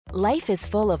Life is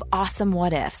full of awesome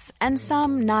what-ifs, and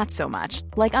some not so much,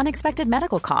 like unexpected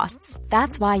medical costs.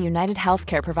 That's why United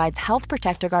Healthcare provides Health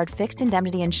Protector Guard fixed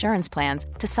indemnity insurance plans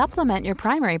to supplement your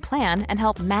primary plan and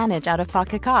help manage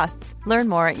out-of-pocket costs. Learn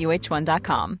more at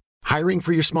uh1.com. Hiring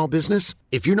for your small business?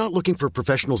 If you're not looking for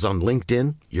professionals on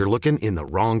LinkedIn, you're looking in the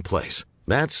wrong place.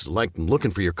 That's like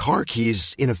looking for your car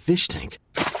keys in a fish tank.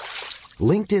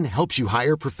 LinkedIn helps you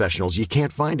hire professionals you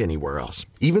can't find anywhere else,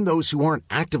 even those who aren't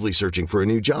actively searching for a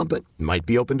new job but might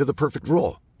be open to the perfect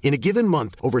role. In a given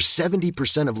month, over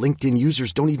 70% of LinkedIn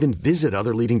users don't even visit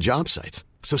other leading job sites.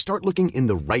 So start looking in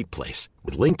the right place.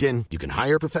 With LinkedIn, you can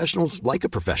hire professionals like a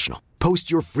professional.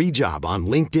 Post your free job on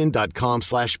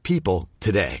linkedin.com/people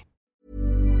today.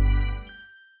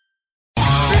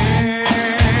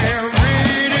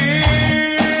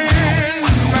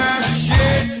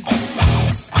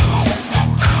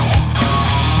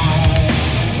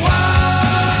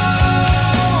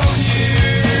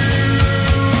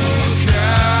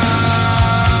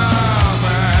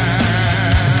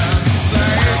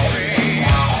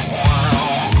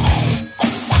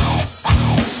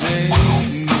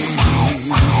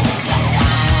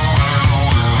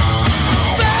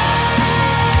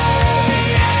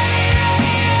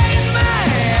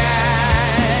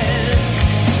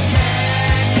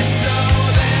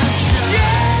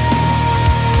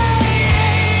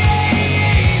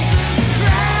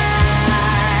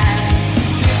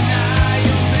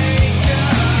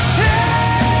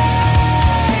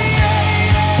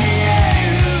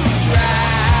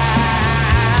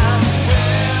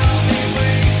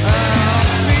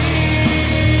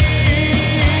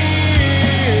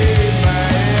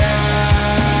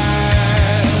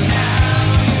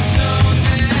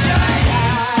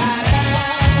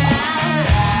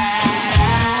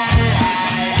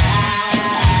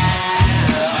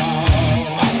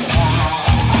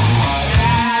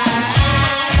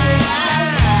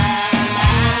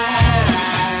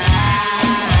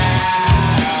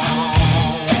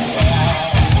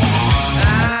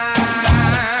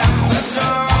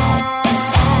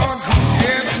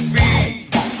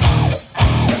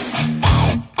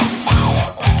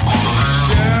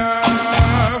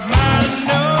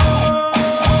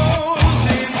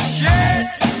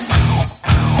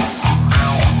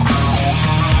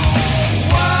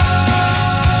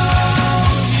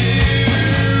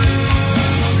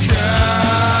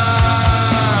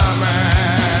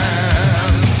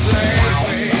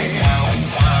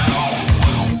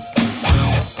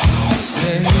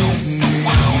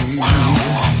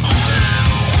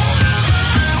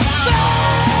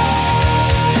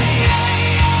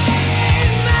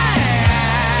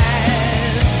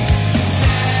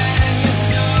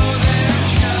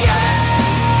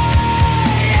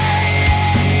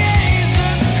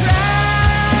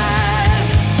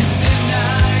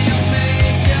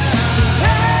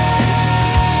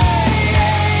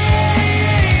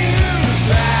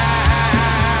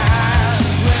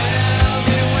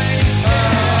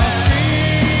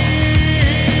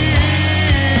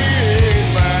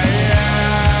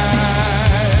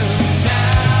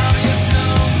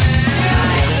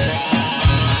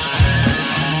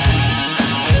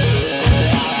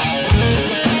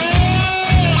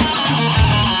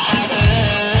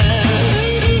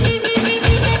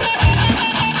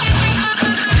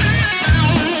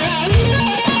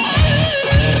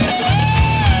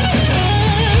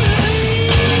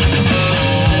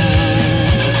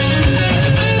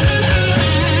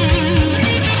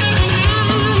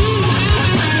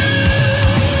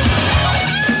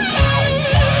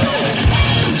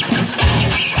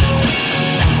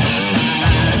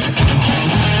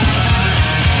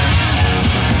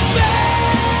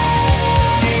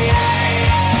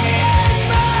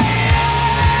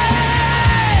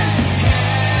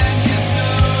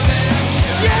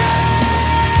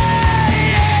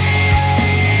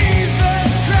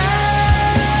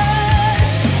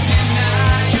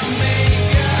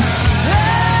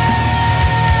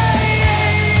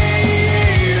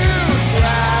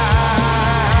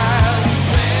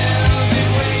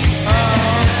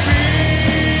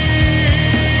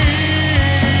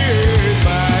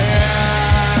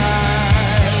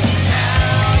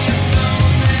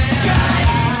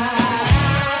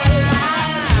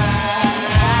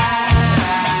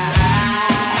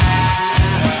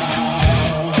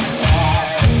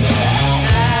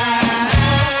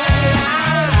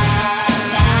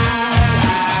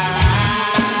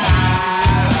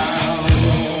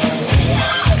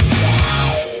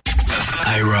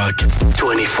 IROCK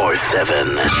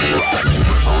 247.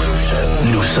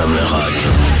 Nous sommes le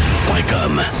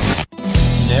rock.com.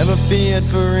 Never feared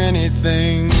for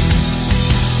anything,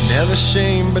 never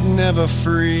shame but never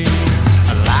free.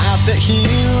 Alive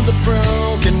heal the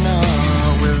broken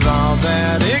heart with all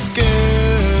that it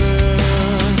could.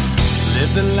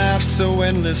 Lived a life so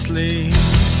endlessly,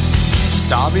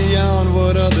 saw beyond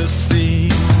what others see.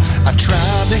 I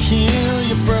tried to heal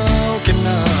your broken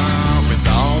heart with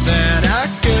all that I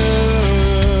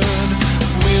could.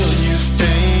 Will you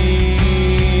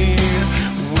stay?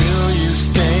 Will you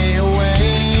stay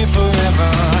away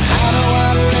forever? How do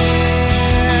I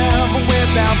live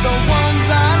without the ones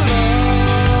I love?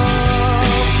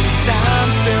 Time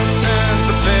still turns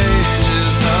the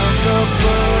pages of the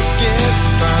book, it's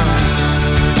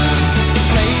burned.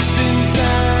 Place in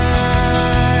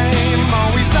time,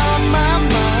 always on my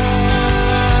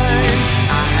mind.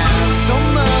 I have so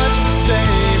much to say,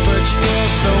 but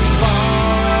you're so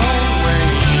far away.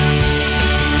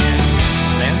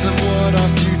 Lands of what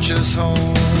our futures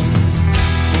hold,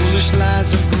 foolish lies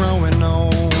of growing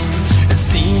old. It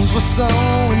seems we're so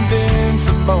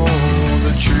invincible,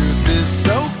 the truth is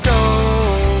so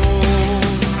cold.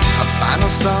 A final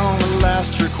song, a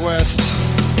last request,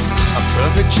 a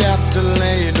perfect chapter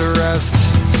laid to rest.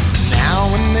 Now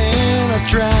and then I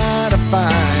try to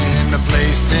find a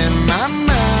place in my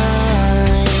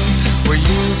mind where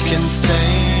you can stay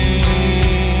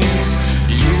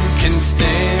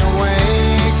away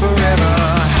forever.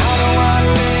 How do I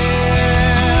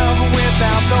live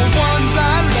without the ones I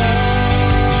love?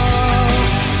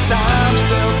 Time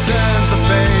still turns the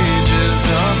pages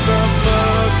of the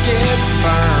book, it's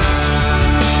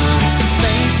burned.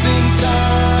 Facing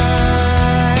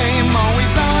time,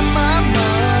 always on my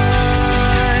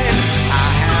mind. I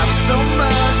have so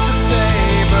much to say,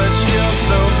 but you're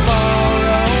so far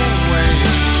away.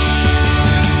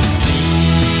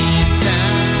 Sleep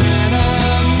tight,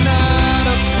 I'm not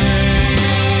afraid.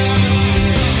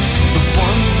 The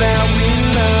ones that we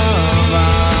love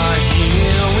are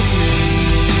here with me.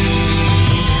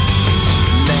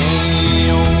 Lay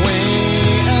away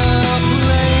a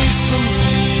place for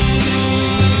me,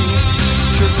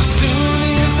 'cause as soon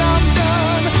as I'm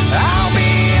done, I'll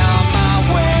be on my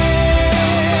way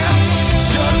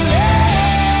to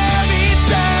live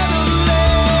eternally.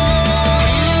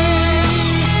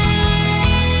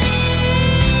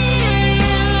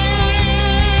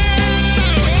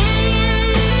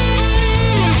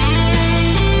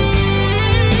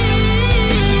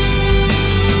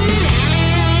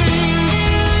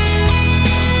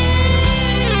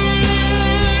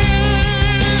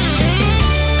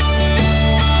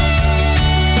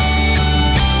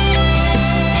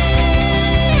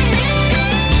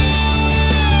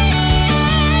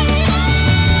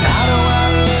 How do I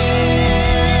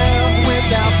live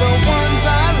without the ones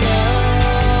I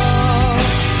love?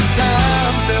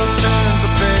 Time still turns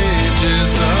the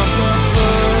pages of the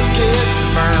book, it's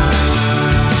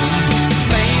burned.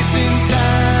 Place in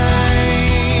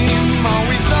time,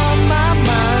 always on my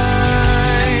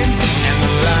mind. And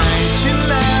the light you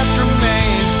left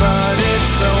remains, but it's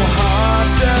so hard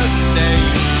to stay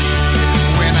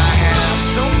when I have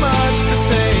so much to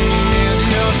say and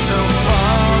you're so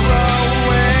far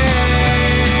away.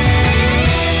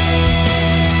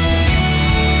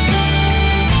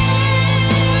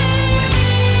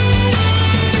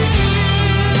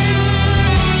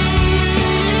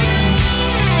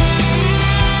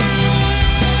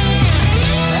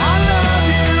 I love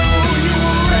you, you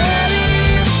were ready.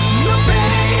 The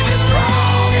pain is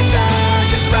strong and dark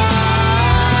is right.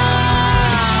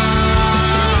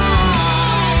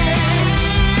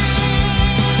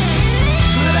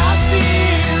 But I see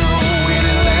you when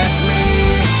it lets me.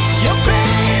 Your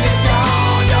pain is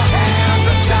gone, your hands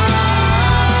are tied.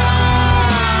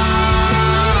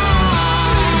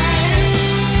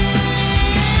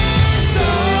 So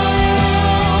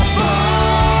far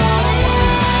away,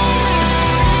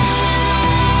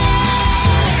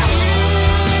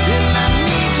 and I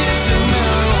need you to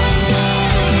know.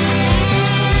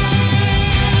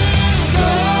 So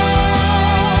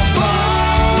far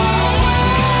away,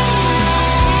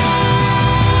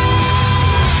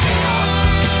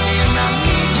 and I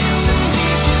need you to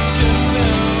know.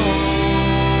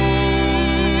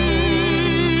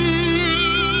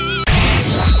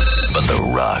 But the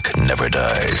rock never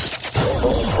dies.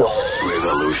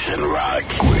 Revolution Rock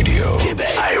Radio.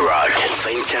 Québec. IROCK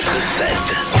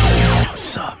 247. Nous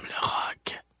sommes le rock.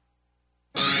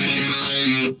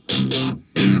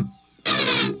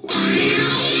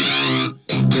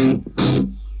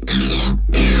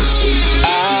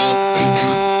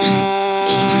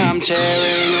 I'm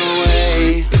tearing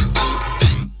away.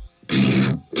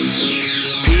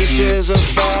 Pieces are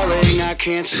falling, I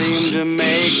can't seem to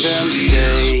make them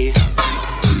stay.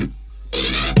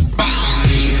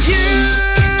 You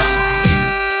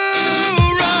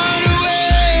run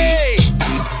away.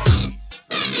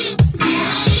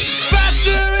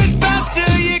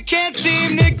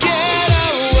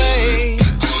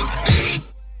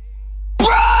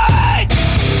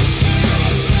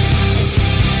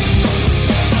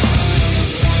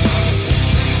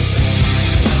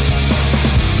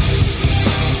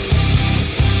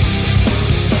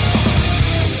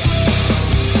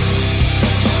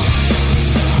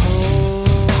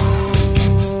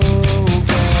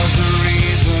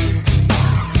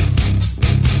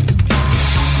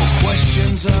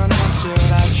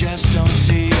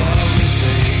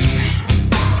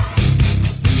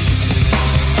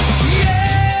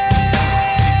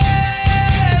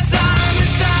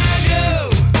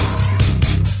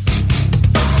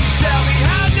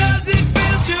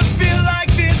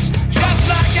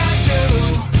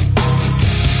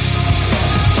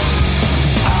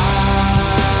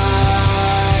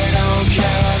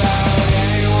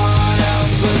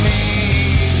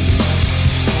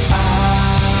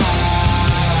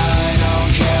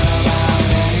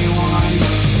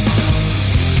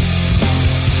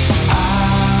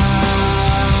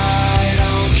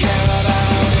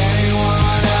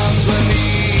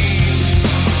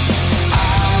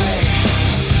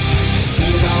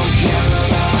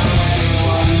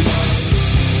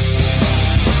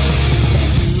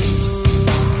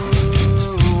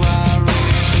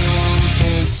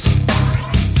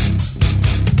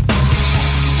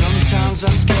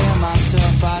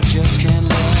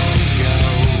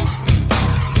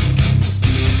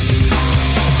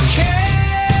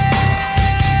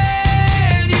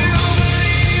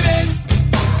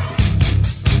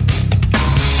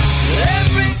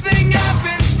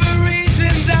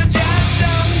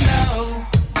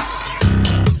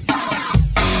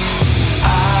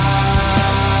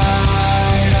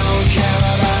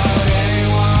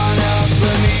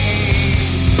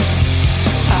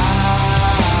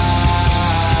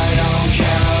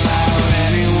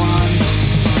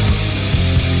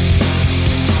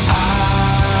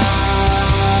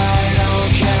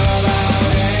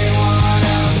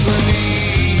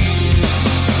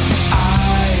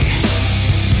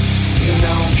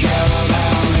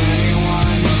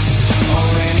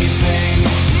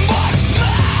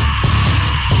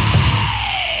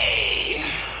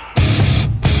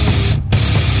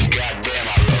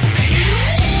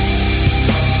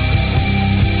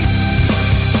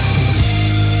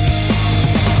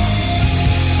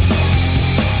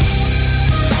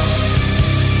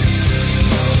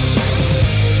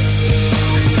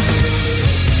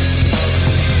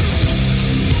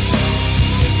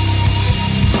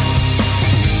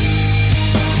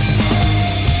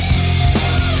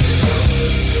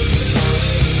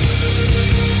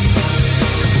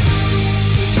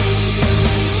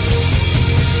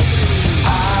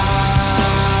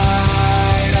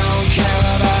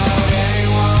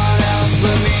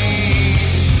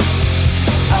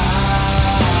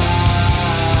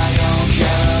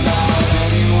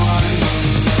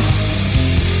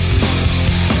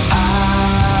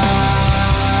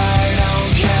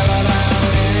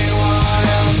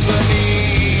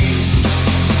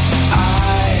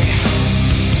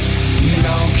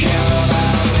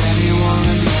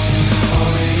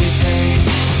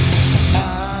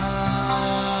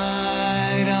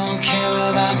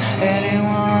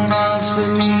 anyone else but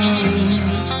me.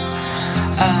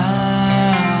 I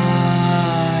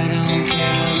don't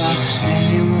care about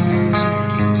anyone.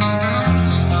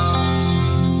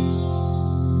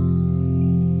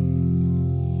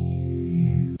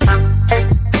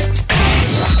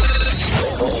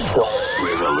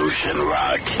 Revolution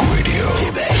Rock Radio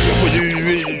Québec.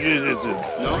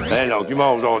 Ben non, qui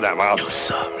mange donc d'amande. Nous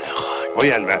sommes le rock.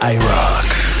 Moyennement. IROCK.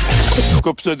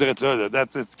 Coupe ça direct là.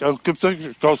 Coupe ça, je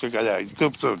casse le collègue.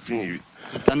 Coupe ça, fini.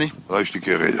 Tanné. Ouais, je t'ai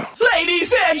curé, là.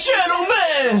 Ladies and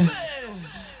gentlemen,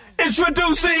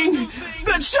 introducing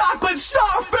the chocolate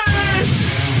starfish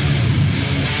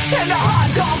and the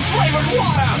hot dog flavored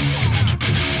water.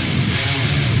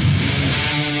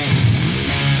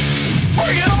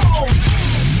 Bring it on!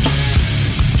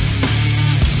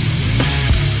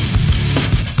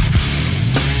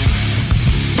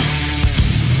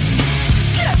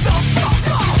 Get the fuck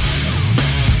off!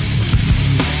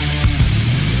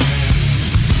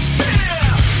 Yeah!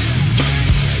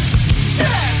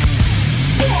 Check!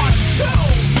 1, 2!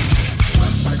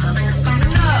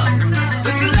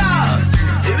 Listen up!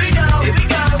 Here we go!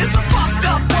 It's a fucked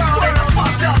up world and a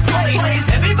fucked up place.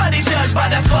 Everybody's judged by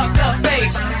that fucked up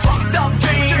face. Fucked up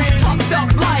dreams, fucked up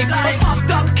life. A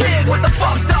fucked up kid with a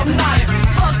fucked up knife.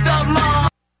 Fucked up mom,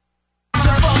 a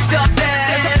fucked up dad.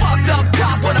 There's a fucked up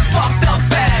cop with a fucked up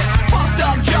bag. Fucked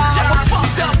up job with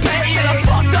fucked up pay. And a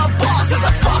fucked up boss is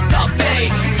a fucked up day.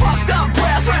 Fucked up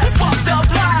brass with a fucked up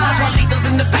lies. While Lita's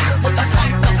in the back with a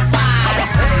fucked up thighs.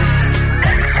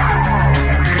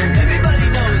 Everybody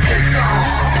knows this song.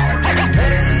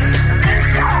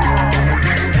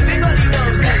 Everybody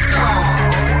knows that song.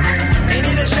 Ain't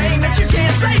it a shame that you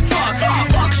can't say fuck?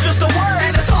 Fuck's just a word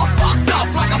and it's all fucked up.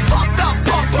 Like a fucked up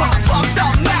punk with a fucked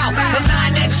up mouth. A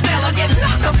 9-inch nail will get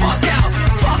knocked the fuck out.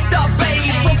 Fucked up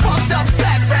babes from fucked up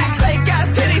sex. Fake ass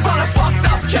titties on a fucked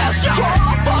up chest. We're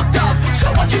all fucked up, so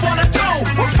what you wanna do?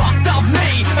 We're fucked up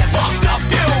me and fucked up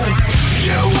you.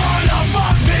 You wanna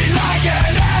fuck me like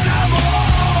an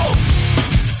animal.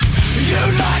 You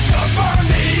like to burn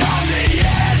me on the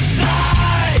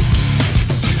inside.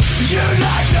 You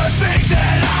like to think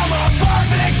that I'm a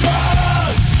perfect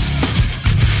drug.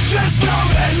 Just know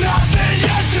that nothing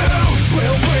you do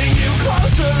will bring you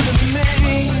closer to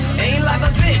me. Ain't like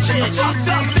a bitch, a fucked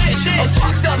up bitch. A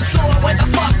fucked up sword with a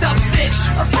fucked up stitch.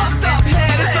 A fucked up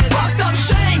head is a fucked up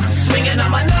shame. Swinging on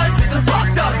my nuts is a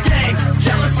fucked up game.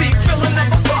 Jealousy filling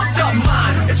up a fucked up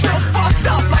mind. It's real fucked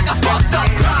up like a fucked up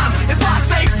crime. If I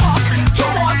say fuck 2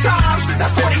 more times,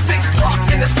 that's 46 fucks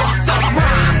in this fucked up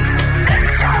rhyme.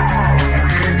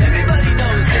 Everybody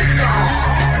knows this song.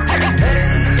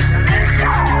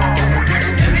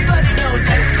 Everybody knows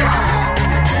this song.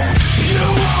 You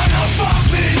wanna fuck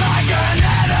me like an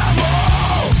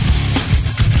animal.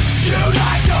 You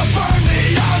like to burn me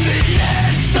on the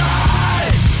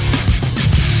inside.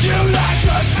 You like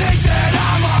to think that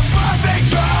I'm a perfect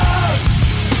drug.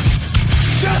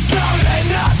 Just know that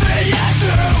nothing you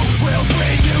do will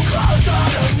bring you closer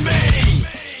to me.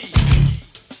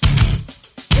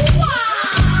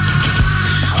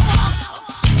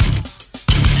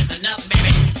 That's enough,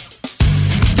 baby.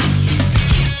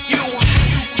 You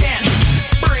can't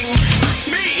bring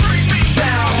me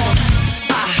down.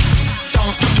 I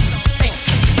don't think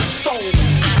so.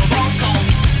 Also,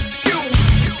 you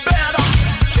better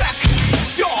check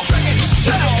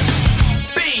yourself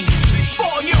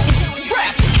before you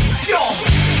wreck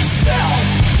yourself.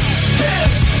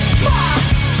 Kiss my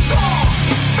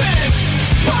starfish,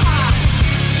 my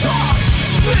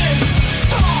chocolate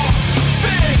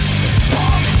starfish.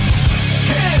 Punk,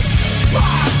 kiss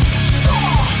my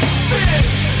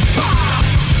starfish, my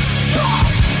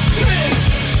chocolate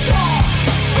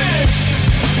starfish.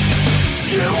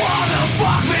 You wanna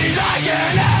fuck me like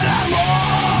an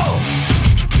animal.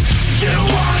 You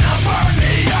wanna burn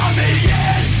me on the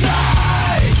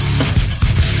inside.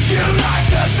 You like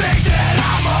to think that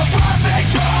I'm a perfect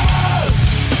drug.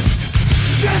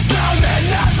 Just know that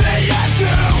nothing you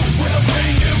do will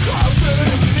bring you closer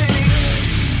to me.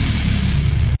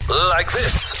 Like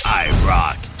this.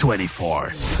 IROCK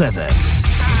 24/7.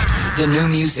 The new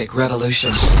music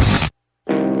revolution.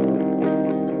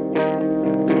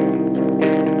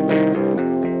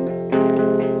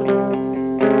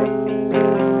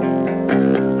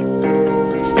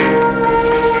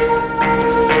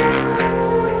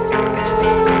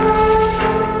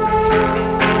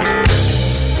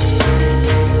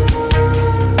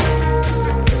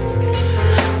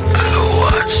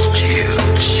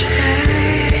 Change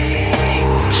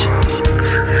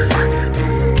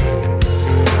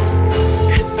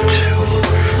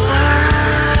into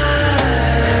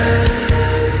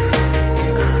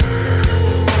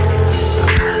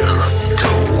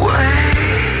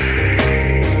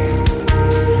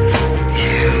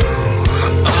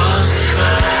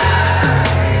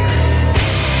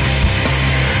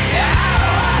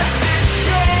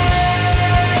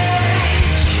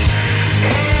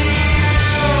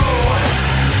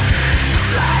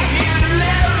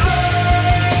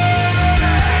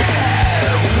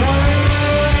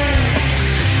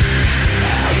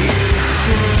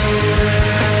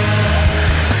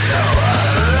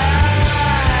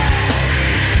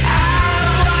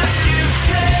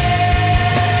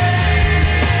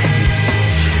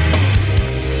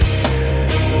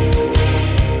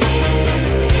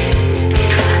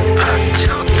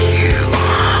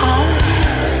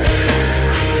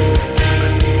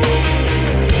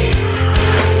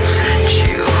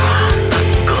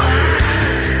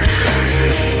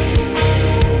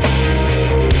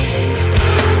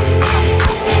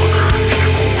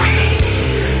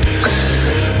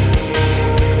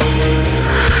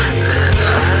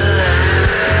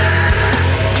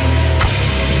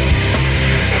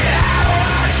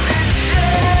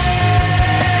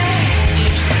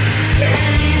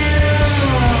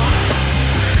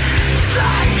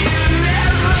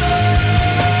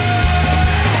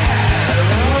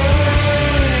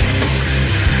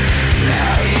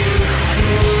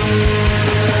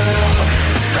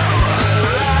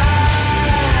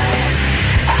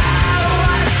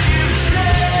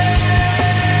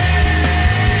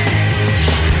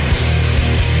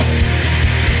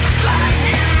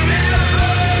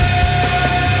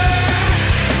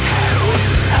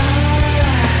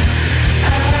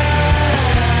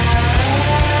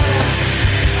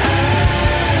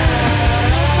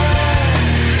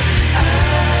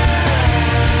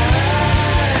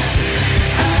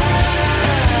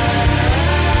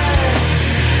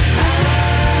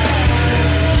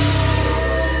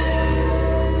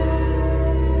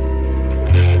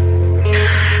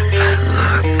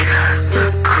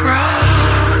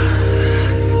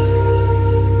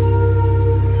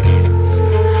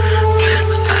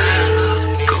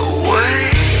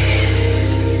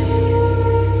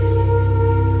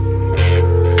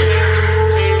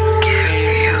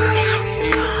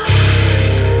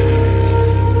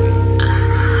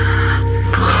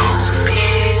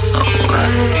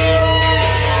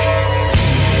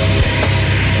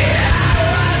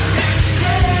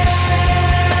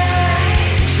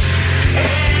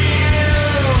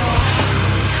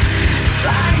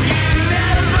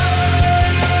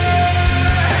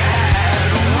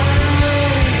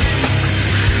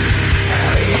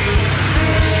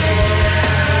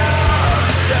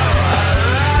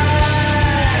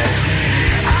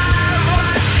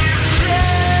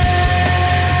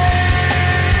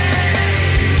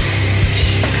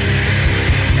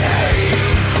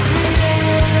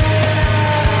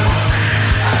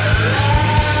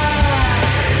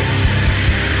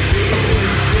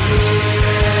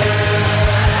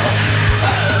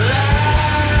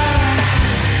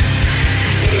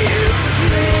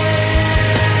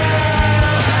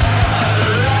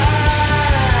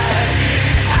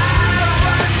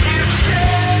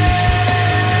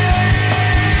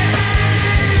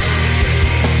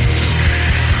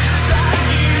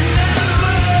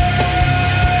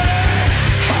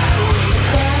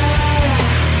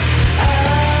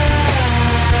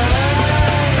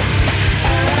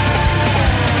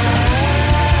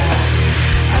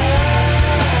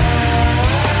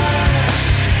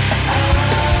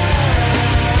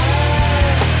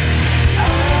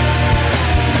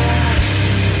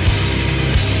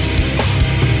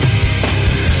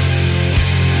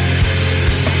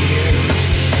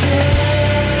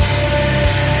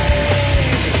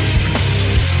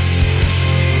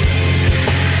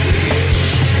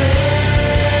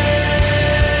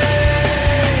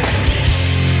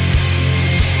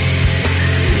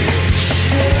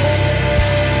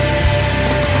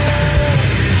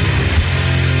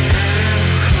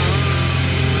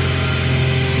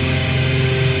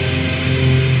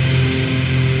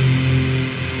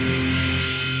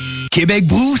Québec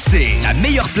Brou, c'est la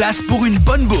meilleure place pour une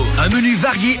bonne bouffe. Un menu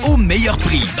varié au meilleur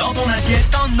prix. Dans ton assiette,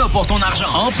 t'en as pour ton argent.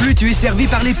 En plus, tu es servi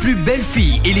par les plus belles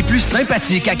filles et les plus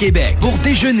sympathiques à Québec. Pour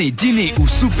déjeuner, dîner ou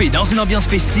souper dans une ambiance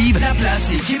festive, la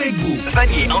place est Québec Brou.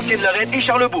 Vanier, Ancienne-Lorraine et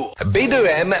Charlebourg.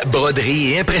 B2M,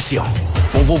 broderie et impression.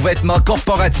 Pour vos vêtements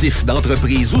corporatifs,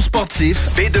 d'entreprise ou sportifs,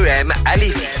 B2M à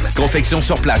Lévis. Confection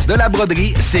sur place de la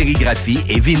broderie, sérigraphie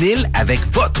et vinyle avec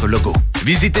votre logo.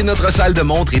 Visitez notre salle de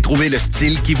montre et trouvez le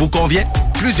style qui vous convient.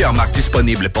 Plusieurs marques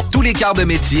disponibles pour tous les quarts de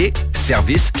métier.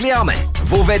 Service clé en main.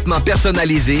 Vos vêtements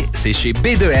personnalisés, c'est chez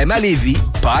B2M à Lévis,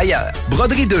 pas ailleurs.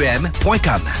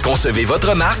 Broderie2M.com. Concevez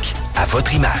votre marque à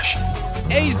votre image.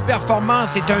 Ace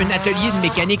Performance est un atelier de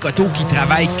mécanique auto qui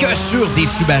travaille que sur des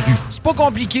Subaru. C'est pas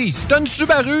compliqué. Si t'as une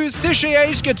Subaru, c'est chez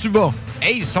Ace que tu vas.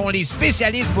 Ace sont les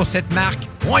spécialistes pour cette marque.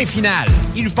 Point final.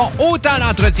 Ils font autant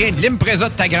l'entretien de l'Impreza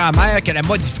de ta grand-mère que la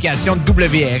modification de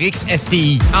WRX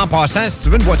STI. En passant, si tu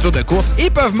veux une voiture de course,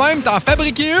 ils peuvent même t'en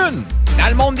fabriquer une. Dans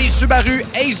le monde des Subaru,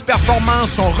 Ace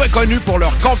Performance sont reconnus pour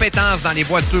leurs compétences dans les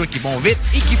voitures qui vont vite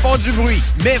et qui font du bruit.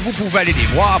 Mais vous pouvez aller les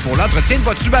voir pour l'entretien de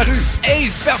votre Subaru.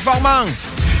 Ace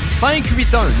Performance.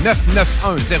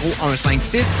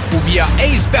 581-991-0156 ou via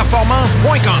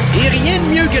aceperformance.com. Et rien de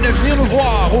mieux que de venir nous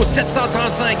voir au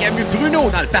 735 avenue Bruno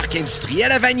dans le parc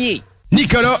industriel à Vanier.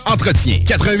 Nicolas Entretien.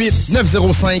 88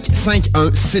 905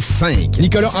 5165.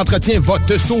 Nicolas Entretien va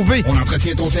te sauver. On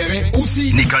entretient ton terrain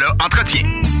aussi. Nicolas Entretien.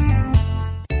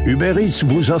 Uber Eats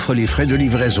vous offre les frais de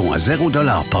livraison à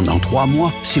 0$ pendant 3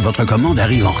 mois si votre commande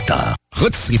arrive en retard.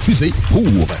 Rôtisserie Fusée pour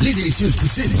les délicieuses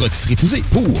poutines. Rôtisserie Fusée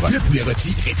pour le poulet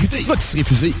rôti réputé. Rôtisserie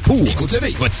Fusée pour les côtes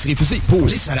levées. Rôtisserie Fusée pour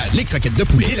les salades, les croquettes de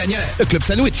poulet et lanières. Le club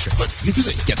sandwich. Rôtisserie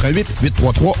Fusée. 88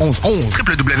 833 1111.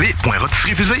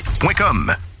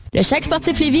 www.rôtisseriefusée.com. Le Chèque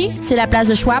Sportif Lévis, c'est la place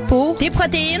de choix pour des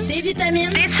protéines, des vitamines,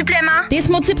 des suppléments, des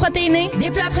smoothies protéinés,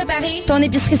 des plats préparés, ton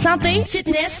épicerie santé,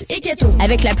 fitness et keto.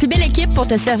 Avec la plus belle équipe pour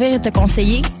te servir et te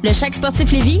conseiller, le Chèque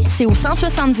Sportif Lévis, c'est au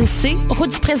 170C,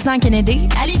 route du Président Kennedy,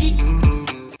 à Lévis.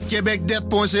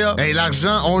 québecdebt.ca. Hey,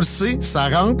 l'argent, on le sait, ça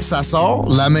rentre, ça sort.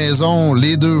 La maison,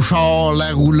 les 2 chars,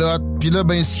 la roulotte. Puis là,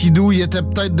 ben, skidou, il était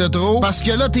peut-être de trop. Parce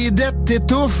que là, tes dettes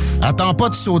t'étouffent. Attends pas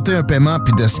de sauter un paiement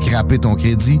puis de scraper ton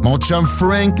crédit. Mon chum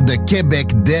Frank de Québec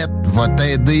Debt va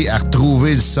t'aider à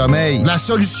retrouver le sommeil. La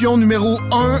solution numéro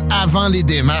 1 avant les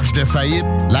démarches de faillite,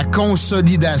 la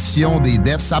consolidation des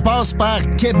dettes. Ça passe par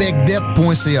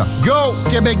québecdebt.ca. Go!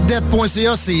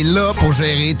 québecdebt.ca, c'est là pour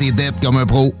gérer tes dettes comme un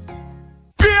pro.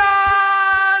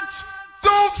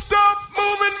 Don't stop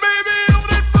moving, baby. On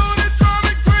that booty, drive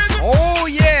me crazy. Oh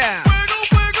yeah!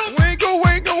 Wiggle,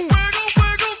 wiggle.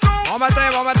 Bon matin,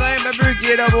 Babu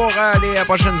qui est là pour les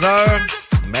prochaines heures.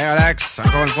 Ben relax,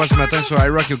 encore une fois ce matin sur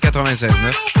IROCK 247.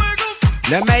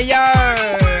 Le meilleur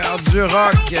du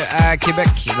rock à Québec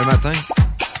le matin.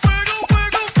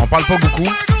 On parle pas beaucoup.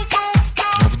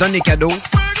 On vous donne les cadeaux.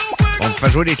 On vous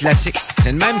fait jouer des classiques.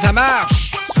 C'est le même, ça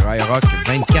marche. Sur IROCK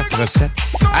 24/7.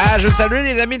 Je veux saluer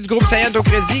les amis du groupe Saillant au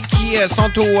Crédit qui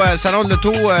sont au Salon de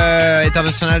l'Auto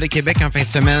international de Québec en fin de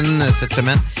semaine, cette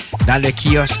semaine, dans le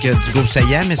kiosque du groupe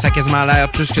Saillant, mais ça a quasiment l'air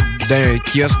plus que d'un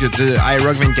kiosque de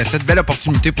IROCK 24/7. Belle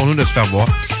opportunité pour nous de se faire voir.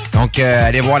 Donc,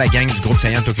 allez voir la gang du groupe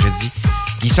Saillant au Crédit.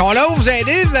 Ils sont là pour vous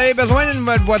aider. Vous avez besoin d'une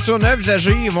voiture neuve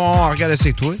usagée. Ils vont regarder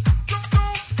c'est toi.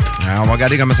 On va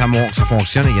regarder comment ça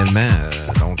fonctionne également.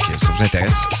 Donc, ça vous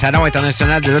intéresse. Salon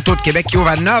international de l'Auto de Québec qui ouvre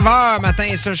à 9h matin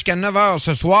et ça jusqu'à 9h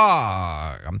ce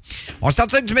soir. On se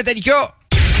tente avec du Metallica.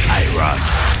 IROCK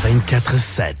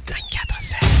 24/7.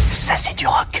 24/7. Ça, c'est du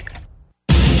rock.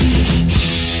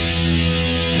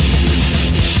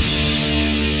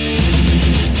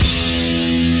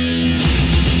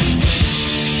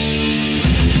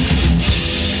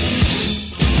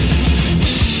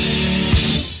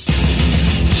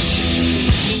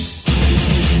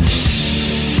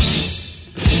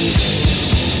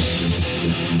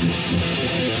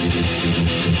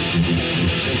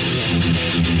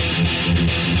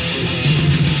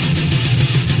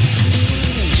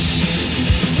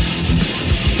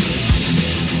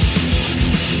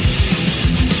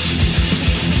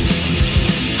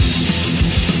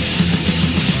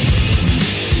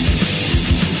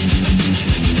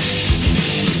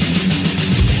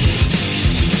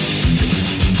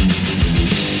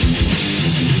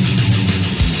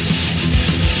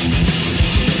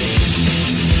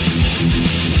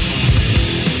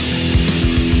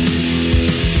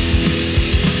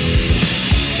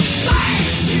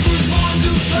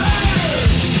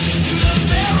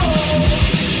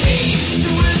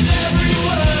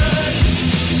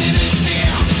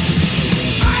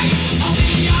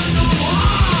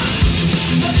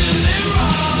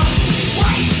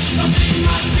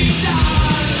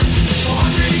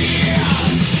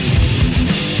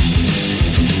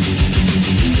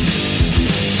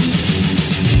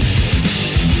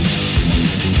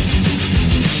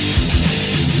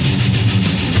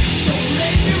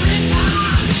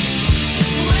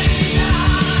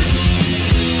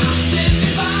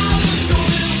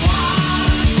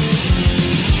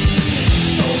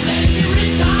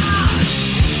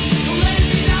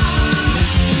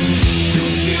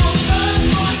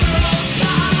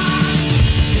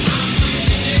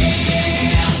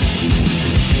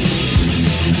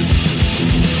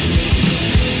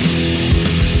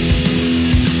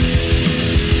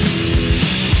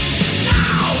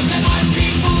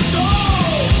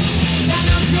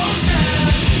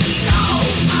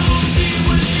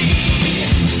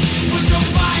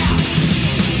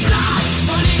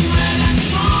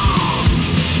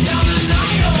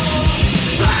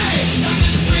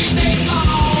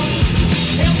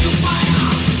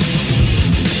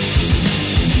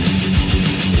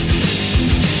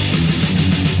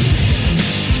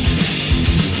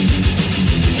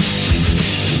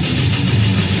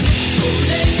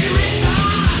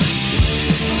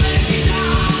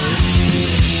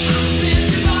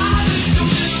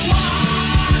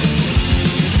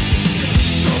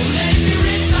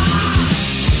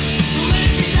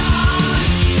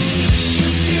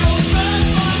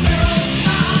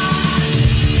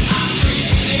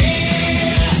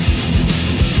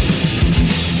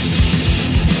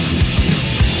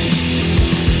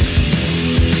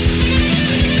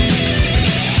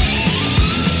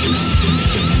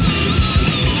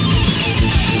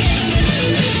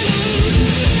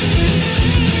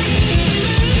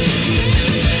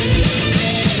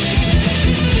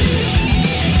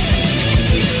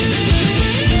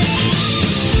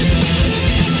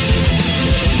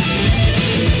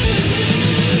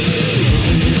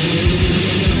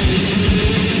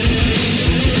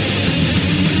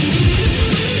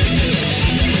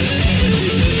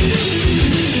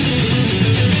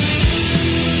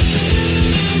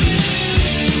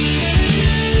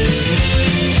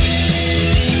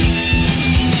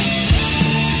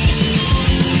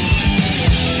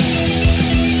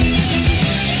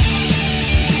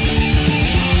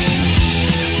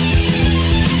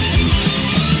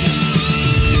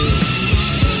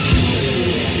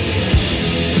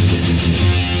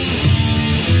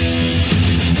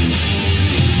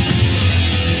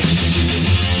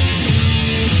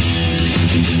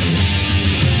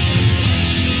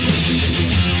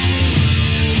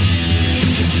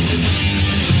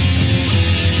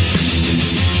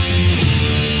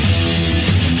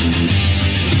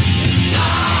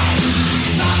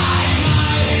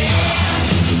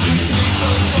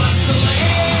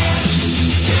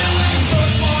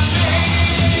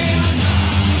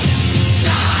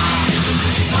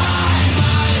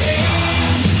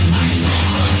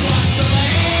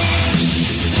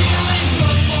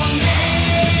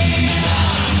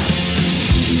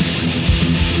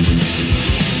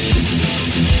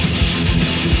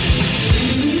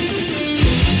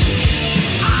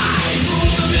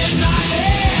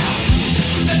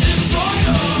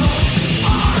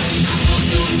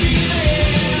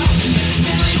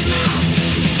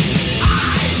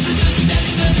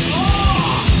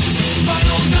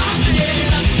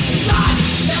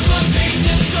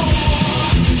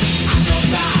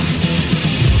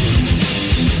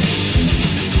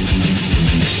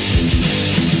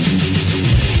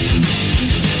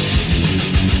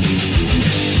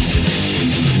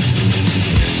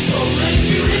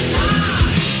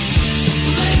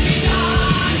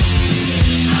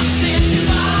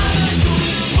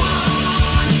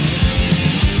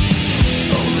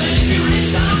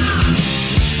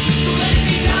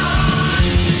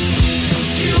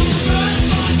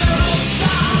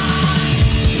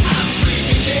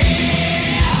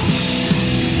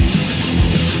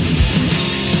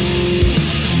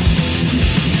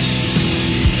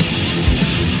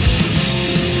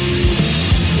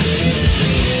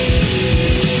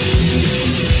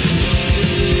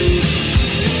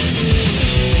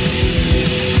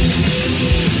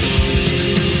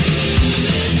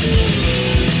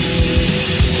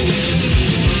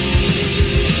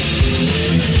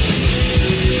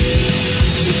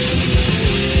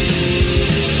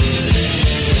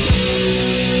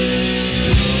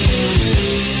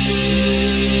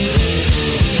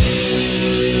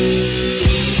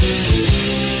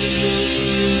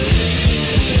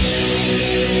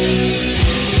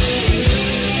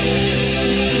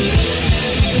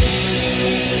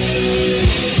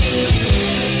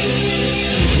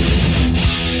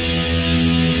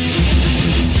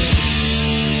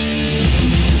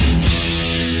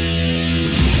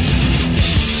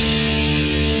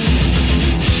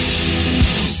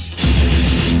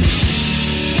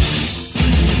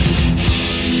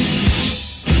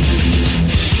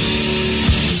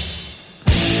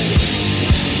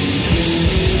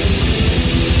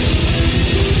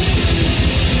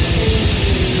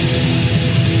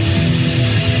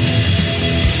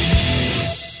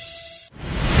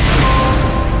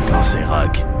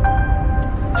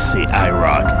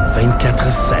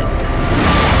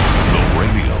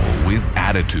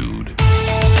 Attitude.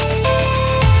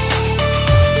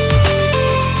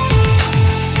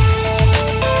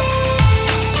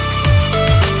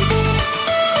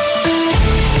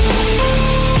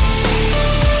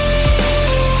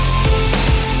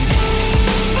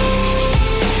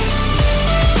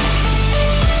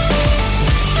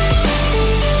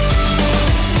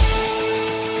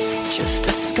 Just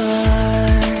a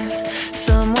scar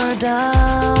somewhere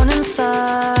down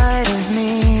inside of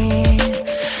me,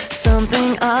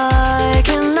 something I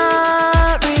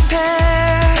cannot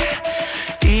repair,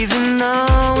 even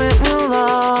though it will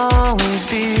always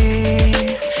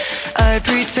be. I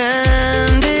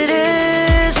pretend it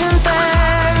isn't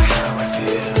there.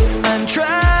 I'm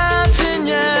trapped in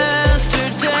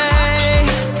yesterday,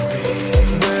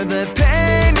 where the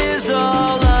pain is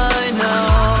all I know.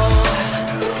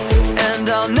 And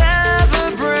I'll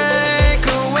never break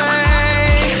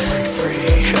away,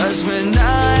 'cause when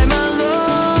I'm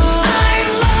alone, I'm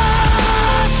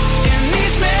lost in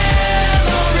these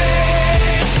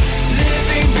memories,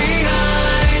 living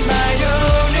behind my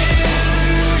own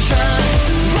illusion.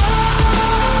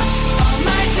 Lost all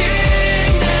my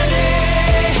dignity,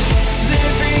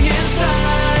 living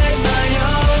inside my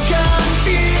own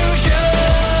confusion.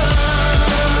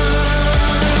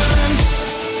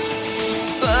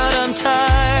 But I'm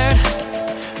tired,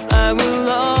 I will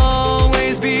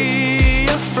always be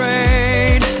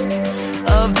afraid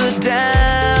of the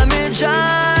damage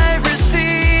I've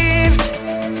received,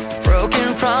 broken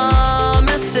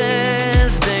promises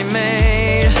they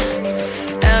made,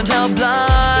 and how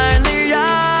blindly I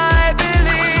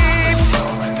believed.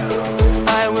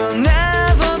 I will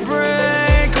never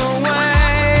break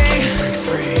away,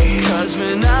 'cause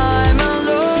when I'm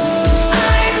alone,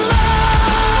 I'm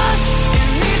lost in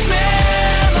these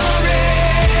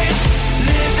memories,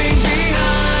 living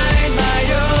behind my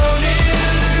own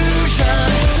illusion.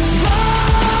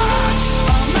 Lost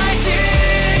all my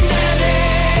dignity,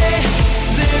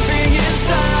 living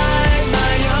inside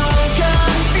my own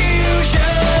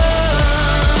confusion.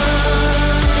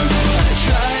 I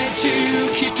try to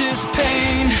keep this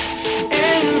pain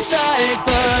inside,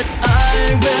 but I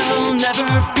will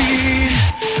never be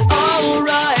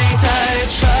alright. I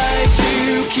try to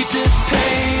keep this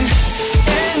pain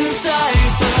inside,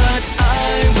 but I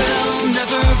will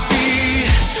never be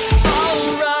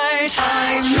alright. I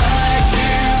try to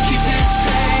keep this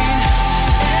pain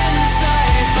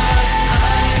inside, but I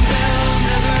will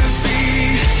never be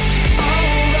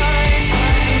alright. I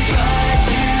try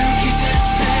to keep this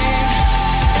pain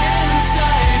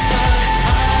inside, but I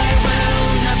will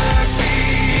never be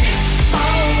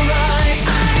alright.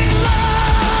 I'm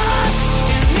lost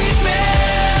in these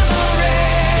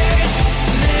memories,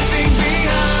 living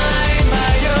behind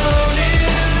my own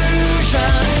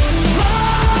illusion.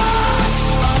 Lost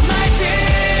all my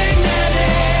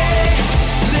dignity,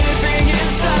 living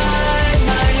inside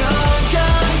my own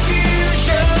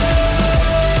confusion.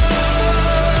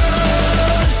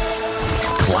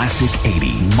 Classic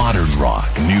 80, modern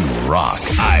rock, new rock.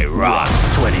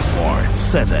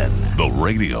 IROCK247. The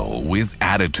radio with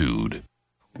attitude.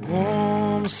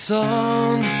 Warm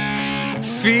sun,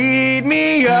 feed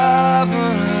me up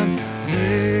when I'm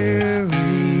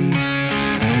weary.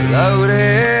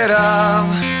 Loaded up,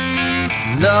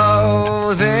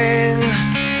 loathing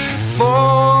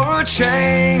for a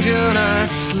change, and I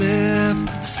slip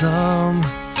some,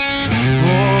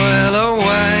 boil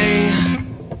away.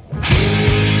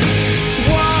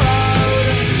 Swallowed,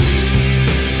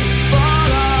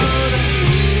 followed,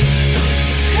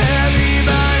 heavy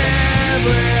by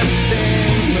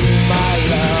everything but my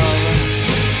love.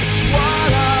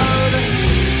 Swallowed,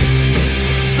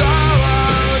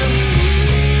 sorrowed,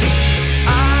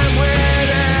 I'm with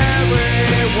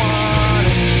everyone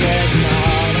and yet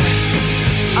not.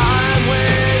 I'm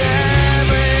with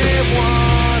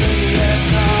everyone and yet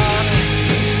not.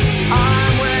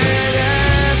 I'm with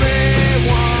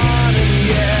everyone and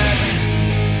yet.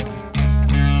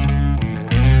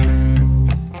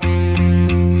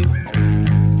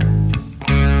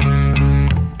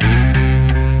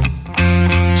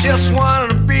 Just wanted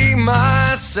to be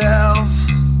myself.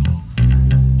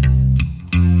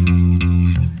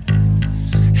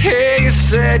 Hey, you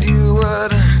said you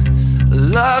would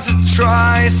love to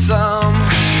try some.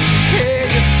 Hey,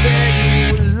 you said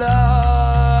you would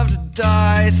love to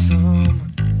die some.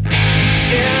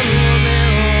 In the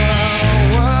middle of the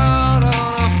world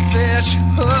on a fish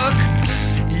hook.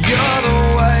 You're the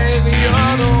wave,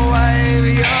 you're the wave,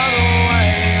 you're the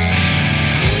wave.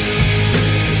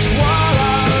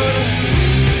 Swallowed,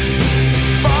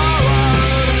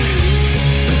 borrowed,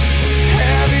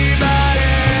 heavy by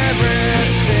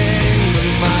everything but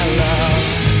my love.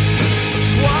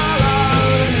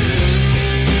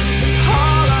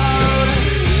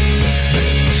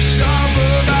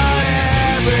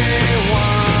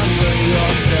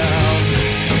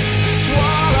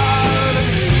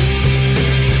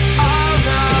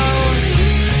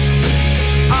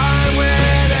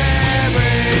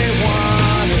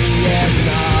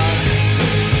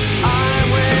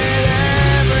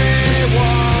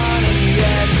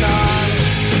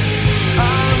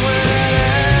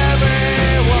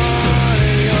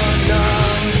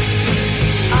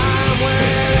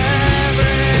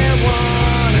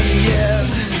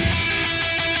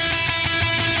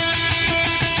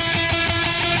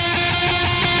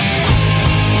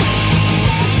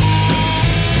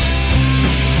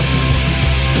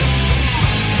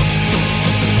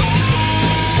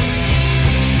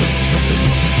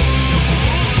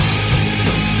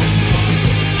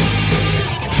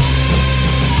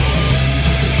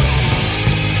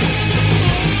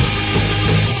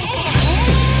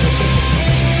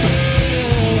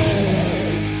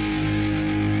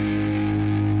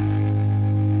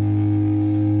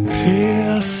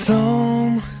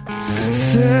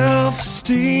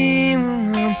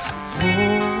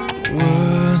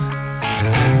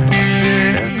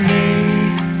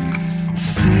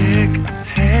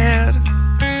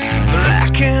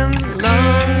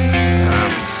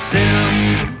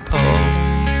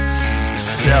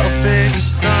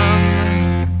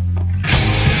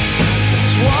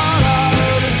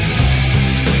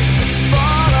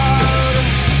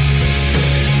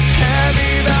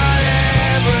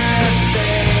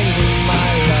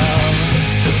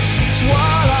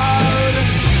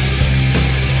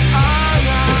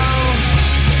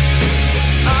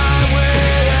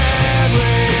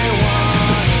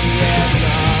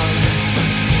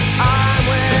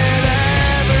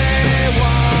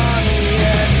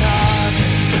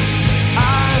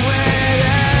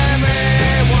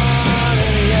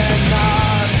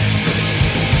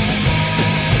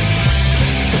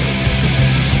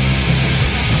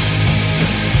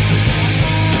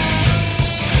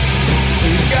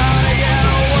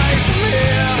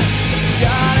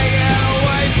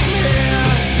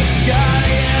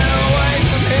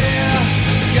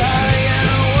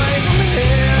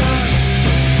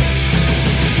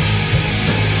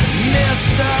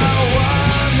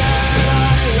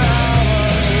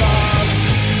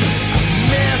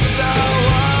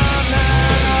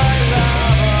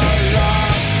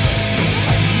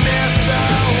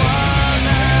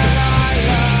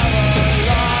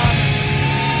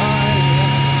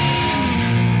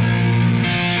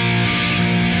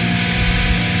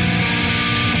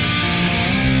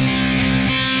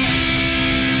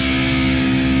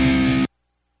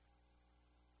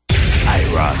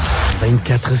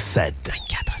 24/7.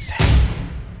 24/7.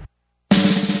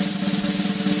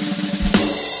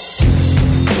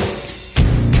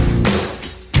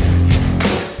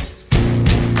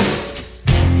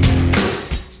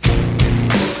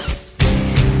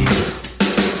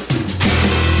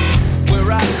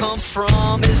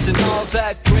 From isn't all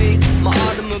that great. My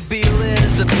automobile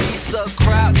is a piece of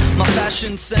crap. My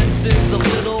fashion sense is a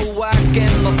little whack,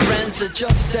 and my friends are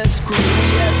just as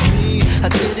screwy as me. I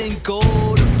didn't go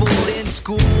to boarding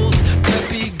schools.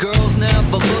 Preppy girls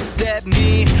never looked at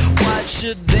me. Why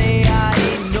should they? I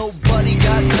ain't nobody,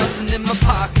 got nothing in my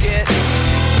pocket.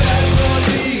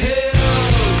 Beverly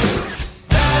Hills,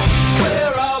 that's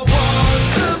where I want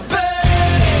to be.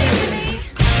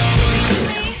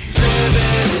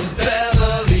 Living in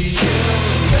Beverly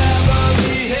Hills,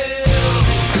 Beverly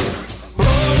Hills,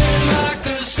 rolling like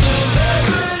a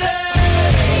celebrity.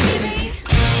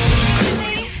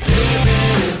 Living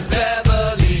in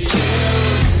Beverly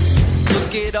Hills.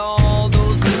 Look at all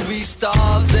those movie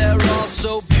stars, they're all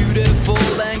so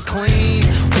beautiful and clean.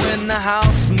 When the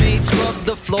housemates rub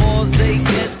the floors, they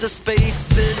get the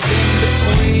spaces in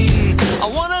between. I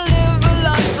wanna live a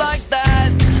life like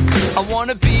that. I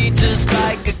wanna be just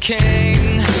like a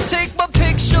king. Take my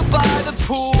picture by the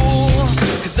pool,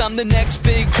 'cause I'm the next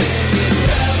big thing in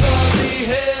Beverly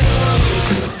Hills.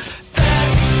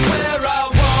 That's where I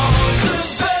want to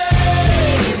be.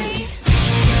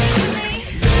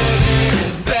 Living in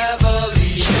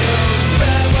Beverly Hills,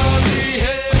 Beverly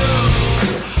Hills,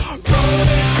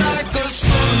 rolling like a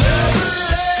celebrity.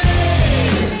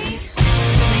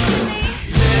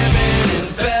 Living in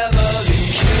Beverly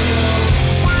Hills.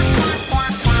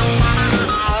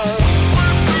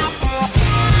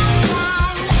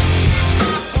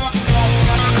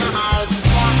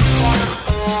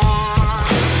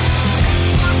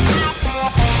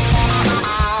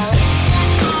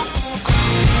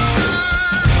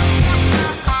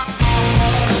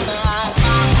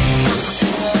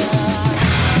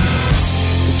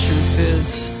 The truth is,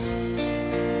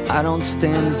 I don't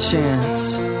stand a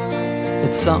chance.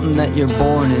 It's something that you're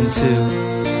born into,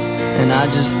 and I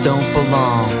just don't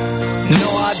belong. No,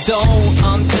 I don't.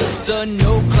 I'm just a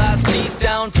no-class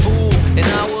beat-down fool, and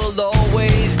I will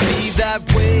always be that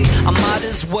way. I might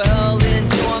as well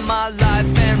enjoy my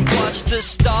life and watch the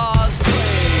stars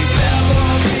play.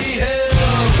 Beverly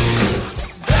Hills,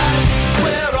 that's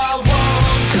where I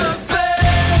want to be.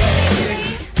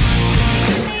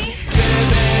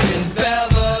 Living in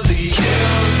Beverly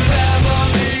Hills,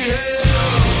 Beverly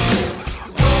Hills,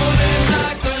 rolling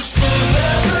like a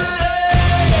celebrity.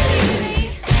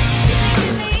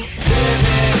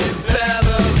 Living in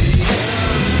Beverly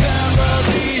Hills,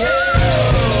 Beverly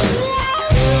Hills.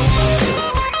 Beverly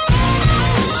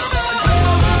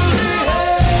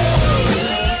Hills.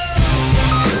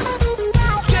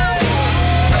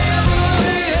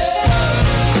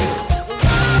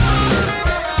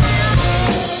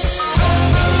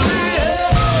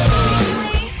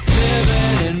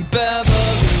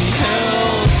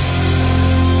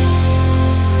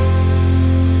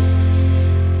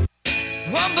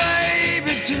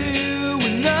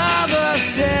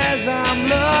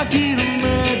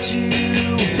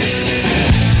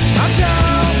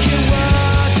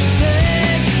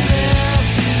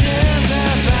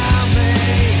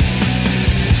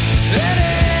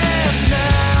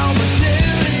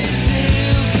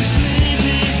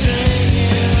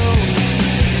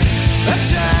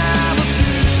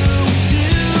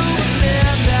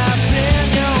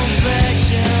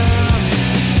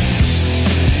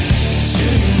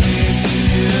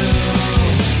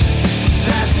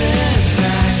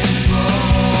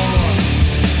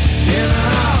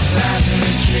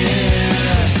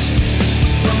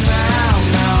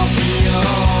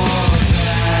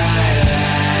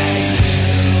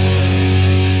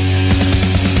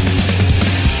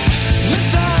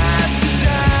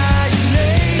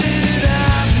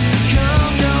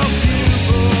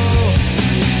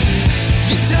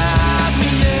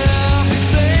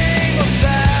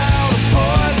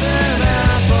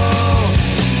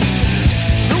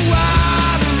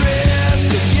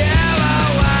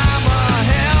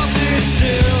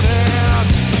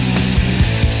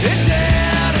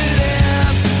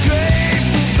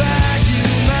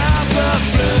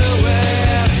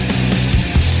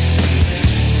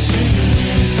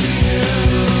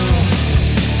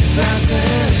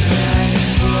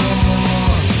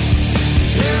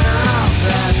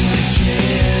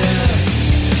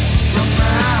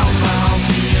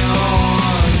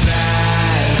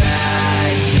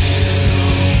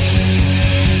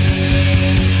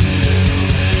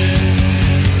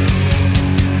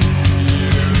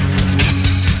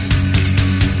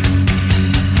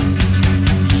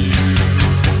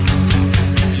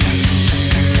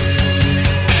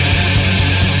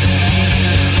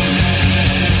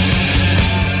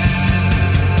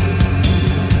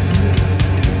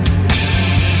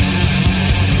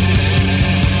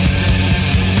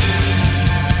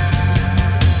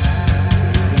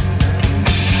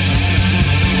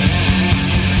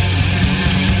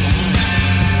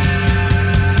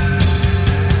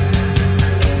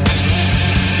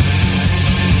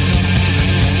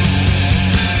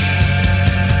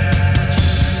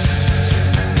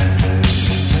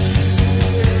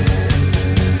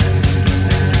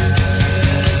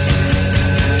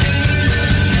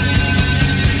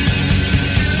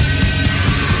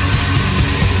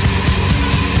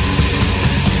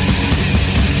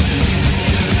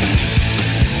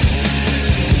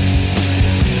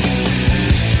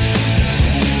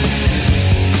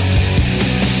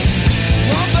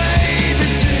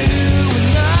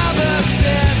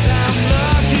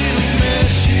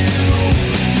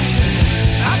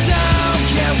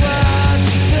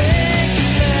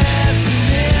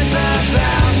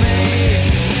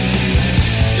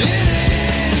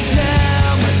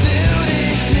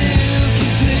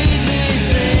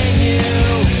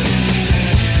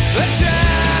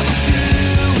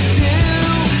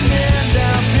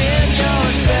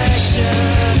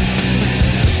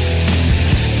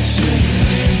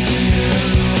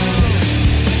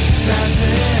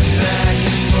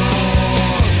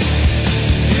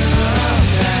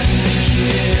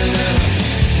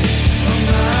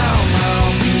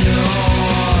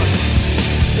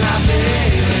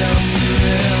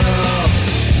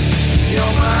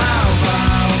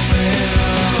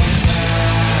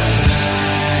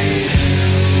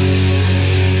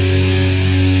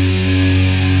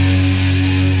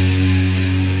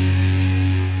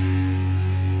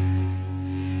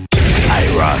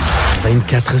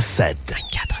 24/7.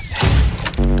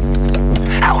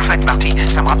 Ah, au fait, Marty,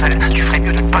 ça me rappelle, tu ferais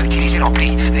mieux de ne pas utiliser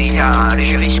l'ampli. Il y a un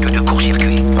léger risque de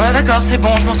court-circuit. Ouais, d'accord, c'est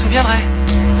bon, je m'en souviendrai.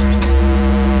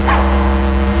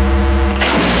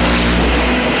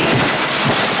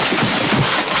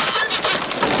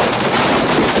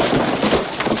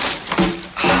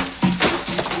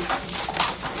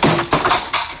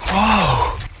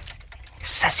 Oh!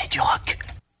 Ça, c'est du rock.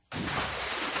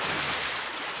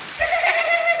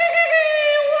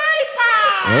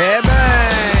 Eh ben!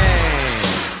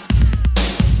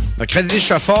 Le Crédit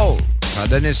Shuffle, ça a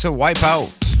donné ça, Wipeout.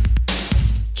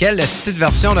 Quelle petite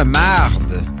version de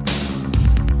marde!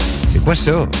 C'est quoi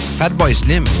ça? Fatboy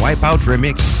Slim, Wipeout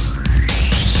Remix.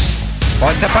 Bon,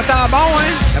 t'as pas tant bon,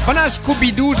 hein? T'as pas dans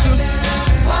Scooby-Doo, ça?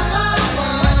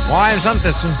 Ouais, il me semble que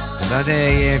c'est ça. Dans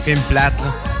des films plates,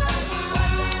 là.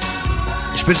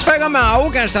 Je peux-tu faire comme en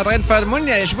haut quand j'étais en train de faire... Moi,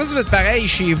 je sais pas si vous êtes pareil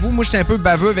chez vous. Moi, j'étais un peu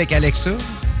baveux avec Alexa.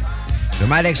 Je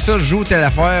mets Alexa joue telle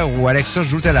affaire ou Alexa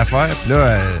joue telle affaire. Puis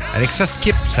là, Alexa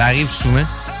skip, ça arrive souvent.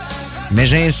 Mais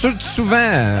j'insulte souvent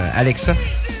Alexa.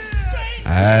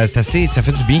 C'est assez, ça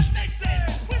fait du bien.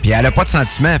 Puis elle a pas de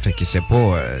sentiments, fait que c'est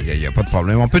pas... y a pas de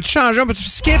problème. On peut-tu changer? On peut-tu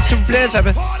skip, s'il vous plaît? Ça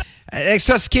fait...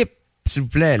 Alexa skip, s'il vous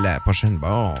plaît, la prochaine.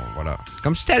 Bon, voilà.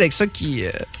 Comme si c'était Alexa qui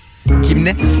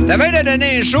menait. La veille de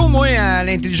donner un show, moi, à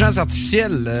l'intelligence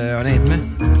artificielle, honnêtement.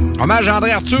 Hommage à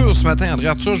André Arthur ce matin. André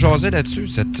Arthur jasait là-dessus,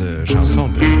 cette chanson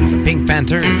de Pink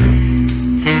Panther.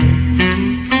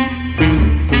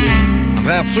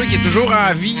 André Arthur qui est toujours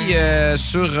en vie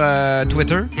sur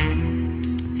Twitter.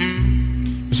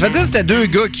 Ça veut dire que c'était deux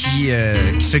gars qui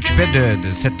s'occupaient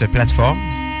de cette plateforme.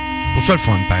 Pour ça, le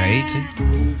fun, pareil, tu sais.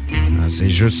 C'est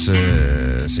juste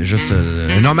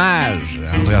un hommage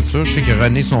à André Arthur. Je sais que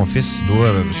René, son fils,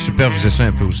 doit superviser ça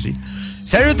un peu aussi.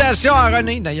 Salutations à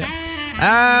René, d'ailleurs.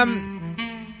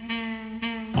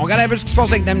 On regarde un peu ce qui se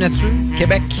passe avec Dame Nature,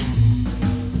 Québec.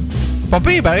 Pas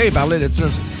pire, pareil, il parlait de ça.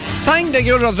 5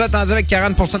 degrés aujourd'hui attendu avec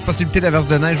 40% de possibilité d'averse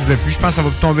de neige ou de pluie. Je pense que ça va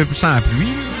tomber plus en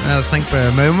pluie. 5,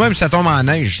 mais même si ça tombe en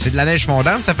neige, c'est de la neige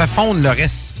fondante, ça fait fondre le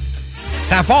reste.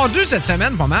 Ça a fondu cette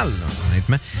semaine, pas mal, là,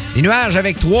 honnêtement. Les nuages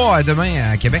avec 3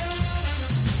 demain à Québec.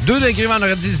 2 degrés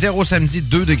vendredi, 0 samedi,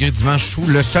 2 degrés dimanche sous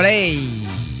le soleil.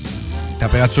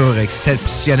 Température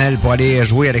exceptionnelle pour aller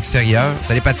jouer à l'extérieur.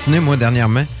 T'allais patiner, moi,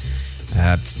 dernièrement.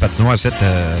 Petite patinoire à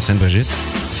Sainte-Brigitte.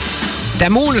 C'était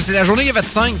mou, là, c'est la journée qui avait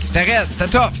 5. C'était raide,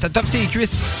 c'était top ses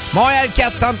cuisses. Montréal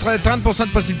 4, 30%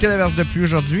 de possibilité d'averse de pluie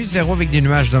aujourd'hui. 0 avec des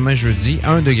nuages demain jeudi.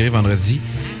 1 degré vendredi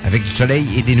avec du soleil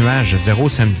et des nuages. 0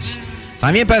 samedi. Ça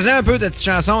en vient peser un peu de petites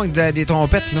chansons avec des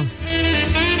trompettes, là.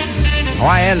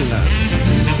 Ouais, elle, là, c'est ça.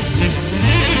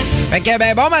 Fait que,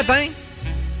 ben, bon matin.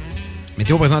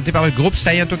 Météo présentée par le groupe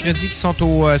Saillant Autocrédit qui sont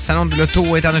au Salon de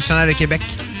l'Auto international de Québec.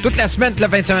 Toute la semaine, toute la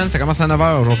fin de semaine. Ça commence à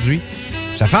 9h aujourd'hui.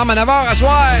 Ça ferme à 9h à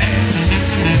soir.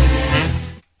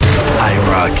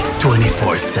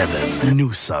 IROCK247.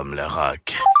 Nous sommes le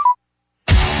rock.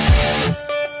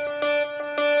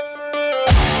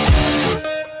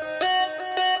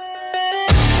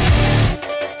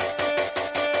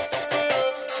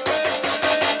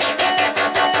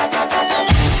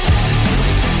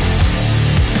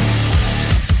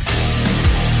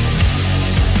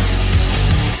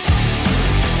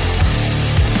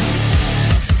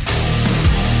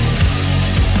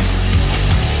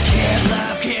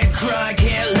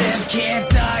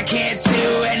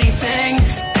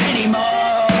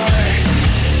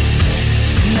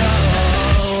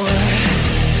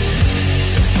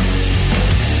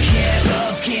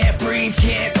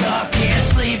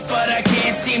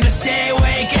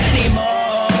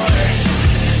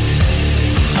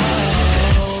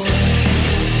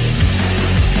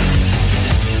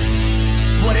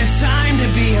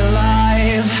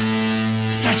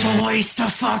 Waste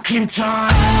of fucking time.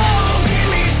 Oh, give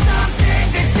me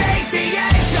something to take the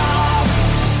edge off,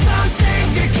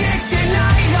 something to kick the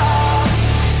night off,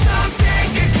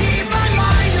 something to keep my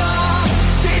mind off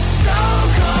this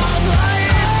so-called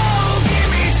life. Oh, give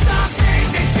me something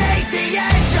to take the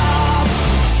edge off,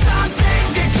 something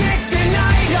to kick the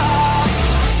night off,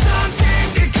 something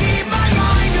to keep my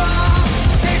mind off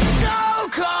this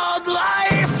so-called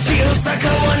life. Feels like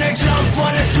I wanna jump,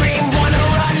 wanna scream, wanna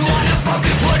run, wanna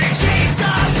fucking put a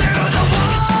chainsaw through the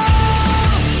wall.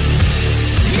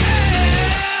 Yeah.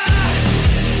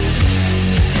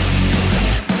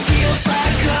 Feels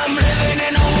like I'm living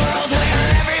in a world where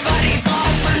everybody's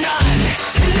all for none,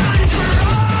 none for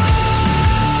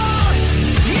all.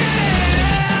 Yeah.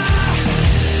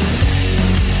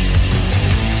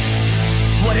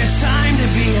 What a time to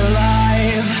be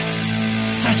alive.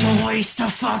 Such a waste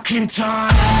of fucking time.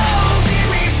 Oh, give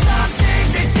me something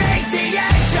to take the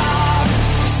edge off,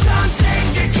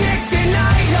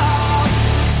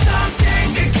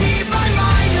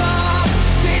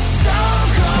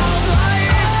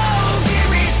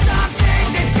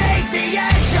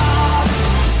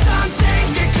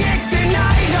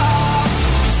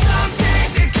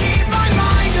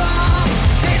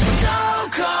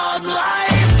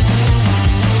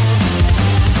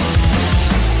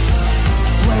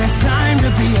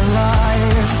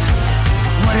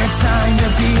 time to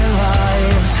be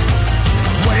alive.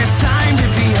 What a time to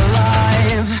be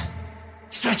alive.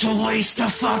 Such a waste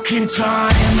of fucking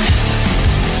time.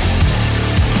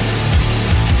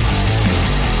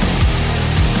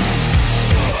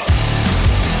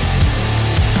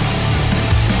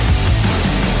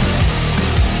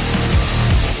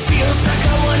 Feels like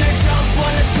I wanna jump,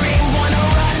 wanna scream, wanna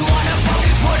run, wanna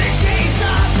fucking put a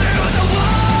chainsaw through the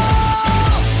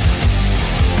wall.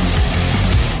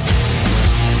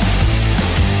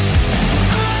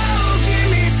 Oh, give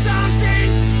me something.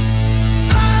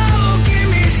 Oh, give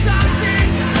me something.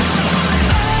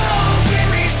 Oh, give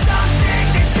me something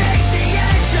to take the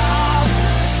edge off.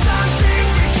 Something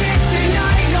to kick the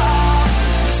night off.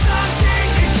 Something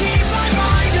to keep my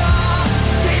mind off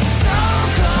this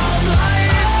so-called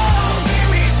life. Oh, give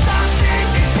me something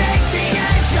to take the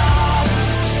edge off.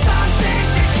 Something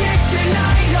to kick the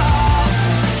night off.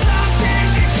 Something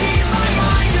to keep my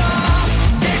mind off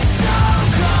this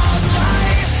so-called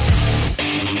life.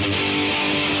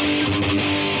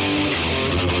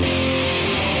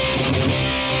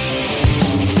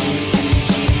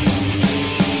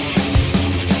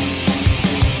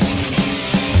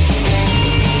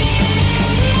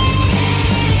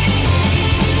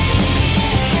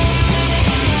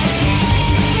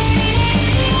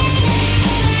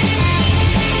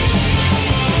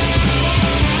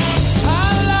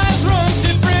 Our lives run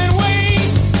different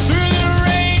ways. Through the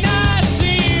rain, I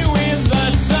see you in the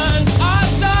sun. Our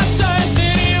star shines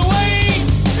anyway.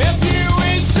 If you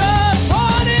wish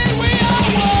upon it, we are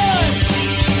one.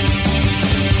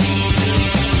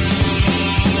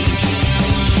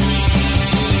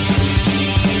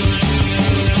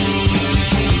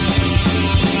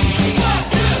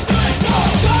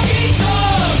 Doggy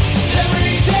dog,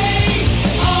 every day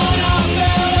on our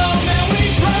fellow man we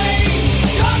pray.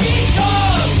 Doggy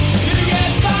dog, to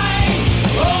get by.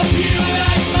 Hope you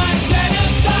like my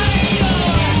genocide.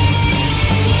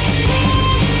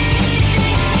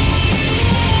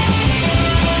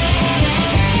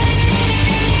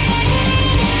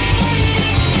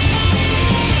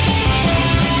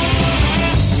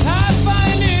 I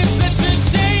find it such a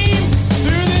shame.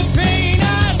 Through the pain, I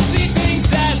see things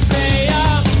as they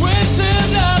are. We're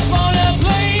stood up on a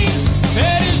plane.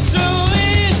 Pedestal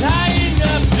is high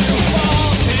enough to fall.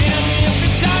 Damn if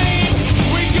in time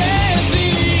we can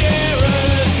see the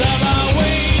errors of our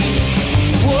ways.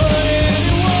 Would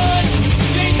anyone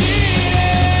change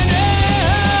it now?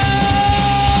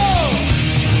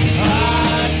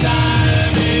 Our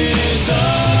time is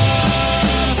up.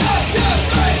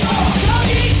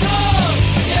 Doggy dog,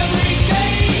 every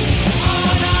day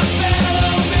on our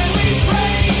fellow men we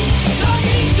pray.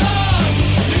 Doggy dog,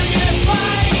 to get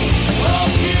by.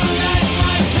 Hope you like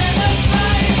my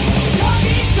genocide.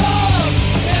 Doggy dog,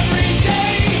 every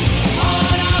day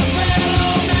on our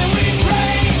fellow men we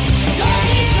pray.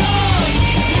 Doggy dog,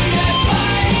 to get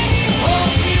by.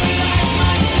 Hope you like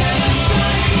my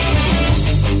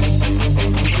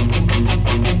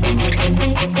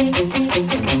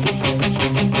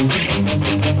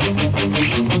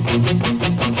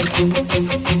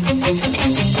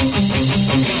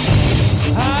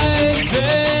I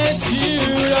bet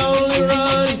you'd only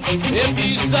run if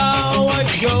you saw what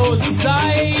goes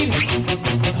inside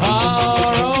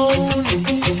our own.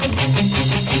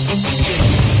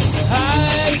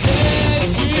 I bet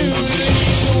you'd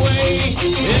lead the way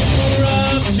if we're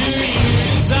up to you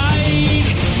decide.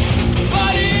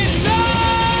 But it's not.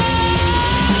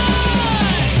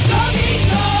 Doggy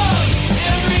dog,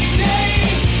 every day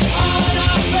on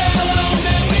our fellow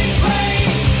men we pray.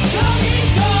 Doggy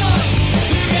dog,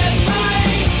 to get by.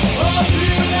 Hope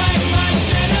you like my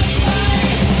genocide.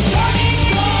 Doggy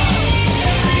dog,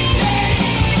 every day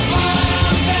on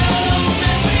our fellow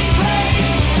men we pray.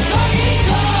 Doggy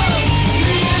dog,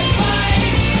 to get by.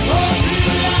 Hope you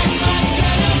like my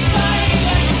genocide.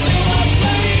 Like a silver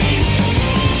flame,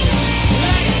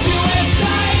 like a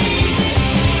suicide,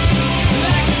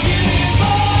 like a killing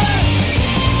boy.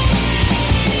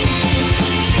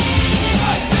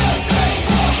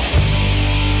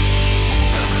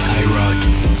 IROCK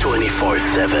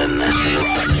 247.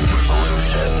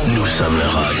 Nous sommes le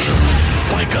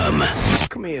rock.com.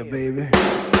 Come here, baby.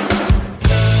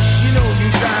 You know you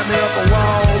drive me up a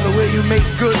wall the way you make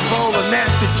good for all the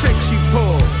nasty tricks you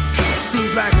pull.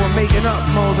 Seems like we're making up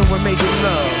more than we're making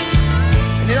love.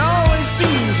 And it always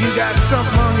seems you got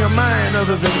something on your mind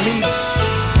other than me.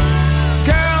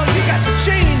 Girl, you got to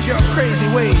change your crazy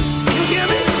ways. You hear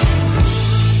me?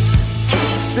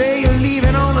 Say you're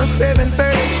leaving on a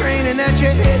 7:30 train and that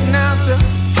you're heading out to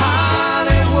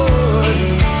Hollywood.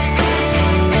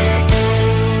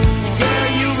 Girl,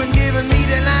 you've been giving me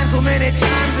the line so many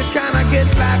times it kinda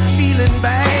gets like feeling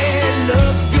bad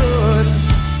looks good.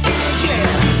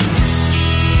 Yeah.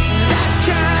 That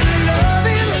kind of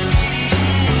loving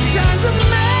turns a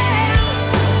man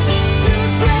to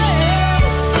slave.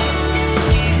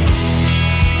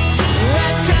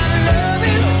 That kind of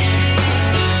loving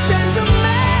sends a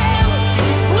man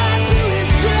right to his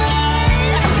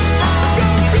grave. I go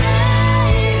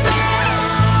crazy,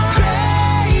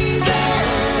 crazy,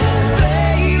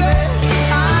 baby.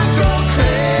 I go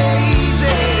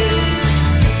crazy.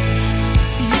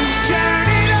 You turn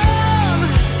it on,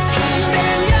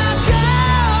 then you go.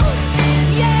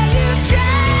 Yeah, you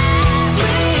drive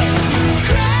me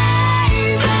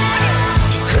crazy,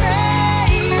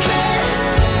 crazy,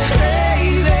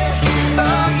 crazy.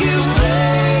 Oh, you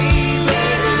baby.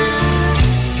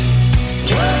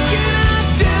 What can I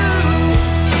do,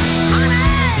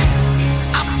 honey?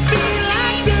 I feel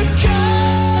like the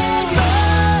color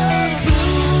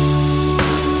blue.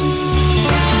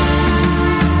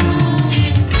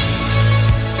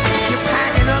 You're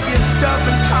packing up your stuff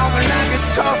and talking like it's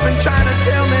tough and trying to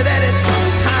tell me that it's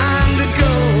time to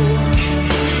go.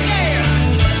 Yeah,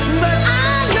 but I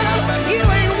know you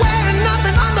ain't wearing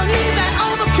nothing underneath that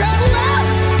overcoat,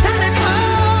 and it's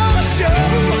all show.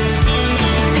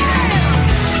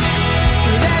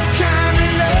 That kind of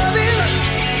loving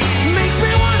makes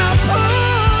me wanna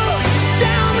pull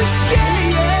down the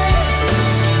shade.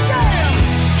 Yeah,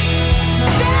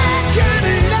 that kind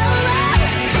of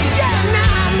loving. Yeah,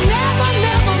 now I'm never,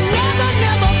 never, never,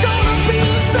 never gonna be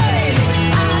the same.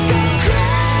 I go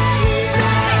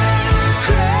crazy,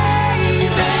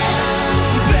 crazy,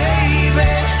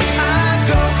 baby. I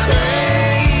go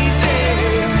crazy.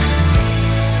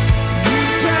 You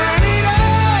turn it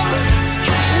on,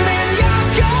 then you're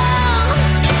gone.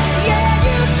 Yeah,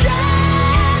 you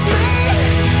drive me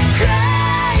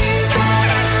crazy,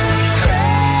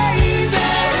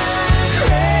 crazy,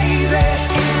 crazy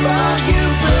for you,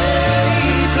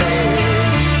 baby.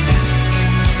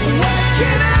 What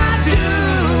can I do,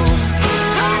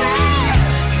 honey?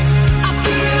 I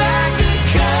feel like the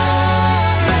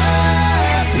color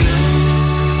blue.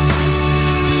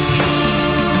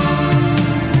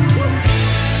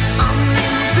 I'm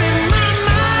losing my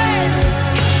mind,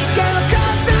 girl,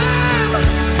 'cause I'm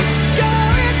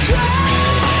going crazy.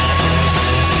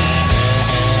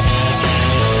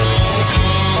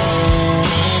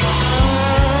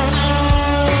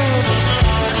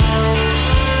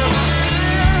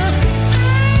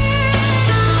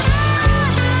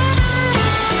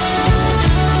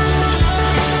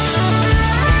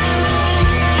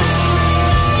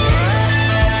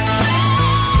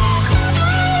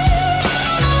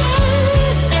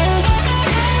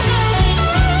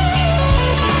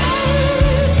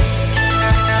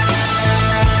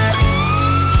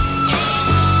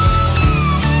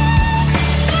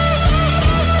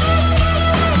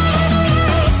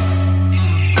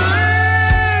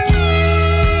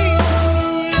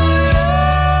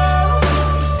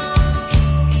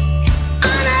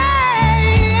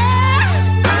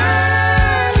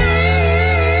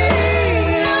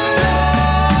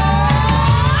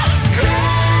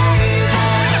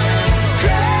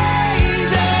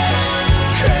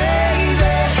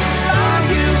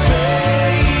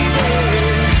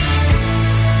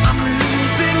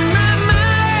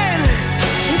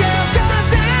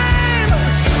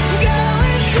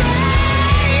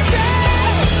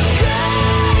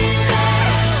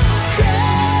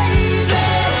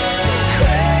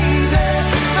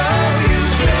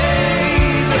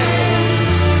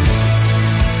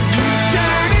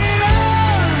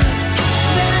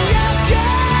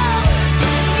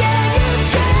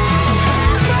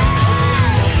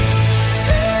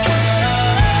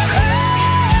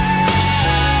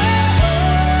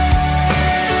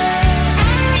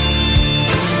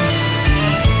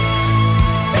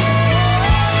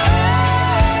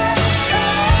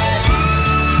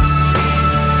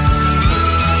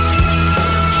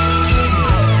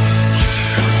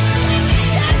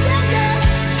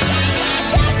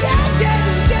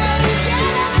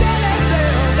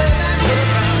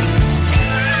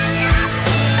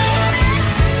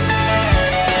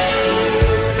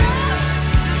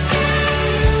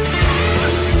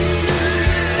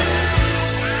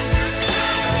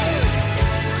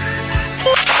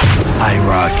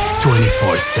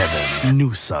 IROCK247.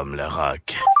 Nous sommes le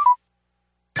rock.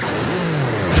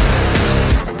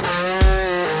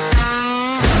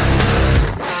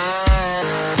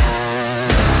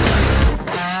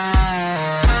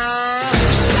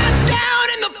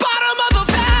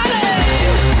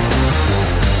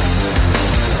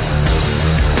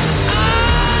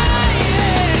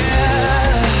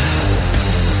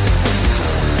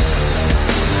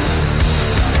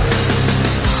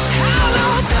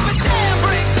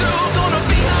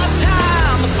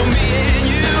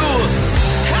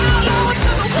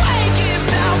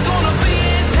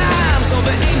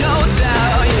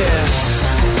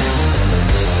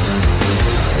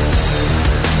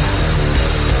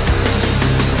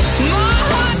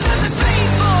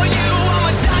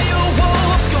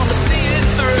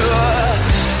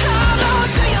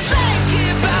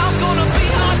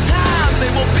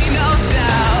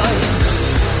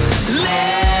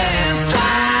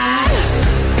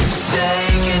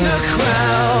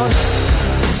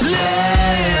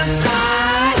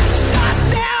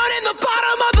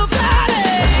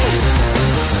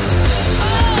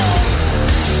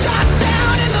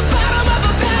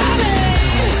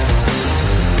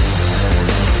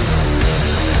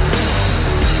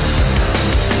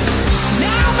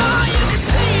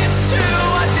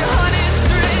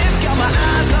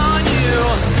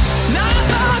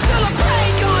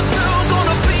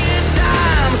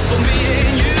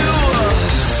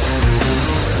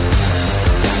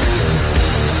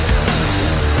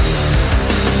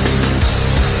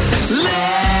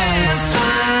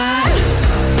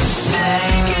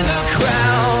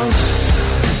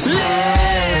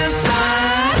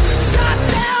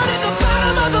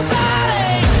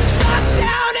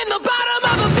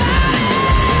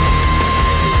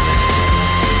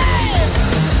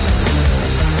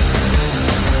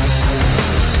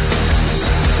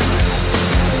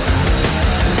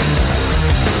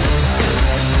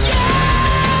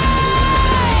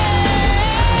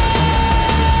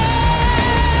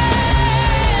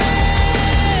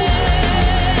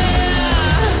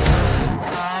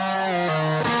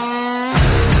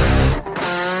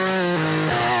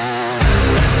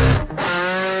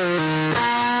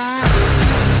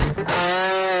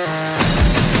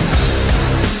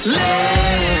 Landslide,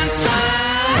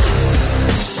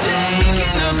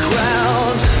 shaking the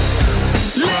ground.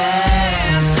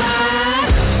 Landslide,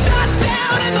 shut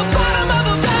down in the bottom of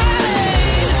the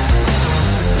valley.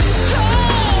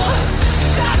 Oh,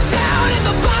 shut down in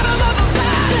the bottom of the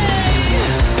valley.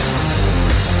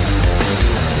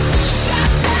 Shut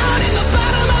down in the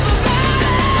bottom of the valley.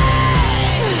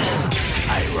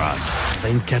 IROCK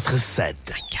 24/7.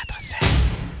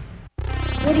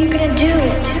 What are you gonna do?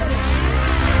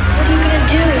 What are you gonna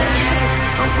do?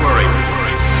 Don't worry.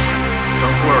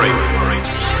 Don't worry.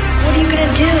 What are you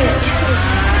gonna do?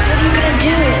 What are you gonna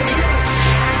do?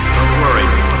 Don't worry.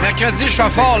 Mercredi, je suis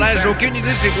fort, là. J'ai aucune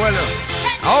idée c'est quoi, là.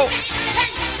 Oh!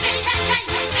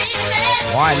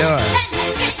 Ouais, là.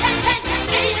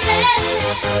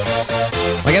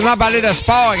 On va quasiment parler de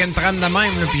sport avec une trame de même,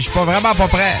 là, puis je suis pas vraiment pas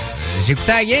prêt. J'ai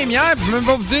écouté la game hier, puis je peux même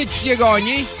pas vous dire qui a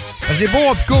gagné. Parce que j'ai pas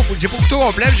au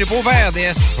complet, j'ai pas ouvert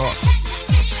RDS.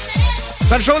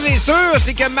 Seule chose est sûre,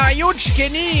 c'est que Mario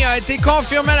Cicchini a été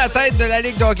confirmé à la tête de la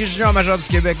Ligue de hockey junior majeur du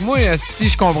Québec. Moi, si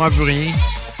je comprends plus rien.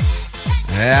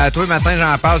 Tous les matins,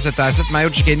 j'en parle, c'est un site. Mario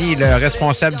Cicchini est le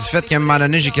responsable du fait qu'à un moment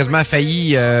donné, j'ai quasiment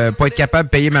failli pas être capable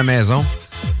de payer ma maison.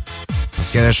 Parce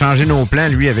qu'il a changé nos plans,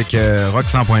 lui, avec Rock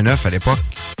 100.9 à l'époque.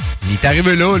 Il est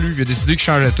arrivé là, lui, il a décidé qu'il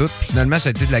changeait tout. Puis finalement, ça a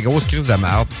été de la grosse crise de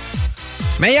merde.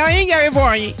 Mais il n'y a rien qui arrive pour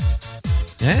rien.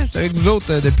 Hein? C'est avec vous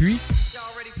autres depuis.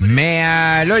 Mais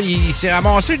là, il s'est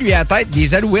ramassé, lui, à la tête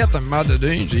des Alouettes à un moment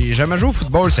donné. J'ai jamais joué au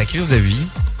football, sa crise de vie.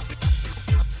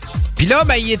 Puis là,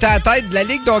 ben, il était à la tête de la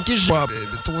Ligue de hockey junior.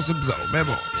 C'est trop bizarre, mais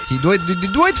bon. Il doit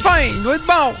être fin, il doit être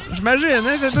bon. J'imagine,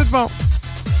 hein? C'est tout bon.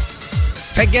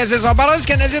 Fait que c'est ça. On parlera du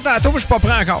Canadien tantôt, mais je suis pas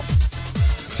prêt encore.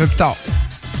 Ça fait plus tard.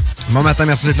 Bon matin,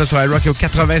 merci d'être là sur IROCK au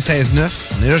 96.9.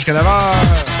 On est là jusqu'à 9h.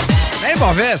 C'est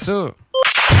mauvais, ça.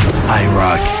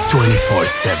 IROCK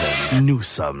 24/7. Nous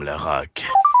sommes le rock.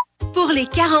 Pour les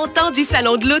 40 ans du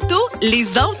Salon de l'Auto,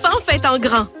 les enfants fêtent en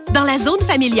grand. Dans la zone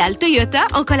familiale Toyota,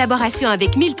 en collaboration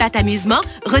avec 1000 Pattes Amusement,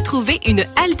 retrouvez une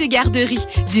halte garderie,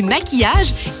 du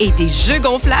maquillage et des jeux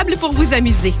gonflables pour vous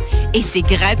amuser. Et c'est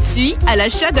gratuit à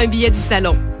l'achat d'un billet du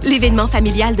salon. L'événement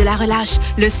familial de la relâche,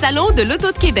 le Salon de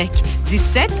l'Auto de Québec, du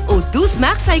 7 au 12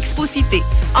 mars à Expo-Cité.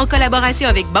 En collaboration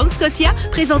avec Banque Scotia,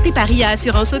 présenté par IA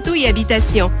Assurance Auto et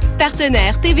Habitation.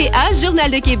 Partenaire TVA, Journal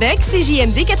de Québec,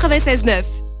 CJMD 96.9.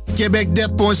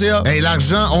 Québecdebt.ca. Hey,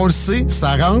 l'argent, on le sait,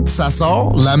 ça rentre, ça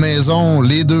sort. La maison,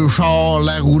 les deux chars,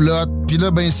 la roulotte. Puis là,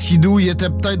 ben, skidou, il était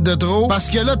peut-être de trop. Parce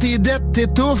que là, tes dettes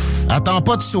t'étouffent. Attends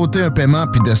pas de sauter un paiement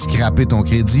puis de scraper ton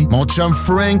crédit. Mon chum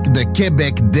Frank de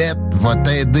Québecdebt va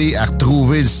t'aider à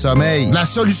retrouver le sommeil. La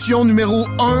solution numéro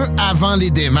 1 avant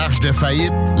les démarches de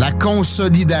faillite, la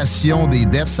consolidation des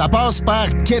dettes. Ça passe par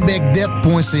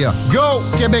Québecdebt.ca. Go!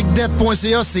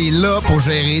 Québecdebt.ca, c'est là pour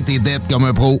gérer tes dettes comme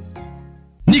un pro.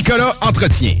 Nicolas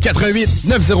Entretien. 88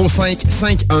 905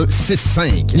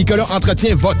 5165. Nicolas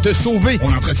Entretien va te sauver.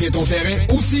 On entretient ton terrain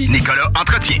aussi. Nicolas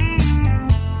Entretien.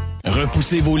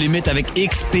 Repoussez vos limites avec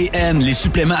XPN, les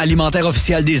suppléments alimentaires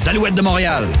officiels des Alouettes de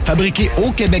Montréal. Fabriqués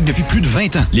au Québec depuis plus de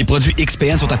 20 ans, les produits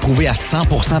XPN sont approuvés à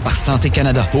 100% par Santé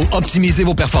Canada pour optimiser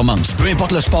vos performances. Peu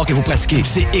importe le sport que vous pratiquez,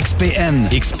 c'est XPN.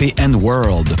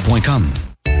 XPNWorld.com.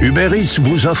 Uber Eats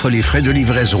vous offre les frais de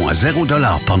livraison à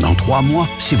 0$ pendant 3 mois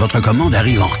si votre commande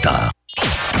arrive en retard.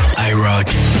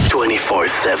 IROCK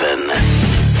 24/7.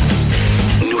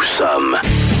 Nous sommes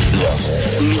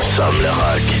le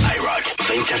rock. IROCK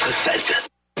 24/7.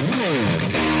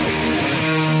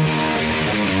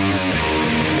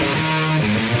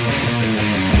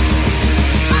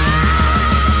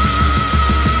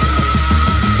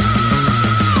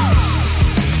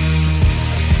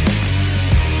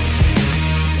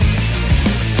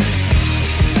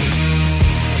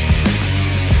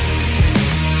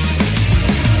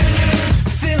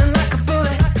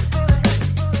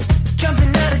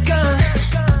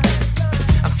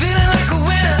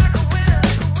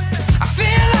 I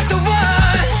feel like the one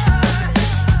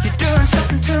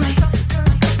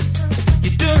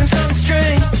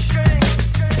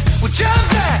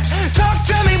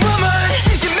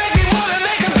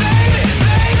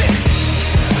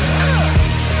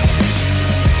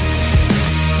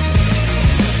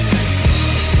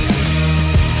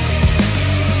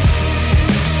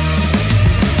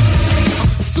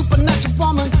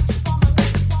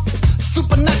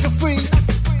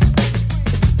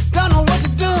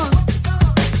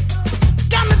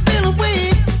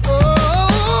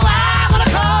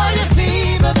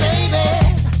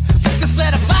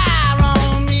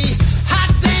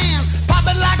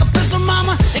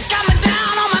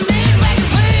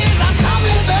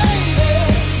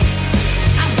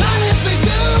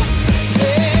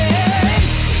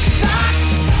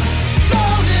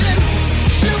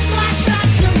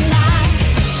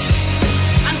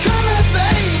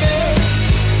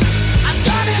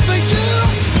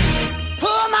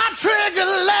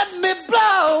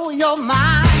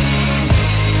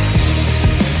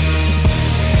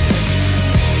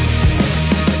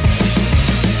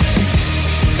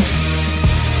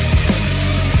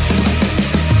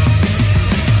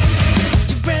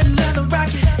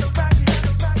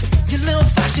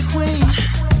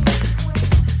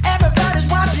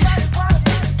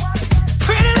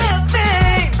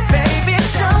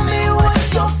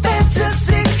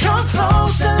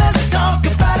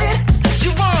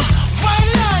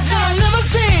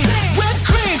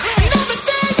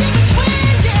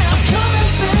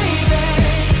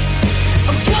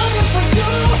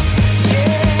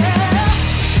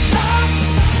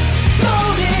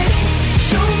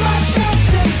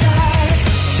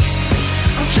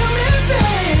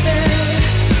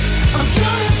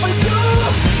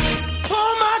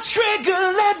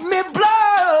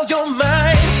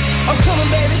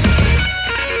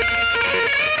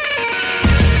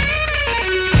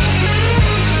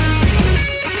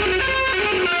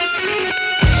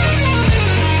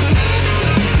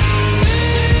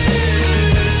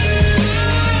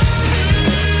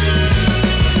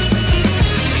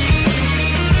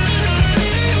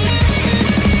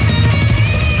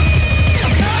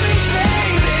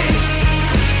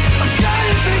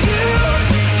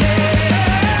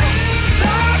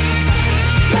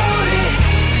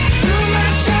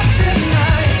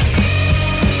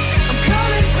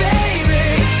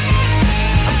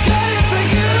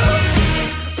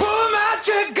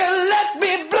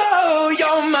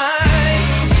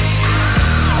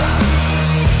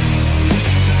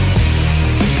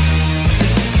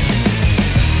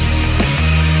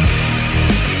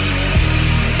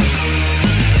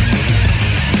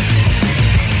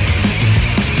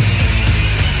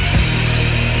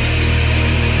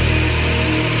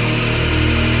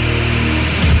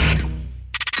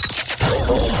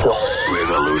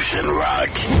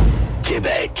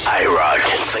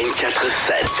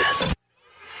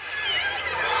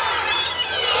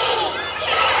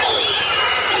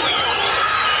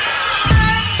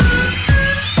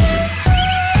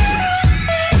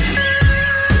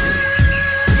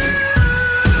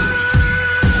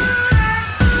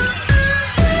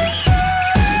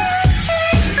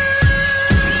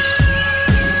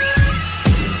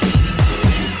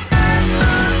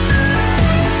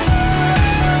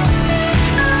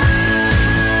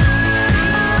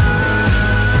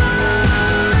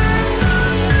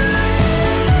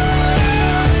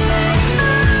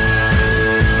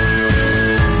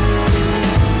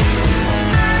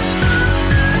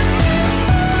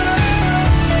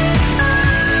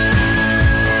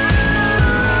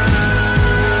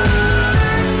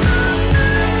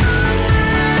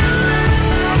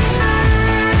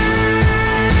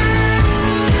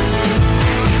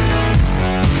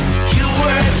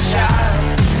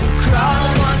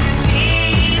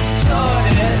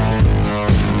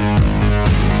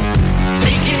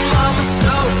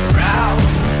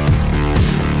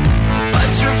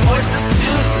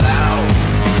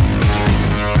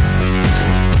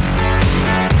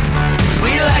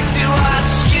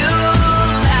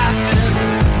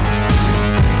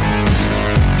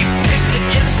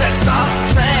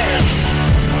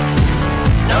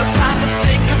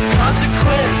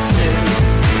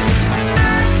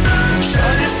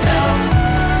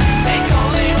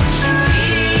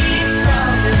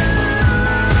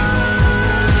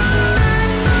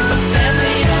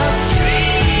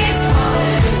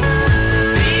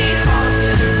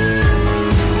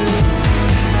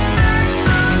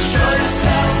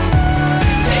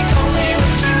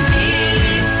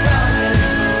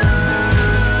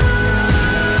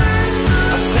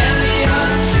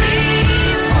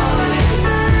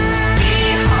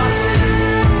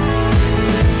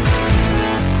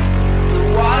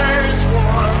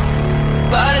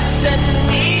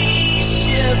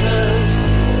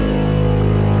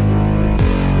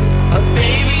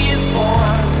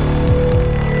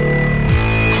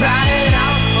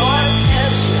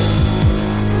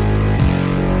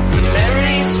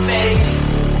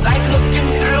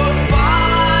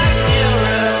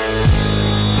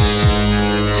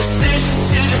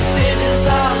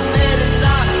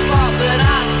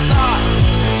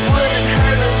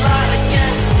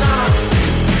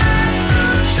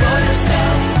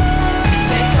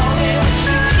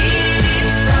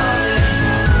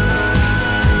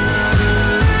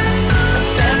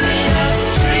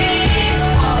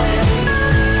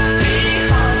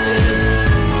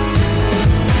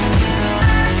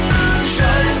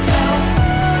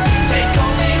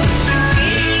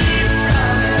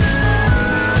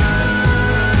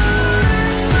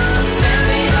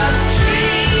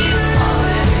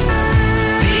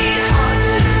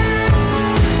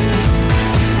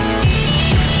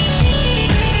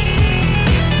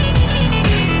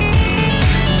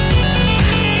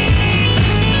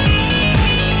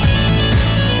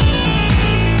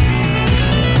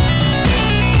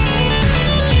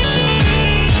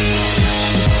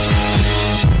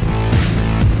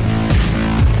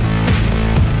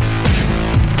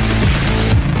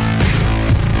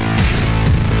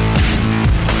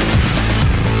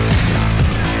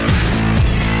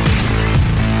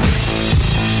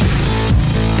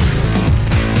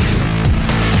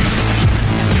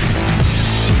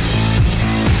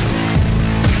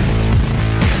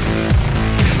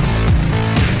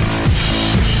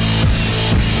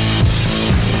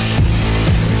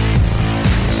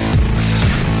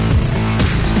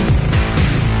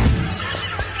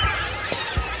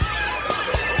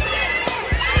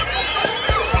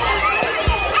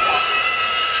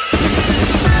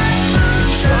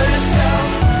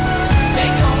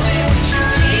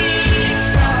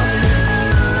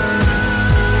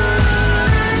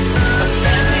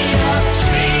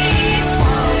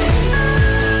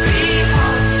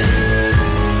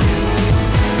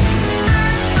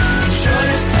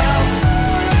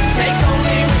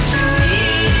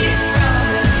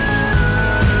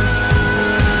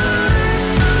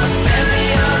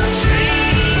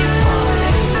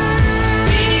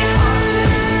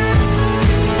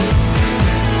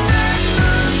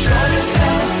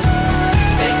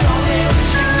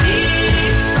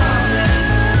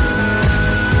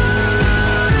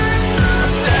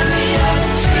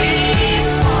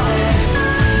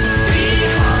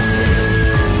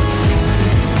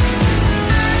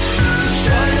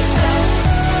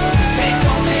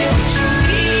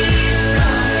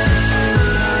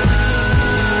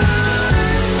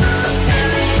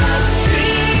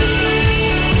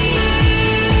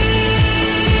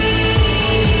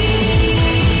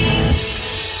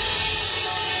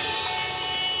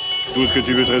ce que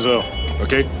tu veux, Trésor.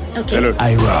 OK? OK. Fais-le.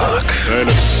 IROCK.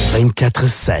 Fais-le.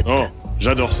 24/7. Oh,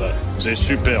 j'adore ça. C'est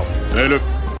superbe. Fais-le.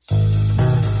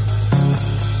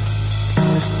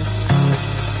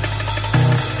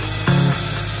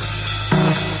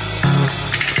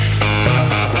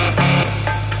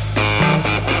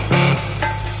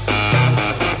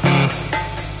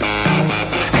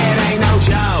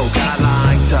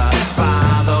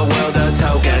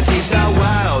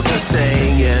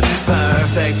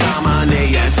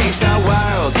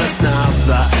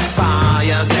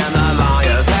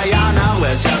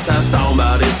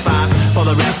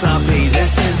 The recipe,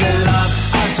 this is a love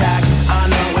attack. I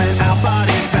know when our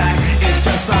body's back, it's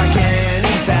just like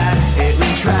any fad. It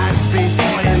retracts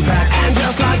before impact, and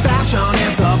just like fashion,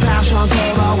 it's a passion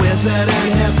for the withered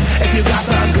and hip. If you got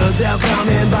the goods, they'll come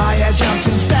and buy it just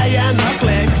to stay in the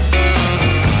click.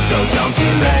 So don't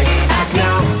delay, act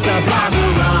now. Supplies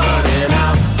are running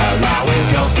out. Allow if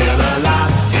you're still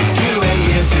alive. 6 to 8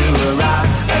 years to arrive,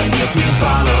 and if you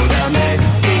follow the may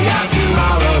be out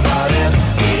tomorrow, but if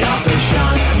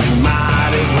you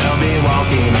might as well be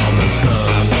walking on the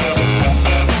sun.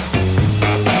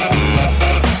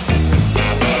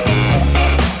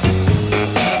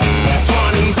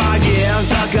 25 years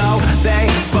ago, they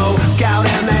spoke out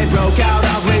and they broke out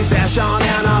of recession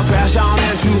and oppression,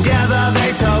 and together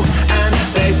they took and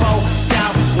they folk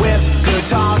out with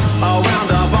guitars around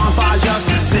a bonfire, just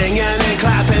singing and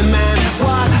clapping. Man,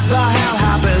 what the hell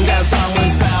happened? That some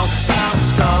was spellbound,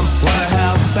 some were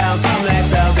hellbound, some they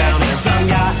fell down. Some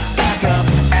got back up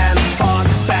and fought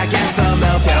back against the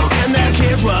meltdown. And their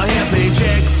kids were hippie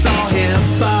chicks, all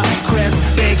hypocrites,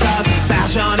 because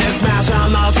fashion is smashing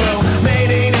the true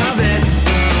meaning of it.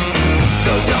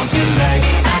 So don't delay,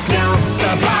 act now,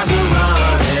 supplies are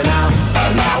running out.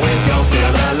 Allow if you're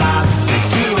still alive, 6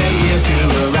 to 8 years to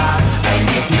arrive. And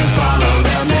if you follow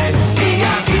them, may be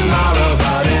out tomorrow,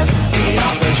 but if the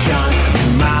author shine, you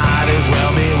might as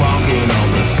well be walking on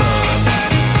the sun.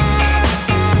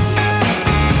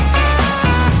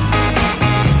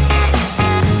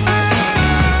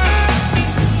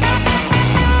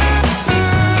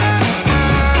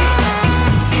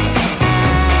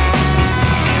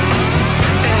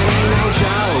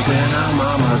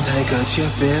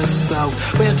 Handkerchief is soaked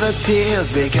with the tears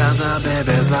because the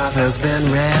baby's life has been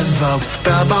revoked.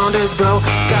 The bond is broke,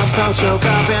 got so choked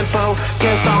up and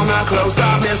focus on the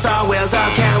close-up. Mr. Wilson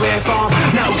can't reform.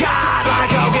 No God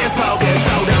like Hocus Pocus,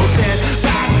 so don't sit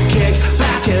back, kick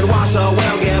back and watch the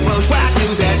world get bushwhacked.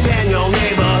 News that's in your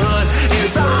neighborhood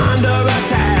is under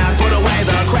attack. Put away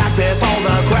the crack before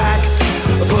the crack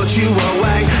put you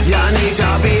away. You need to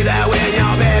be there when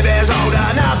your baby's old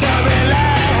enough to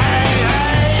relate.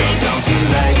 Don't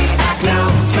delay, act now,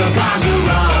 supplies are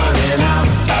running out.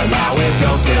 Allow if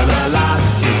you're still alive,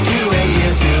 6 to 8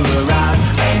 years to arrive.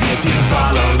 And if you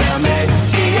follow them, may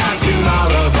be out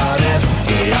tomorrow, but if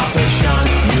the author shine,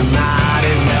 you might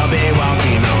as well be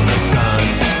walking on the sun.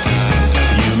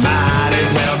 You might as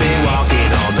well be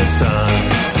walking on the sun.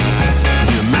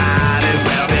 You might as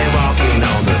well be walking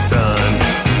on the sun.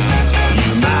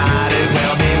 You might as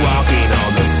well be walking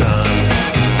on the sun.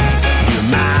 You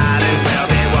might as well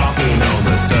be walking on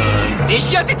the sun. Les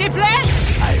chiottes étaient pleines?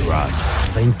 IROCK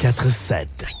 24/7.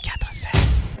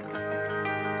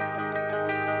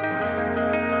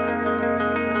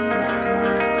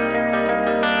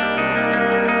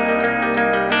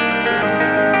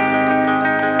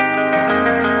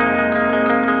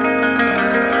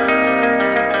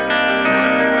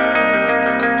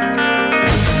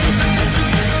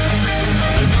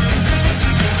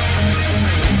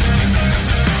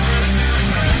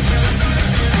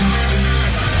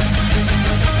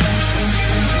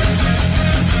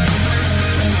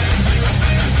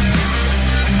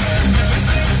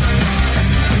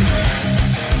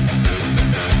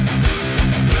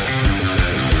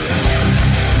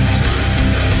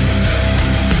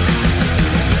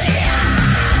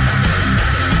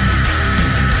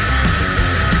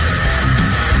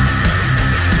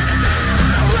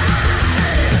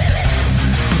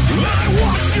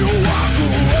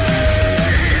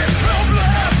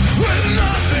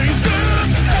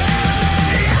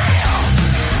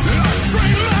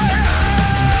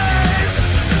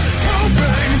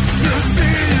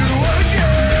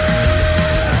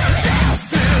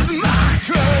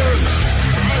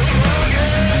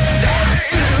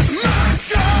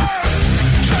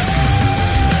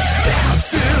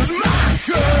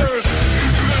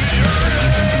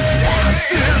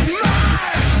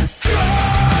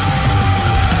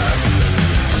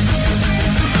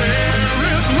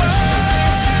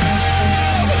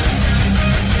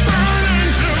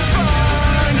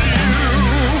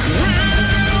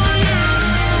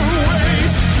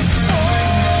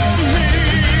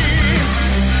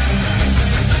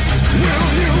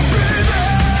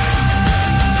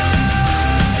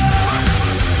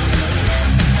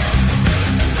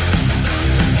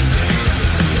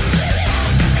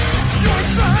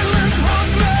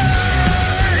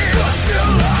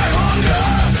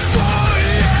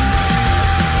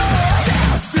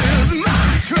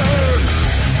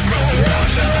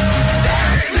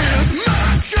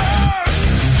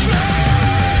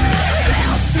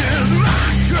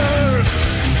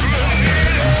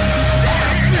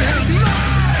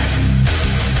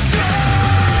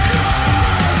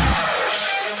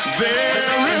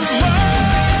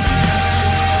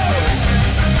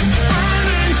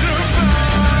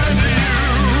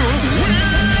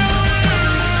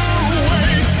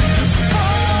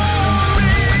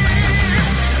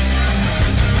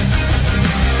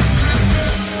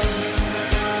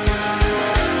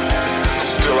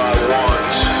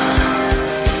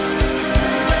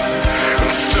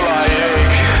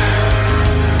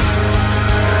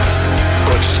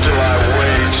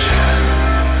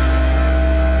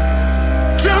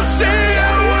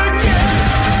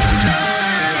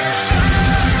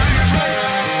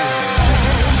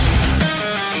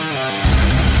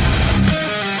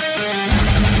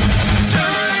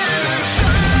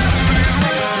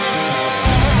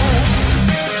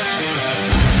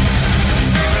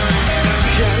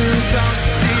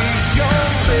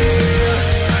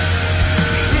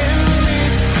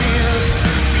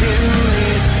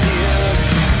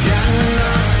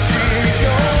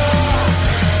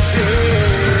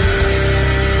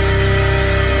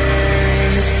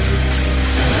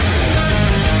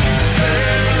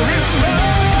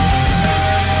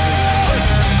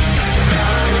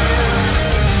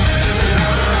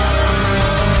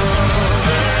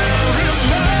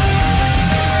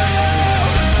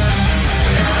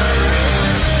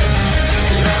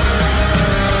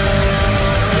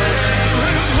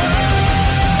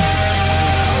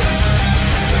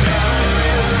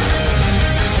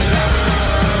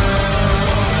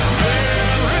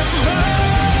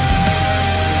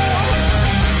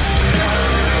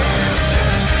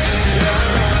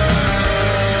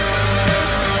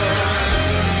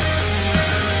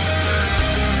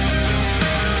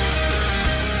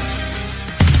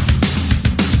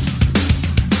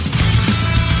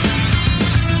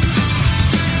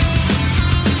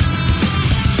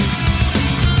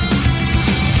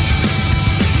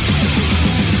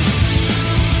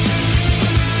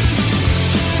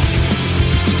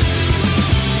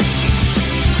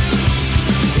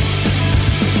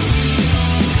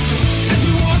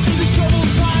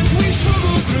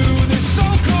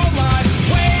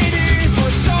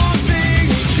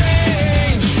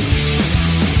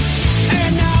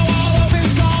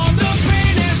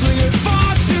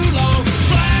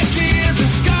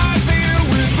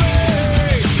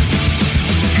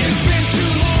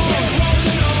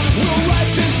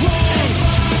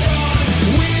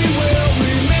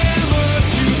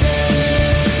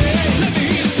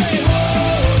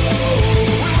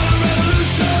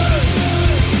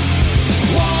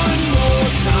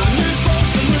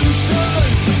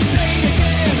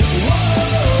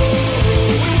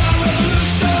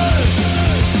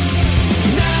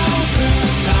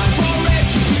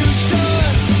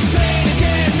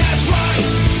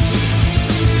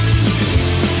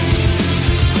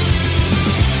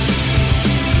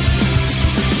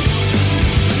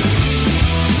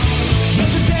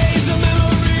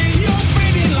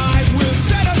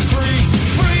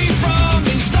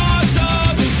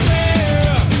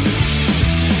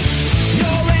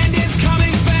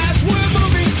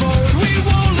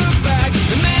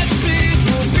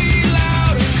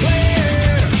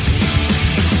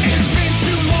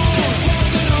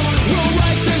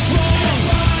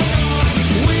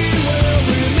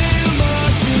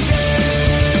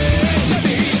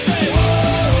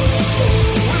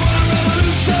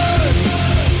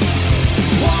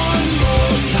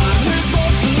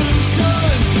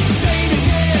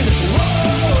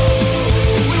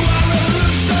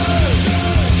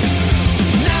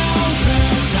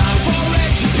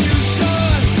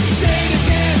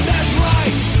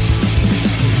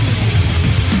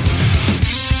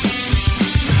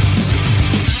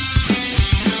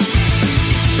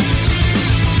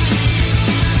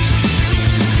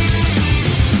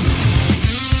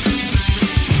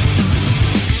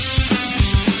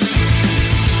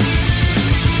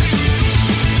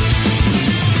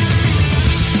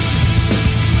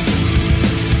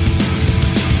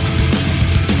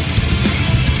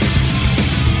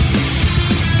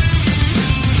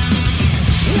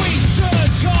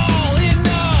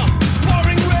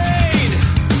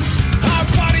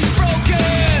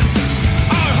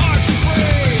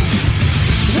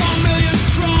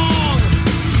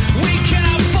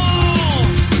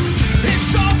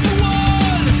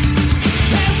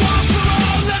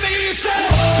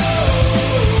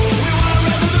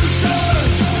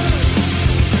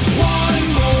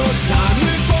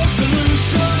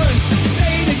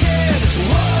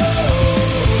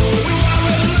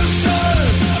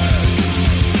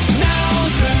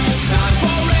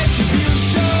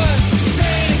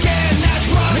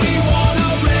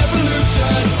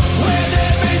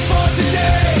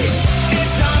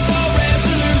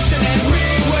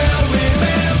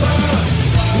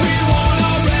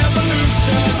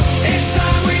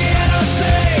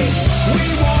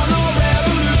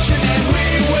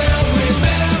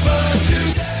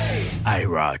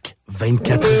 iRock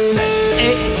 24/7.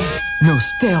 Nos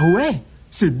stéroïdes,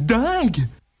 c'est dingue!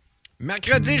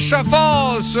 Mercredi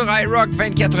Shuffle sur iRock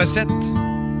 24/7.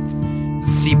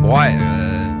 Si, ouais,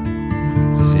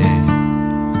 ça c'est...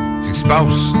 Qu'est-ce qui se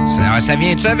passe? Ça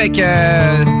vient-tu avec...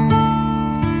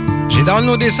 J'ai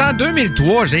downloadé ça en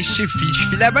 2003. Je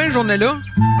filais bien une journée-là.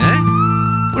 Hein?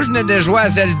 Moi, je venais de jouer à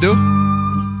Zelda.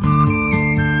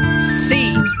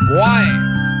 Si, ouais.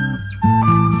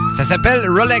 Ça s'appelle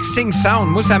Relaxing Sound.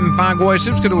 Moi, ça me fait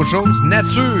angoisser plus que d'autres choses.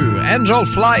 Nature, Angel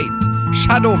Flight,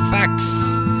 Shadowfax.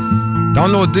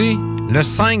 Downloadé le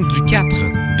 5 du 4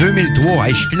 2003.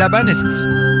 Hey, je file la bonne, esti.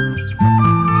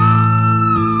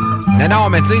 Non,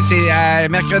 mais tu sais, c'est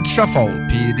mercredi Shuffle.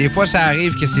 Puis des fois, ça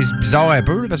arrive que c'est bizarre un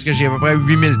peu, parce que j'ai à peu près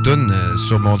 8000 tonnes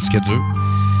sur mon disque dur.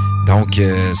 Donc,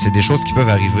 c'est des choses qui peuvent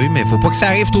arriver, mais faut pas que ça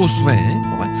arrive trop souvent. Hein?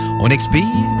 Ouais. On expire.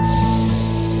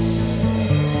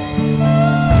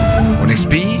 On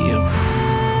expire.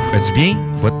 Fait du bien,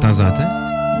 une fois de temps en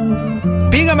temps.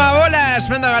 Puis comment va la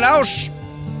semaine de relâche?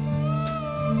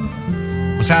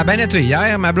 Ça a bien été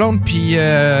hier, ma blonde puis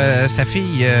sa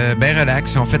fille, bien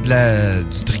relax. Ils ont fait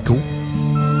du tricot.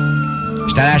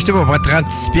 J'étais allé acheter pour près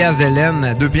 36 piastres de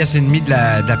laine, 2 piastres et demi de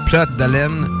la pelote de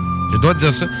laine. J'ai le droit de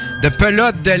dire ça. De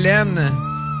pelote de laine.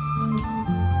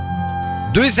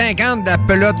 2,50 de la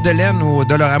pelote de laine au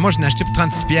Dollarama, j'en ai acheté pour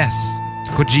 36 piastres.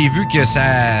 Écoute, j'ai vu que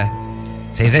ça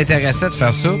les intéressait de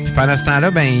faire ça. Puis pendant ce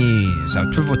temps-là,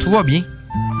 tout va bien.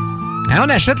 Hein, on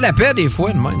achète la paix des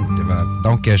fois, de même.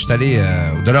 Donc, je suis allé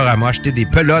au Dollarama acheter des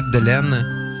pelotes de laine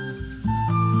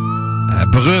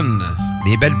brunes.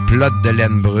 Des belles pelotes de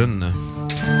laine brunes.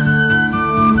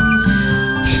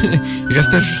 Il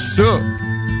restait juste ça.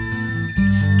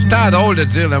 Tout le temps drôle de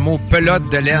dire le mot pelote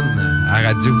de laine à la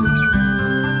radio.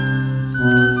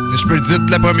 Je peux le dire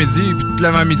toute l'après-midi, puis toute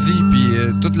l'avant-midi, puis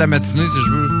toute la matinée si je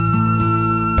veux.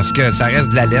 Parce que ça reste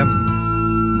de la laine.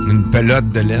 Une pelote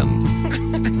de laine.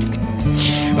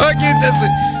 OK,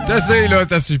 t'essayes là,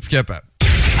 t'es plus capable.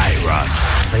 iRock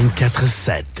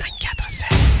 24/7. 24/7.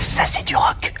 Ça, c'est du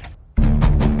rock.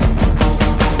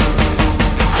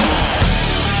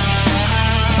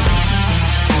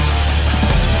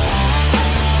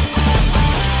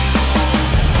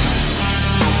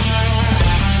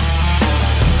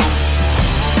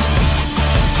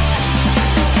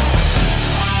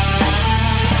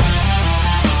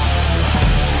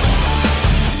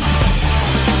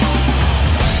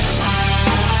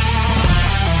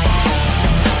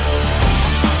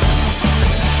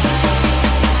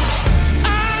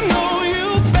 I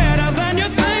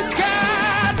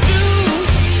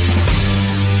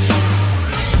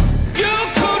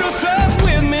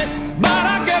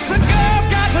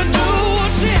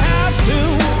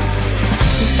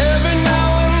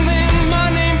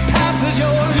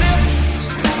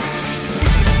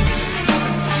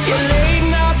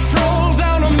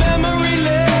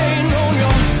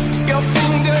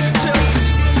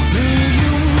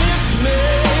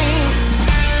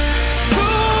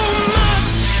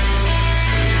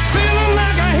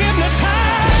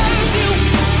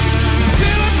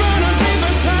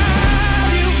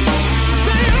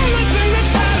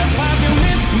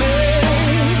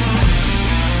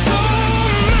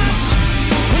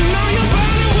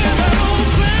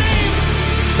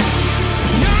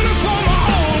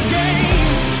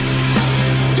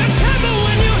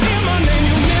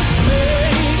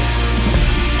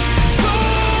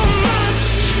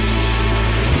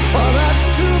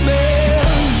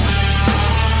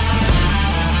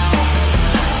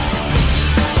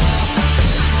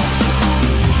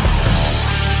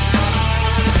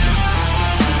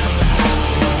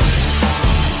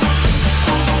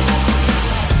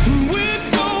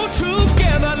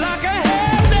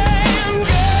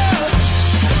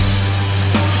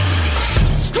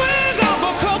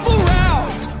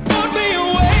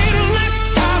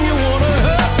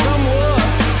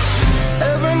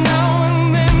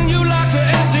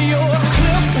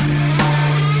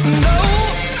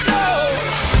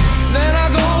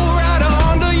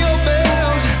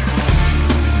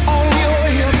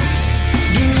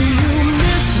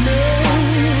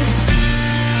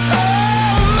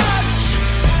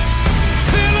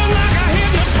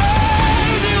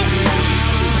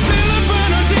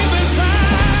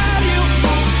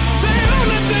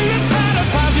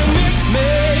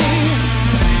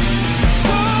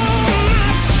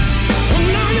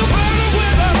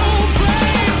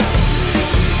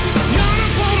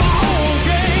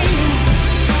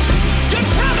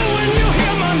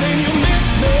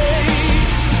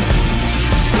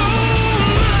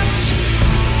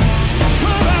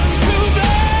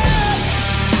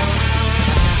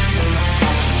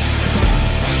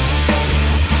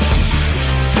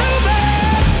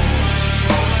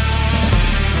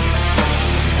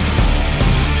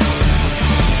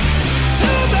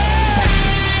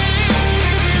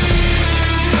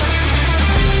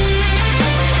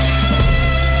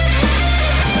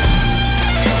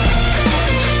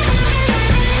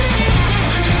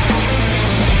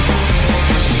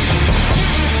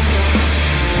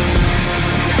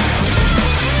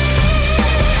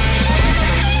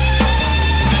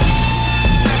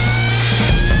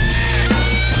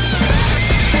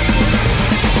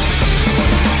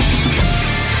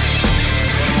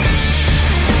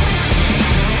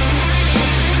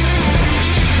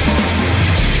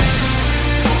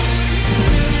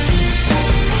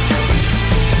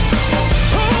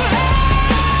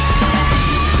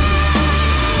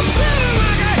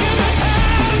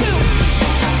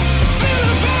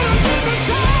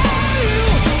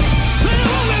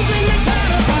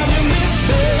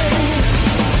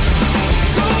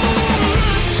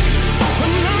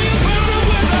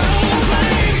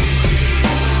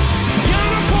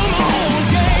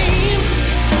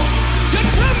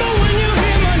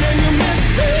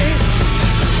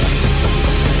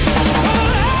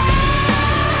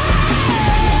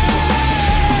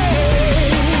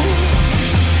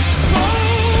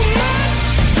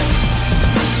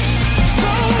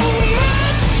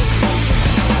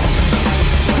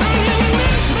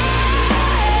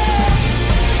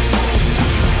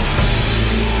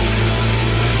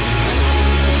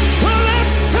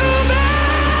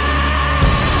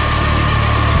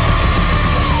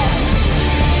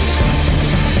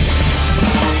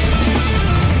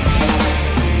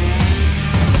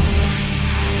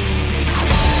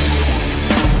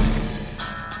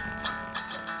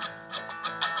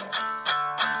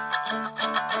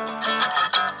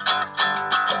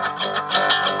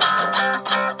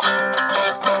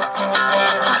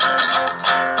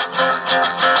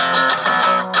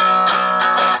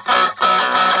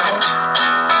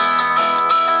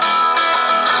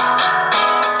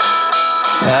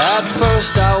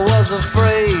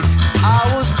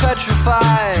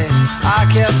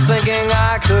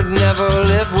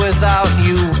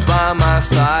by my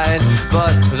side.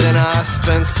 But then I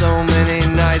spent so many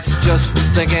nights just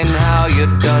thinking how you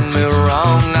done me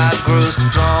wrong. I grew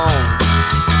strong,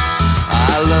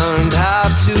 I learned how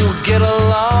to get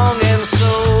along, and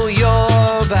so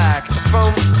you're back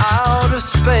from outer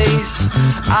space.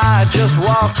 I just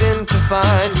walked in to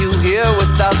find you here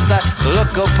without that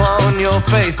look upon your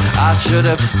face. I should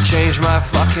have changed my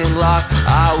fucking lock.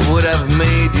 I would have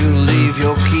made you leave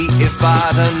your key if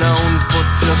I'd have known for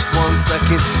just 1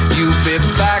 second you'd be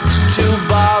back to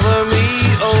bother me.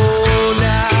 Oh,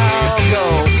 now go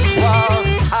walk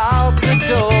out the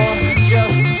door,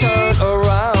 just turn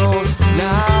around.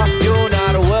 Now you're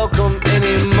not welcome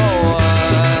anymore.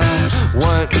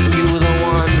 Weren't you the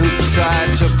one who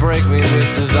tried to break me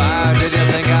with desire? Did you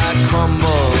think I'd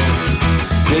crumble?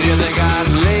 Did you think I'd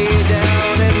lay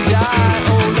down and die?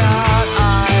 Oh, not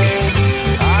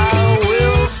I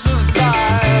will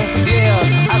survive.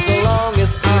 Yeah, as long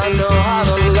as I know how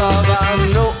to love, I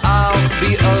know I'll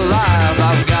be alive.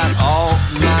 I've got all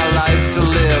my life to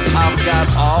live, I've got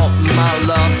all my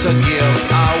love to give.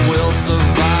 I will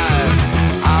survive,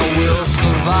 I will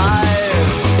survive.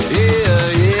 Yeah,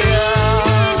 yeah.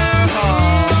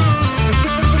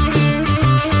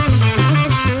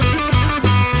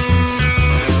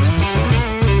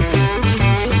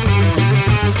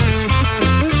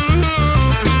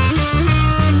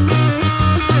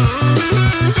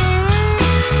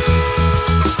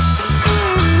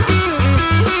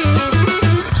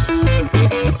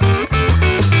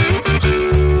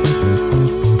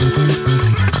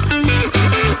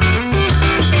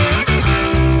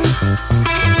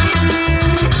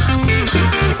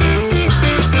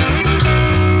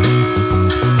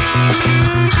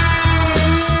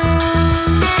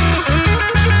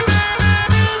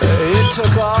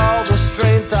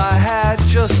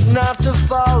 Not to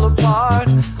fall apart.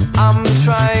 I'm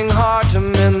trying hard to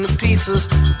mend the pieces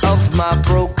of my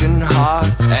broken heart.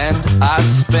 And I've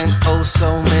spent oh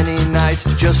so many nights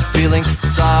just feeling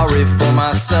sorry for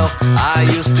myself. I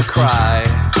used to cry,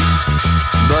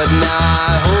 but now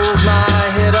I hold my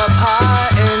head up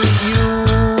high, and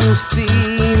you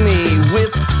see me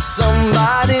with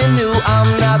somebody new.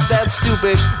 I'm not that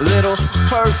stupid little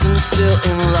person still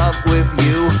in love with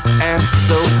you. And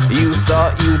so you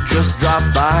thought you'd just drop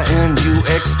by and you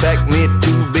expect me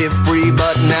to be free,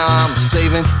 but now I'm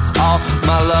saving all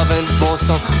my loving for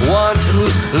someone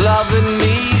who's loving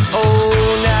me. Oh,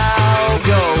 now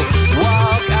go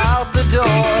walk out the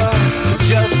door,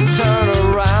 just turn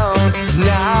around.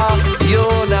 Now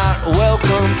you're not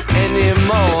welcome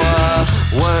anymore.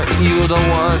 Weren't you the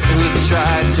one who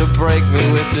tried to break me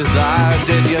with desire?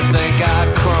 Did you think I'd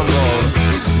crumble?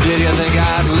 Did you think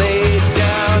I'd lay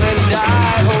down and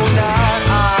die? Oh, not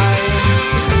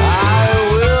I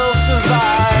will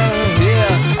survive.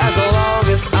 Yeah, as long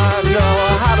as I know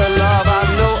how to love, I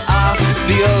know I'll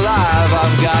be alive.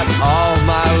 I've got all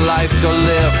my life to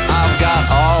live, I've got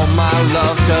all my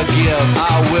love to give.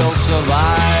 I will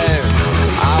survive,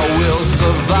 I will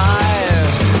survive.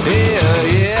 Yeah,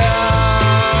 yeah.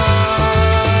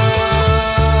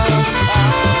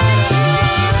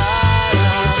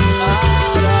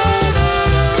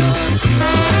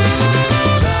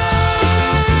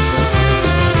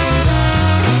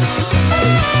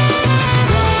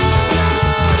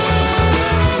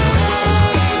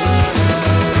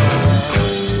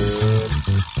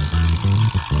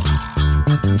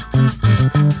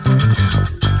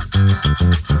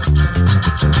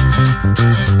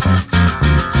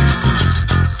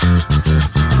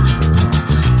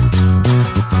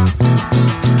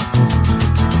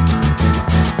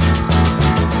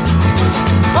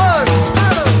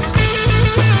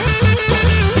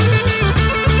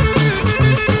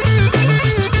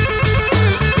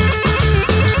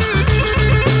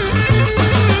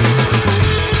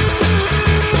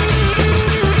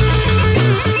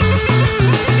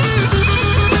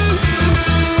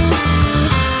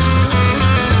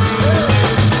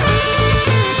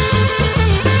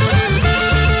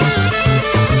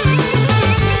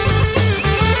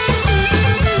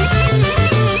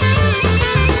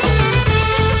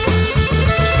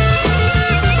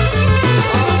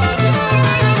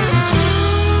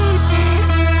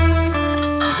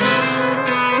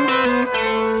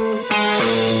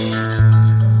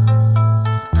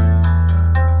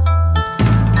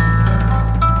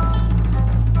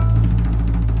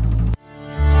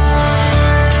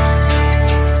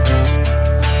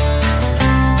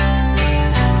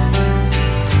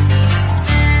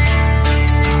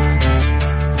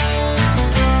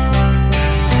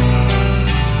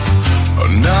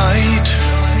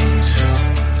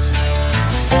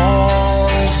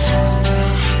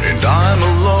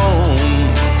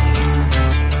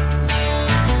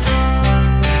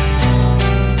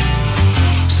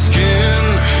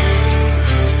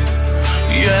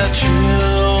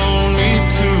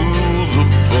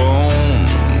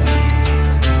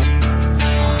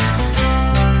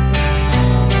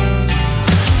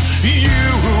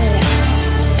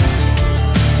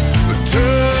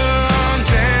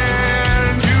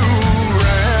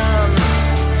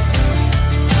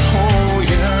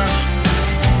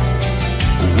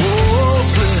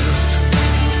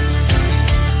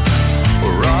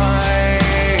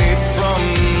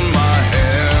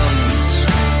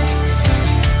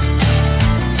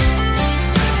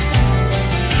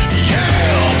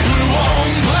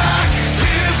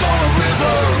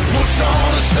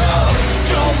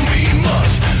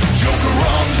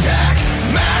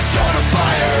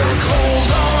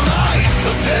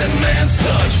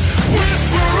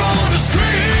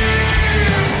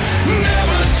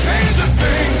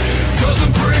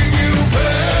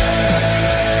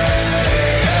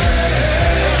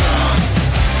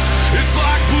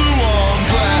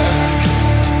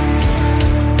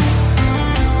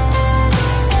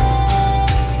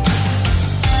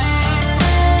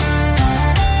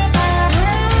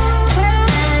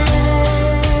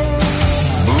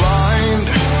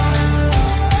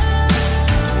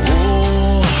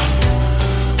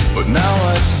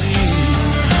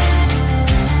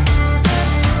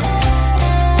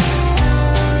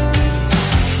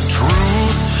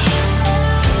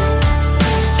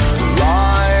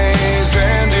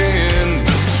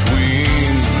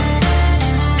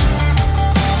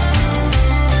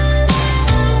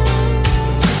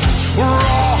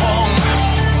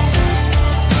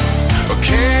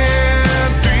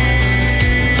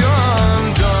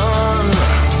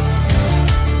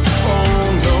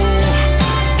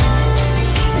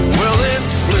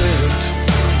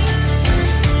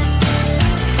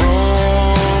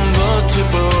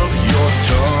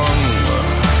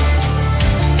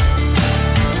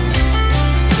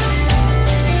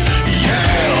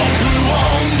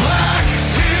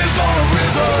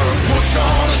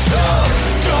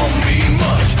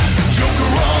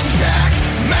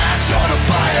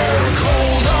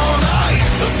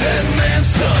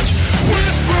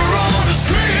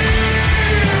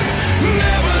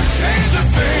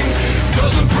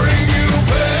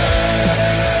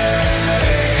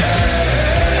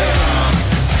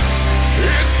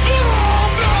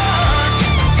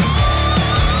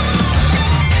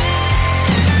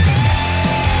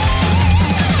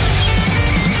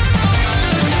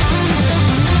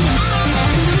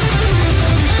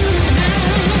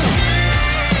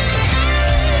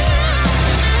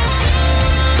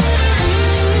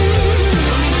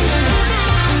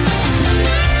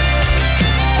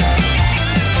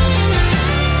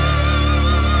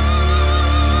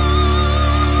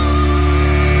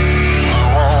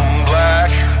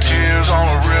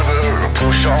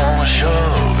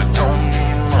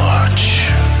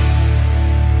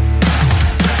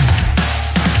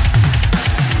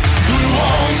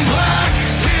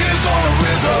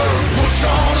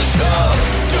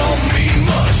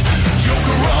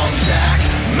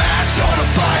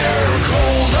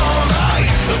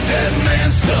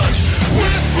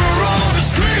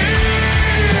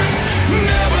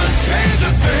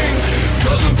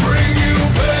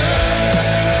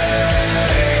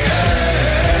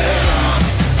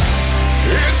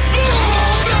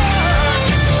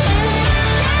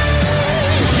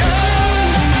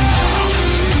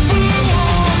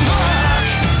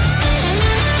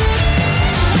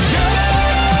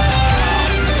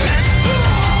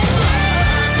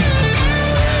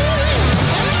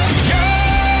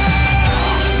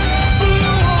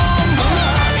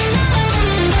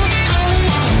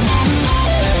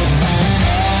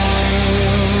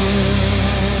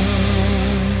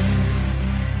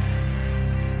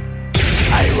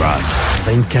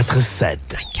 24/7.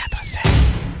 24/7.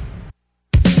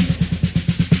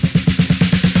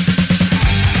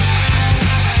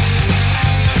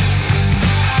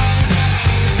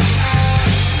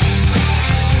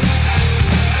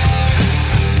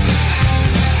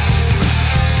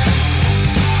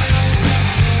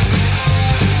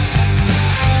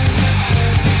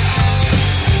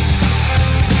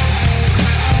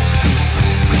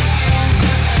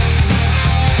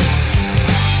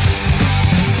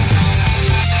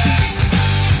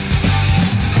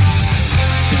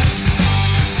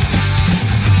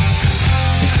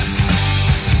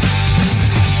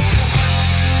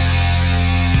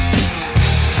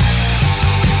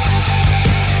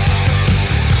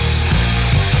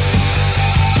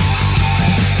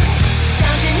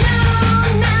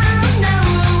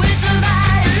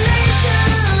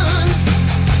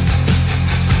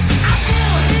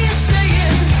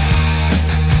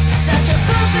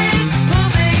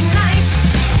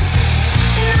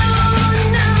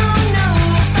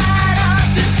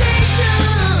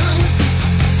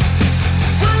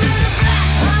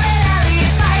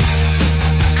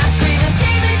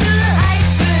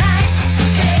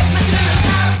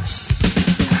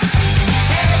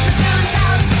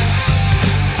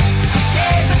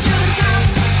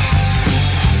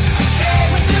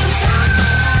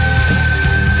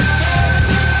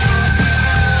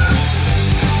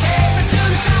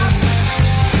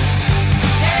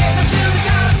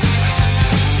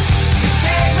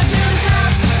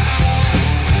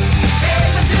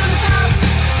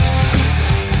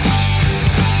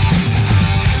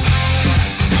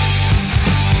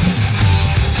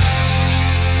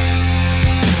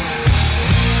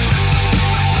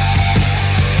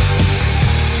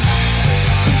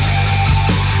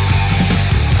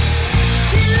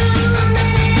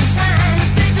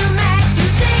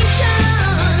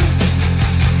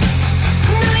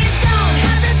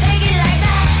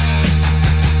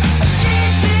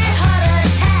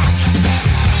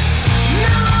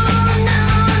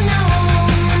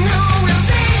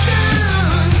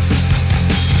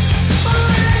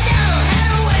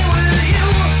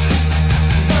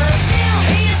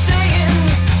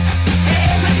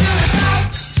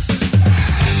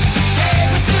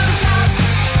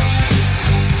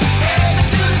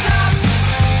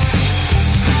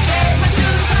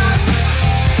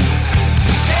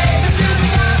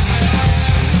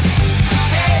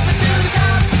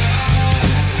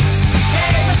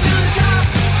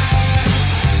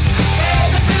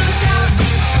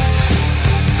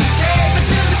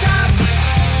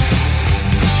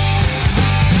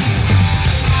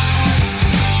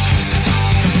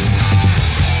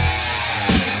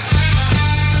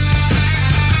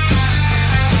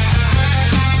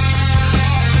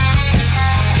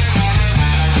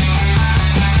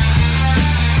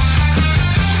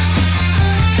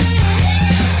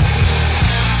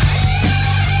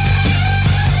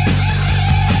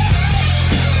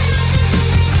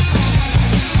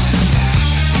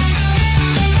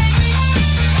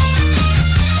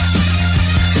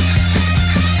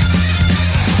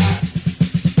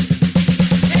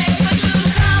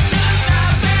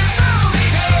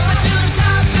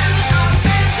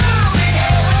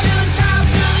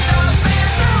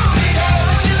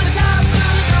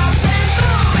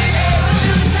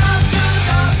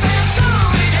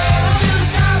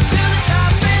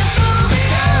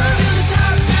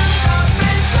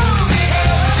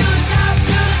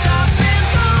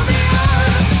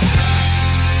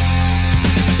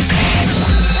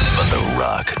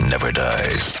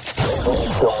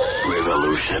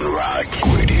 Revolution Rock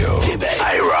Radio. Québec.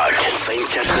 IROCK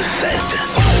 24/7.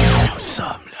 Nous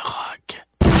sommes le rock.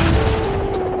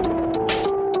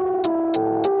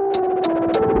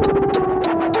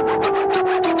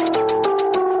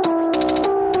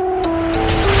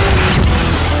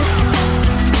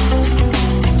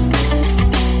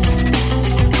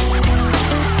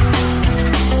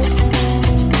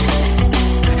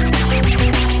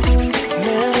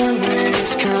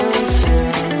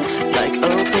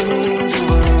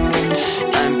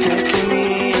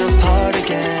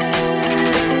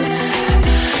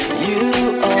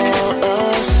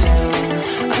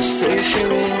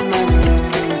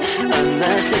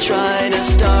 Try to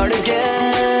start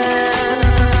again.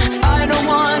 I don't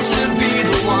want to be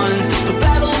the one the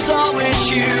battles always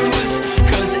choose,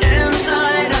 'cause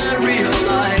inside I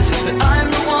realize that I'm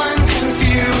the one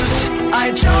confused.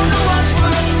 I don't know what's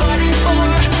worth fighting for,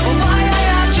 or why I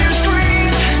have to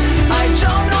scream. I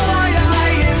don't know why I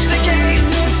instigate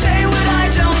and say what I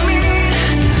don't mean.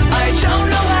 I don't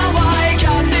know how I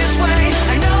got this way.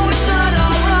 I know it's not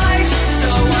alright, so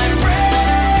I'm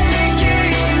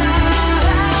breaking out.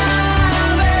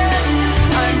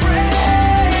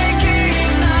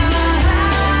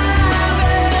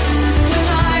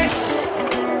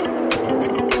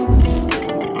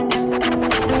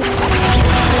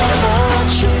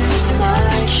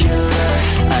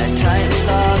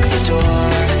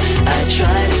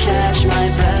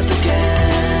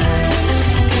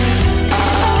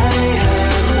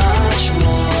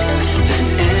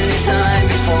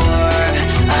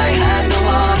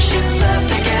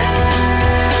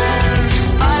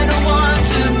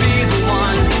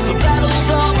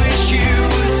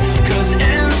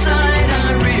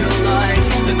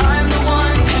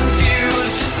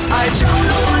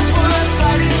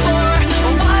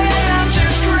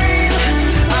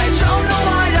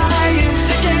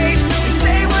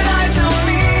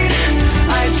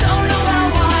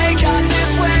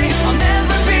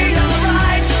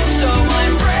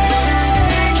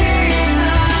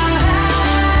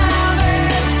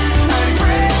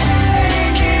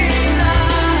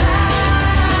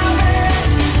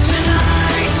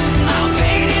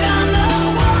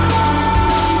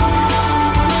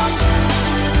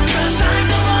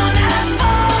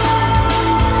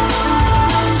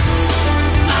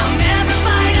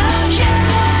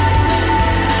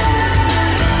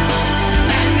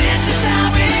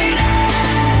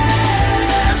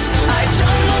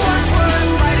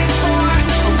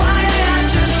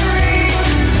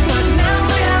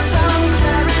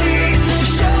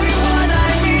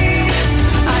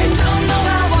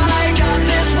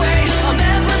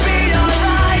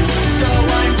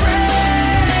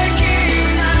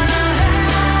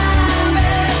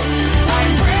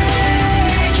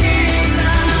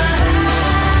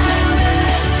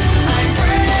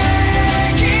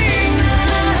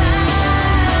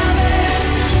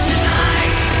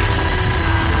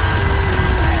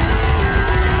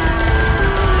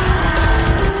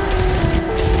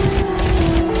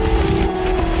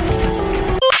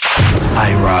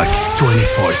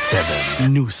 IROCK247.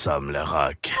 Nous sommes le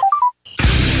rock.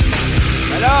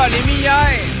 Alors, les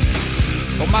millières.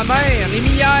 Pour ma mère, les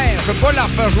millières. Je peux pas la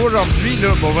refaire jouer aujourd'hui, là.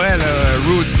 Pour vrai, là.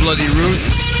 Roots, Bloody Roots.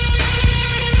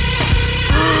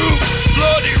 Roots,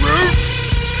 Bloody Roots.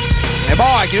 Mais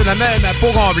bon, avec la même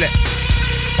peau complète.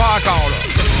 Pas encore, là.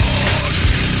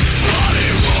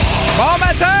 Bon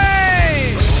matin!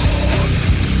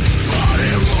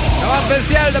 Demande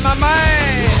spéciale de ma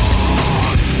mère!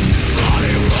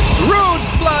 Roots,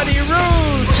 Bloody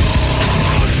Roots!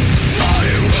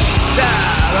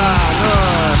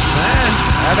 Hein?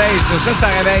 Réveille ça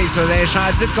réveille ça. Les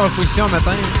chantiers de construction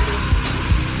matin.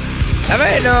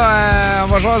 Réveille, là, on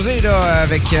va jaser là,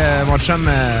 avec mon chum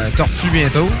Tortue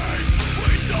bientôt.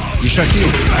 Il est choqué.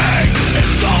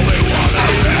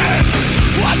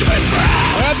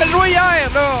 On avait joué hier,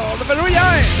 là. On avait joué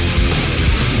hier.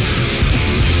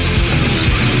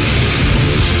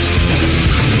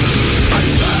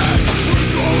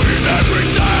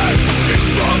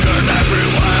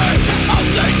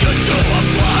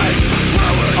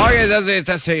 Ok, c'est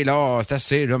assez, là. C'est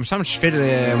assez, là. Il me semble que je fais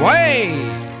le... Ouais!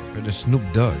 Un peu de Snoop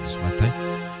Dogg ce matin.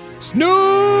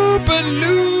 Snoop and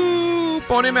Loop!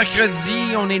 On est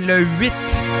mercredi, on est le 8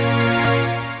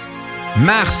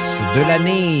 mars de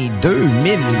l'année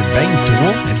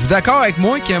 2023. Êtes-vous d'accord avec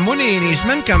moi que moi, les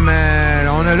semaines comme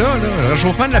on a là, le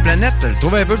réchauffement de la planète, je le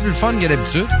trouve un peu plus fun que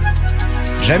d'habitude.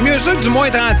 J'aime mieux ça que du moins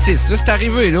 36. Là, c'est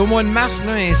arrivé, là, au mois de mars,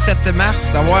 là, un 7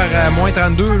 mars, d'avoir moins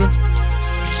 32, là.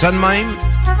 Ça de même.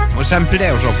 Moi, ça me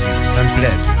plaît aujourd'hui. Ça me plaît.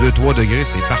 Du 2-3 degrés,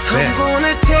 c'est parfait.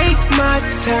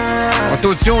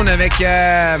 Autotune avec...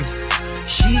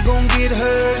 C'est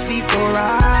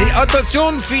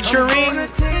Autotune featuring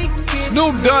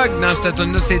Snoop Dogg dans cette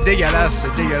tune-là. C'est dégueulasse.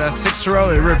 C'est dégueulasse.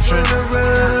 Sexual Eruption.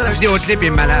 La vidéoclip est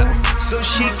malade.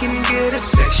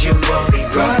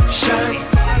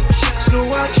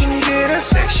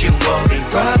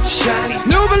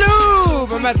 Snoobaloo!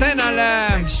 Bon matin dans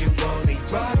le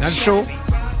show.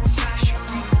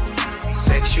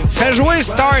 Fais jouer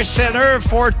Star Center,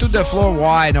 Four to the Floor.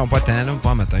 Ouais, non, pas tant, là,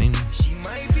 pas matin.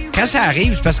 Quand ça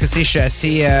arrive, c'est parce que c'est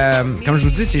comme je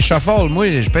vous dis, c'est shuffle.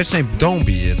 Moi, je pèse sur un bouton,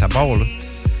 puis ça part, là.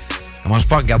 Commence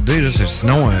pas à regarder, là,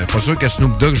 sinon, pas sûr que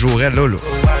Snoop Dogg jouerait là.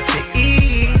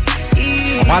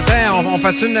 On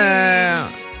fait une...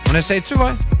 on essaye-tu,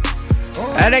 ouais?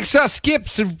 Alexa, skip,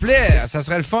 s'il vous plaît. Ça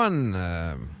serait le fun.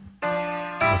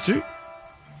 Vois-tu?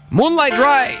 Moonlight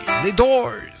Ride, les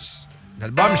Doors.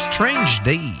 L'album Strange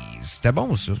Days. C'était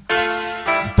bon, ça.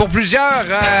 Pour plusieurs,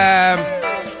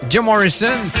 Jim Morrison,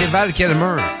 c'est Val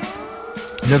Kilmer.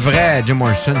 Le vrai Jim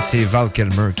Morrison, c'est Val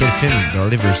Kilmer. Quel film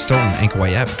d'Oliver Stone,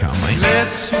 incroyable quand même.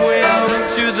 Let's swim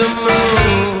to the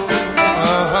moon.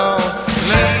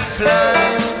 Let's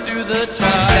climb through the tide.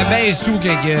 J'étais bien sous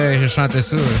quand je chantais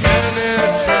ça.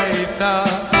 Penetrate the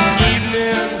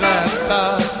evening that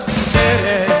the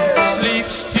city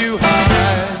sleeps too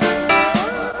high.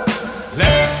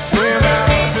 Let's swim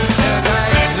out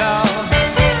tonight, love.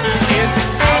 It's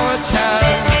our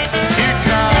time to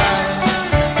try.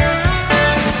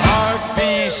 Or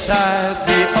beside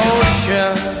the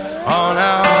ocean on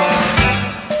our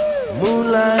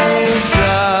moonlight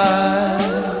drive.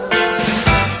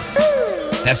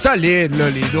 C'était solide, là,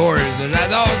 les Doors.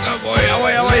 J'adore ça, boy. Ah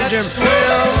ouais, Jim. Let's swim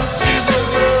to the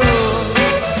moon.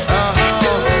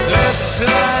 Let's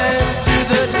climb to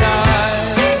the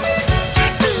tide.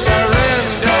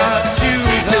 Surrender to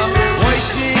the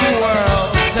waiting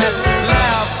world and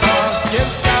laugh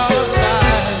against our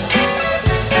side.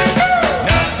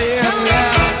 Nothing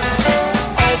left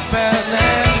open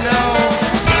and no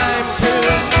time to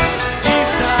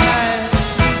decide.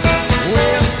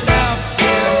 We'll stop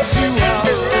into a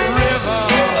river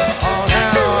on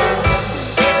our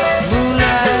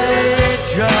moonlight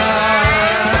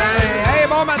drive. Hey,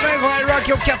 bon matin sur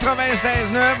IROCK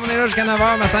 96.9. On est là jusqu'à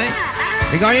 9h matin.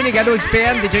 J'ai gagné des cadeaux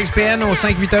XPN. T'écris XPN au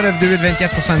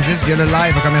 581-928-2470 via le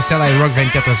live commercial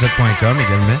IROCK247.com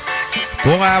également.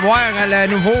 Pour avoir le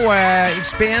nouveau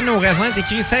XPN au raisin,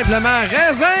 t'écris simplement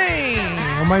raisin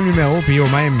au même numéro puis au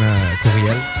même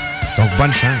courriel. Donc,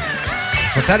 bonne chance.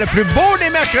 C'était le plus beau des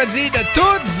mercredis de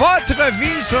toute votre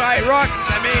vie sur IROCK,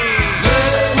 les amis.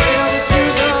 Let's swim to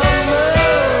the moon.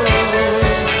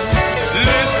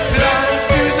 Let's climb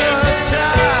to the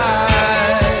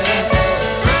tide.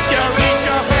 You reach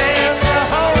your hand to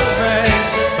hold me,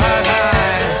 but I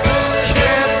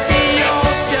can't be your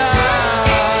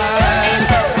guide.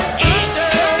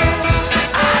 Easy,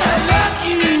 I love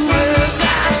you as I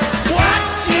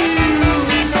watch you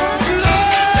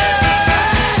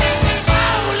glide.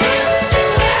 Fall into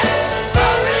it, fall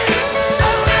in,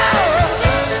 oh no.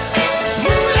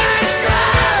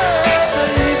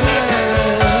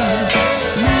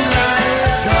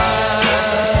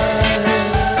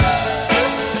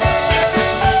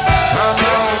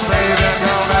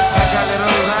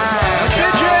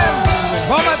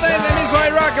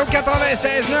 au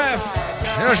 96.9.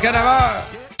 Et là, jusqu'à 9h.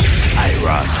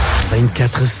 IROCK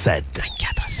 24/7.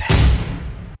 24/7.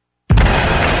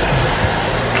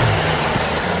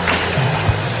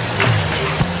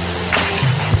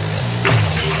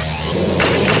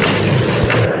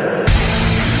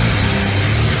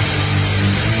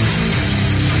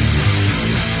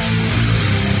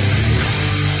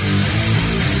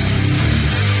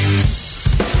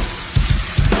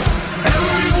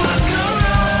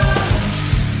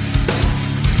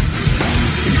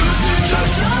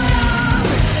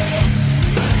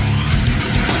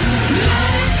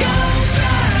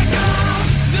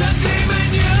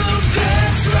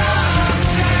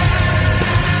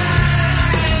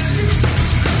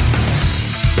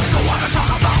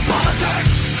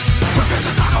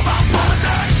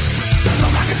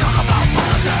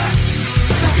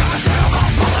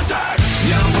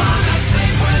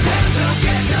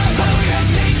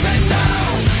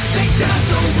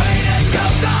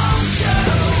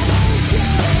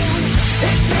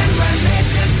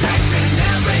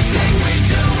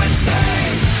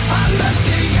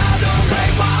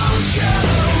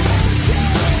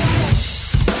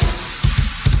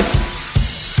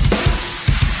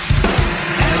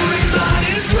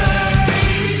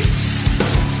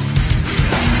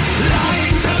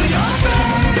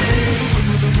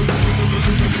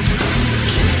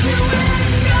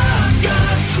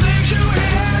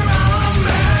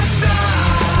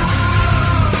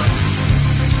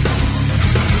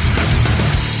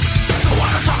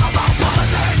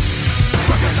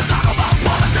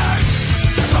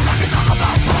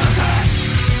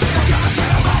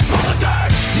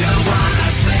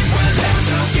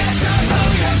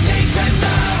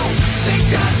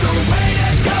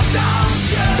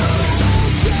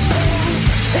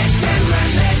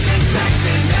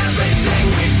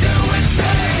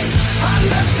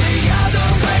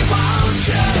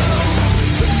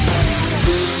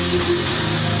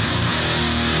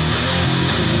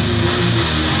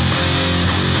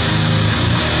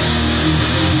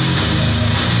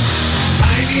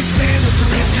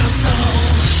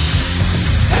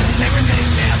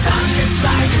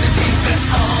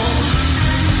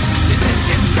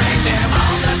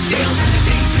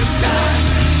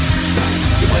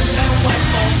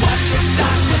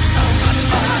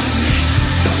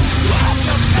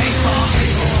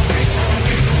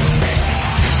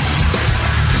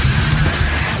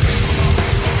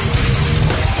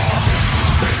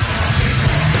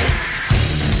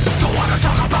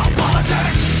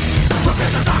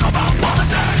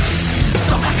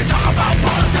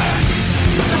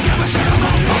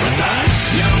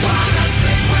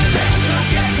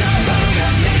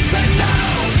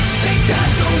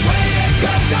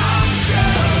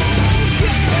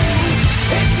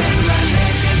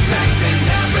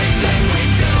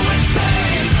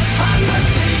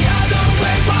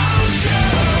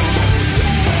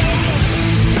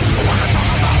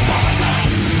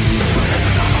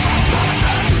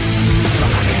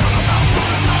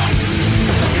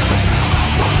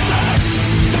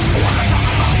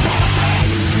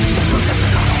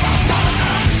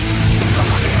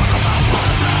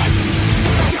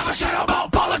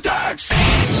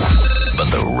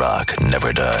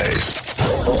 never dies.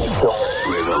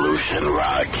 Revolution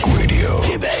Rock Radio.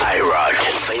 Québec. IROCK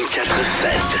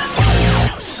 24/7.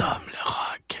 Nous sommes le rock.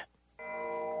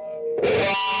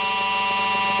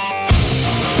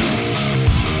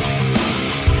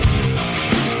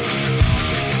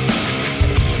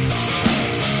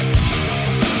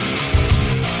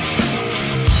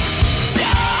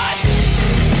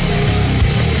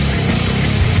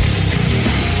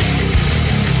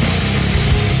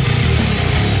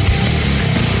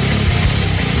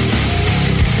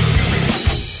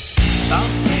 I'll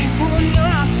stay for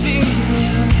nothing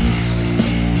less.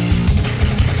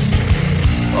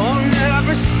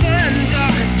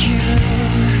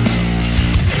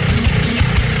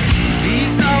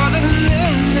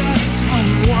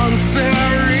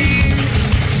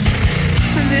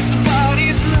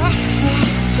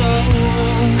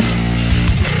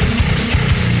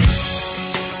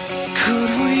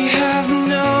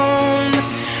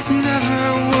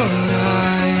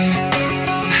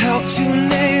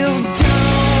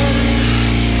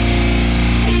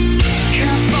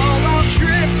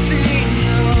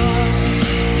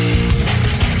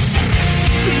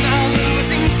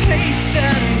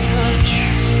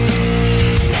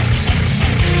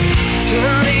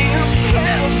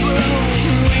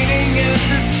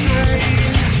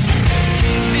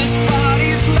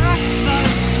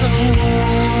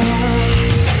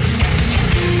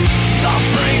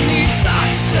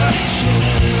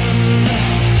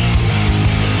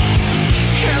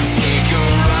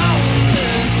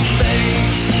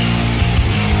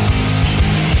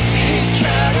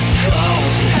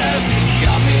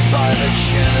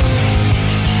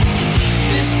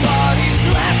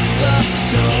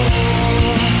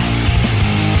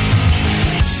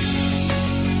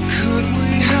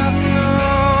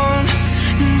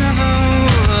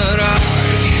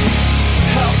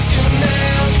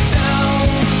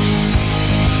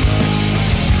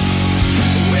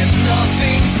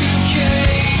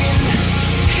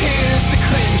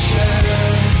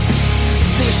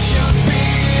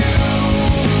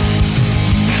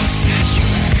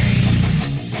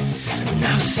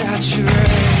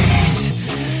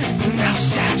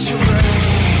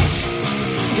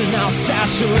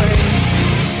 saturate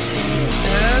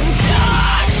and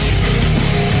touch.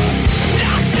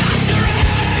 Now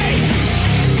saturate.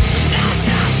 Now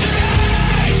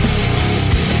saturate.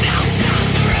 Now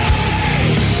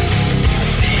saturate.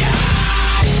 The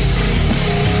earth.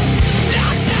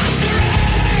 Now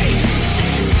saturate.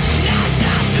 Now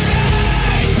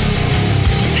saturate.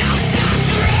 Now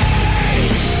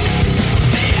saturate.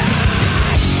 The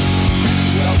earth.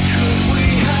 Well, could we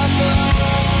have known?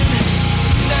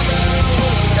 Never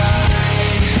would I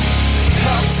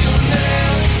help to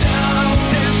nail down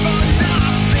for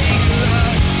nothing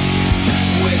less,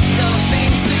 with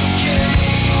nothing to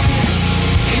gain.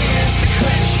 Here's the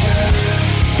clincher.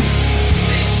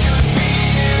 This should be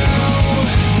you.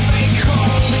 Make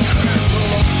cold and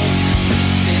crippled.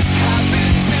 This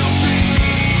happened to be.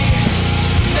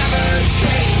 Never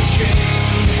changing.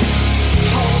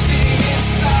 Holding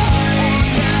inside.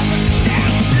 Never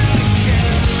stand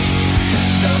again.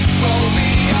 The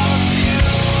phobia of you,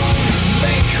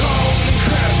 make cold and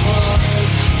crippled,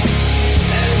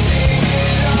 ending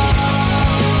it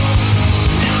all.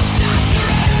 Now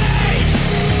saturate,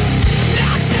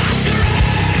 now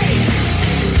saturate,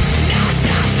 now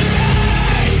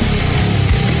saturate,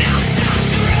 now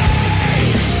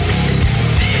saturate,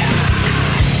 the earth.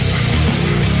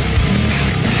 Now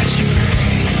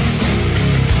saturate,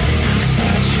 now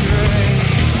saturate,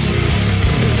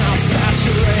 now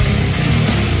saturate.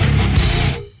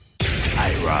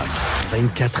 IROCK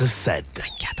 24/7.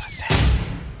 24/7.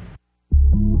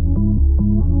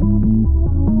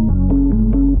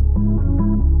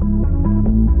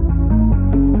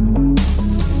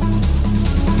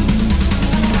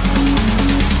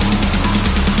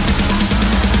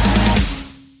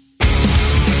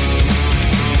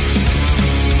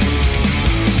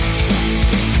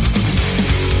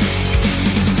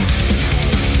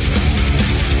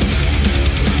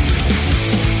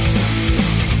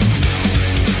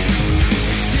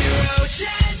 Zero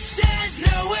chances,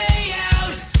 no way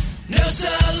out, no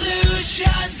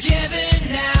solutions given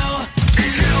now.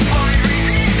 There's no point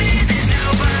resisting, there's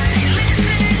nobody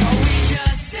listening. Are we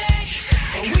just sick?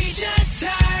 Are we just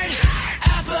tired?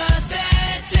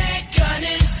 Apathetic,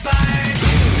 uninspired.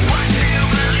 What do you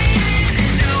believe?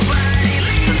 There's nobody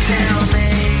leaving. So tell me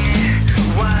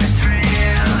what's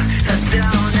real. I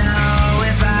don't know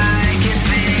if I can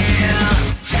feel.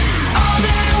 All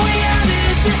that we have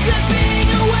is just slipping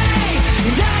away,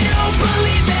 and I don't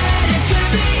believe that it's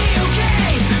gonna be okay.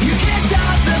 You can't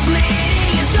stop the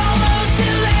bleeding, it's almost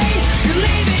too late. You're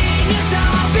leaving us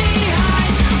all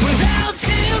behind without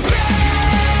to break.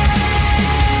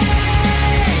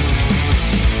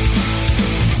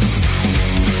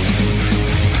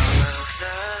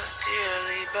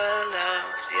 Dearly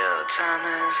beloved, your time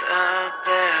is up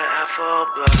there at full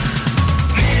blood.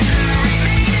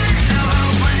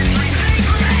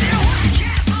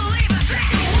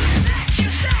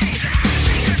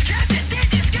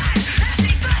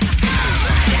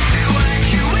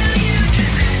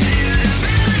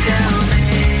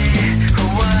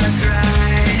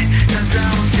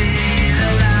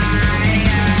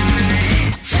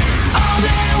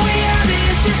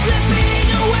 Slipping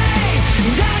away,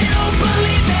 and I don't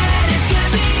believe that it's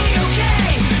gonna be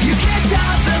okay. You can't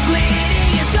stop the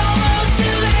bleeding, it's almost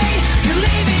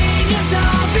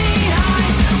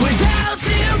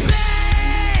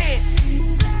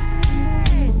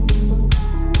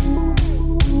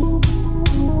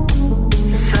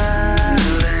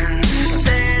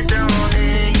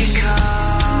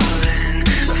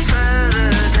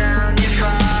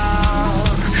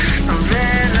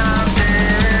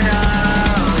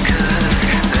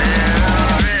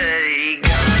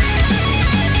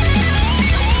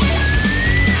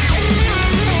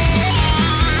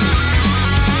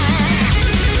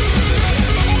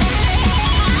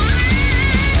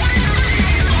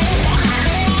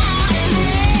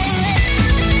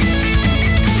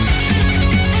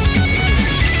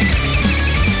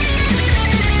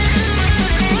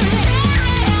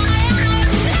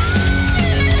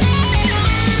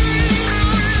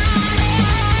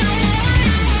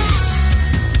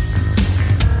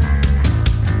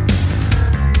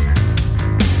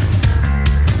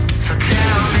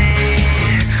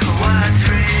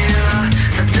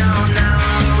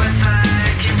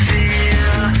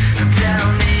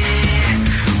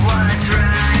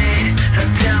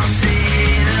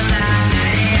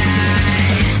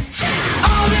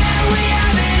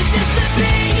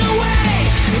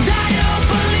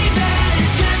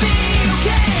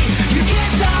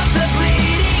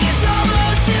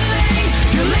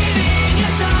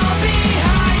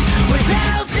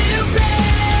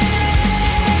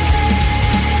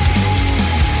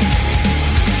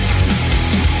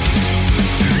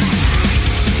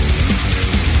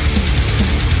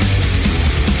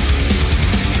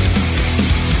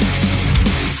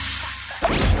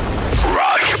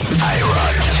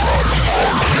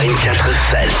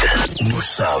 24/7. Nous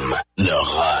sommes le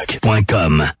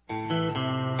rock.com.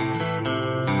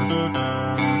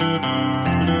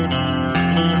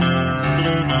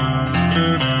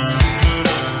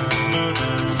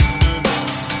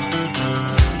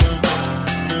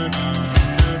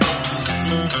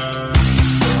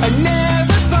 I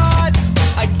never thought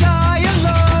I'd die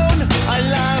alone. I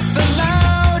laughed the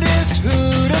loudest,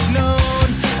 who'd have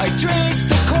known? I traced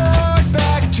the cord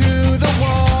back to the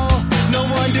wall. No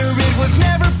wonder it was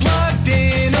never plugged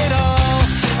in at all.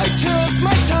 I took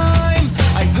my time,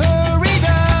 I hurried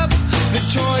up. The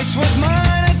choice was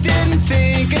mine, I didn't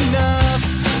think enough.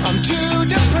 I'm too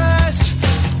depressed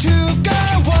to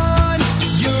go on.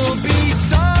 You'll be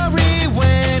sorry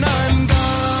when I'm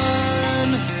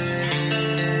gone.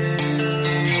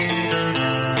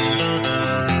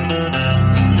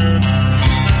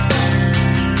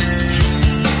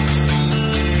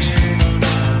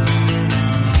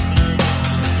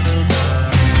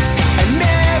 I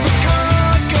never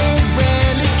conquered,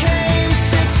 rarely came.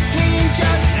 16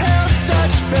 just held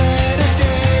such better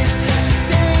days.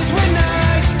 Days when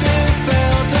I still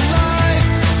felt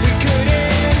alive. We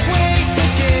couldn't wait to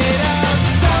get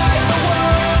outside. The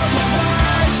world was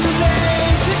far too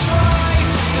late to try.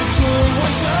 The tour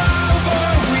was over,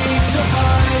 we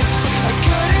survived. I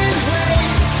couldn't wait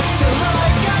till I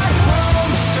got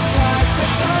home to pass the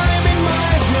time in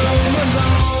my room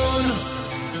alone.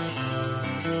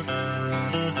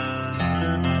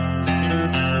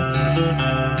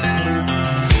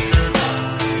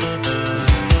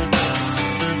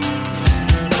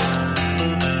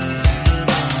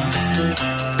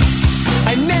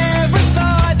 I never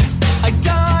thought I'd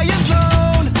die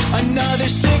alone. Another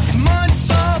 6 months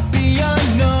I'll be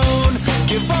unknown.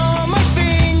 Give all my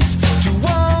things to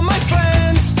all my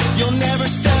friends. You'll never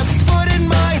step foot in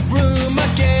my room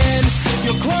again.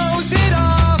 You'll close it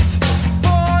off,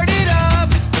 board it up.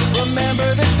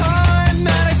 Remember the time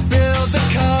that I spilled the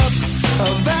cup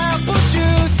of apple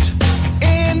juice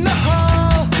in the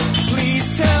hall. Please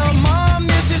tell Mom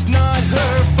this is not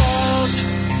her fault.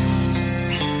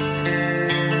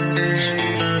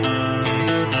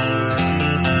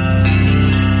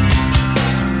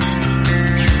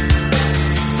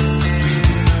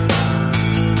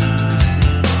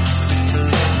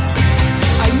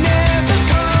 I never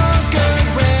conquered,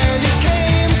 rarely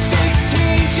came.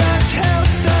 16 just held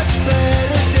such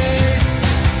better days.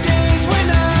 Days when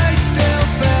I still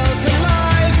felt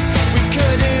alive. We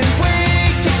couldn't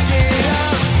wait to get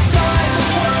outside.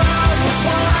 The world was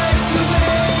far too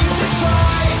late to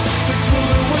try. The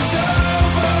tour was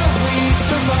over, we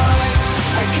survived.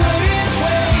 I couldn't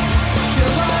wait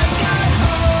till I got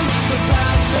home to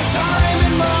pass the time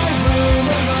in my room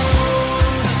alone.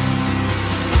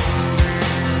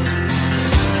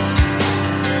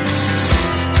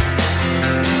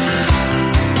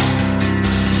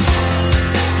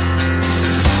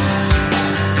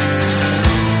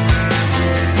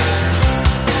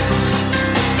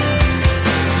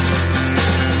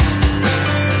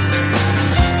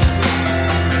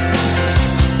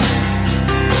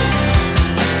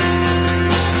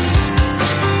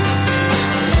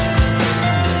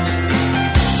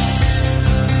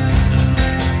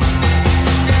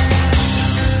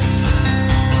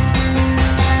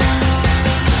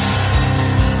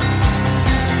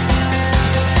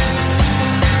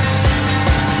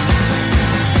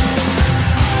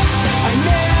 I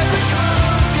never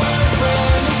conquered,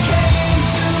 rarely came.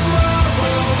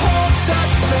 Tomorrow holds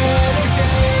such better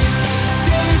days.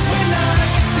 Days when I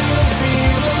can still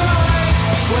feel alive.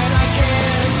 When I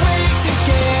can't wait to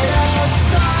get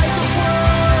outside. The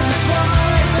world is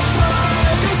wide, the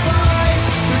time is by.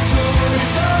 The tour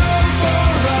is over,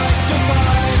 I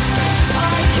survived.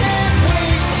 I can't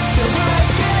wait till I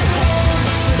get home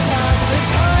to pass the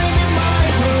time in my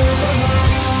room alone.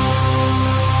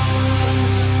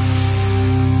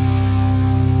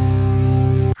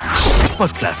 Pas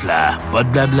de flafla, pas de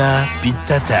blabla, pis de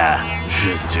tata.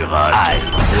 Juste du rock.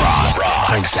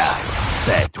 IROCK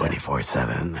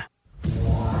 24/7.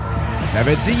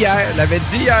 L'avait dit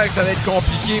hier que ça allait être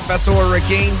compliqué face aux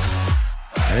Hurricanes.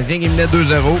 Le Canadien qui menait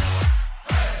 2-0.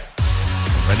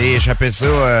 Il fallait échapper ça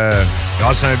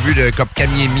grâce à un but de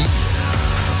Kotkaniemi.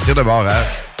 Tir de barrage.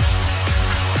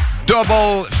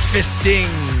 Double fisting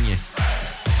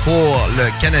pour le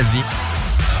Canadien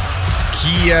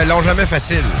qui l'ont jamais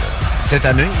facile cette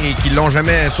année et qui l'ont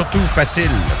jamais surtout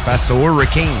facile face aux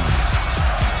Hurricanes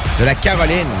de la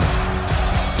Caroline.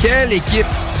 Quelle équipe!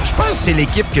 Je pense que c'est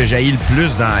l'équipe que j'haïs le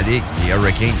plus dans la ligue, les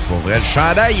Hurricanes, pour vrai. Le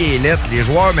chandail est lettre, les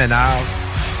joueurs m'énervent,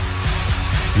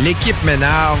 l'équipe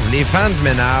m'énerve, les fans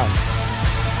m'énervent.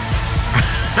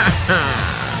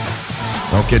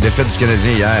 Donc, défaite du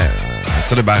Canadien hier. Un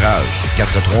tir de barrage. 4-3.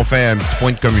 On fait un petit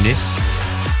point de communiste.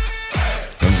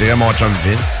 Comme dirait mon chum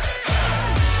Vince.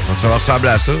 Donc, ça va ressembler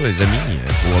à ça, les amis.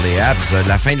 Pour les Habs,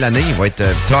 la fin de l'année, il va être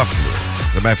tough.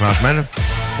 C'est bien, franchement, là.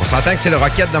 On s'entend que c'est le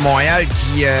Rocket de Montréal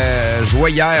qui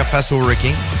jouait hier face au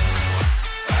Hurricane.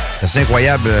 C'est assez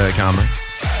incroyable quand même.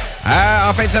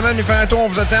 En fin de semaine, nous faire un tour, on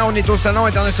vous attend. On est au Salon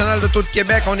international d'auto de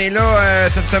Québec. On est là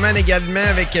cette semaine également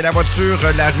avec la voiture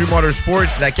La Rue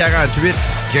Motorsports, la 48,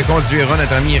 que conduira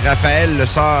notre ami Raphaël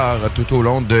Lessard tout au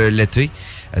long de l'été.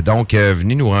 Donc,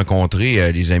 venez nous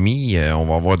rencontrer, les amis. On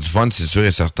va avoir du fun, c'est sûr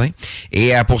et certain.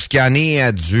 Et pour ce qui en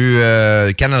est du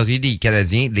calendrier des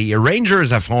Canadiens, les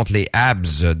Rangers affrontent les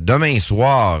Habs demain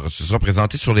soir. Ce sera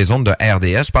présenté sur les ondes de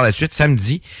RDS. Par la suite,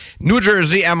 samedi, New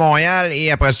Jersey à Montréal.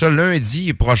 Et après ça,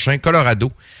 lundi prochain, Colorado.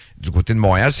 Du côté de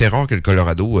Montréal, c'est rare que le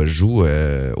Colorado joue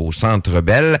au Centre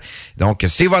Bell. Donc,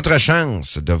 c'est votre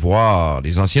chance de voir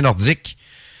les anciens Nordiques.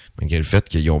 Malgré le fait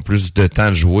qu'ils ont plus de temps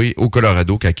de jouer au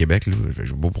Colorado qu'à Québec. Là. Je ne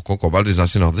sais pas pourquoi on parle des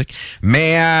anciens Nordiques.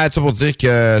 Mais tout ça pour dire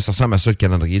que ça ressemble à ça le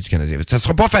calendrier du Canadien. Ça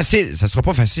sera pas facile. Ça sera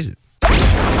pas facile.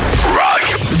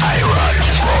 Rock, IROCK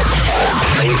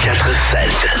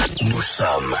 247. Nous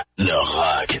sommes le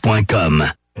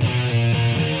rock.com.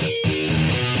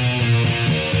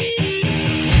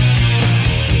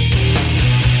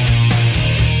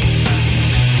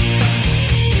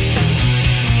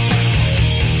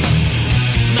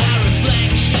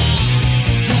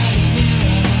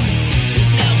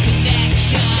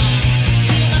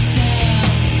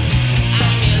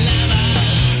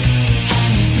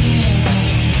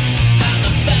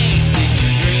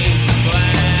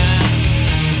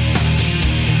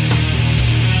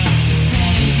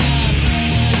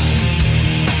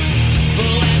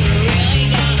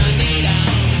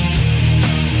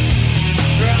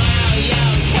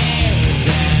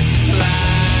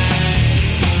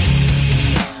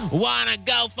 Wanna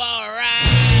go for a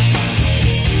ride?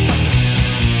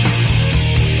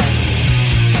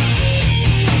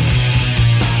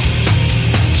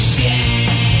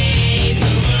 She's the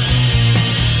one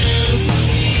for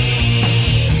me.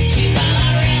 She's all I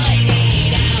really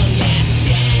need. Oh yeah,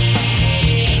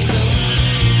 she's the one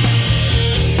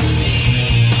for me.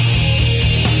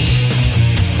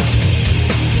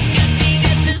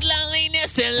 Emptiness is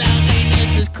loneliness, and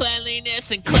loneliness is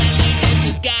cleanliness, and cleanliness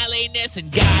is godliness,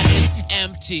 and God is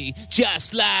empty,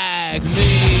 just like me.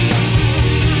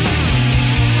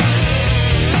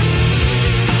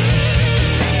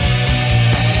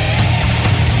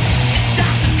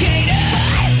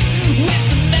 Intoxicated with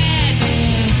the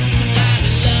madness, I'm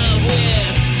in love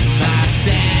with my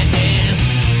sadness.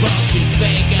 Bullshit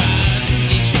fakers,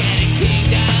 enchanted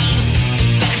kingdoms,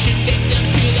 fashion victims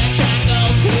to the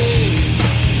triangle too.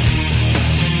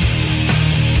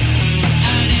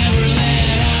 I never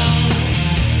let on.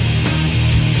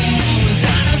 I was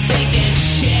on a sinking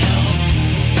shell.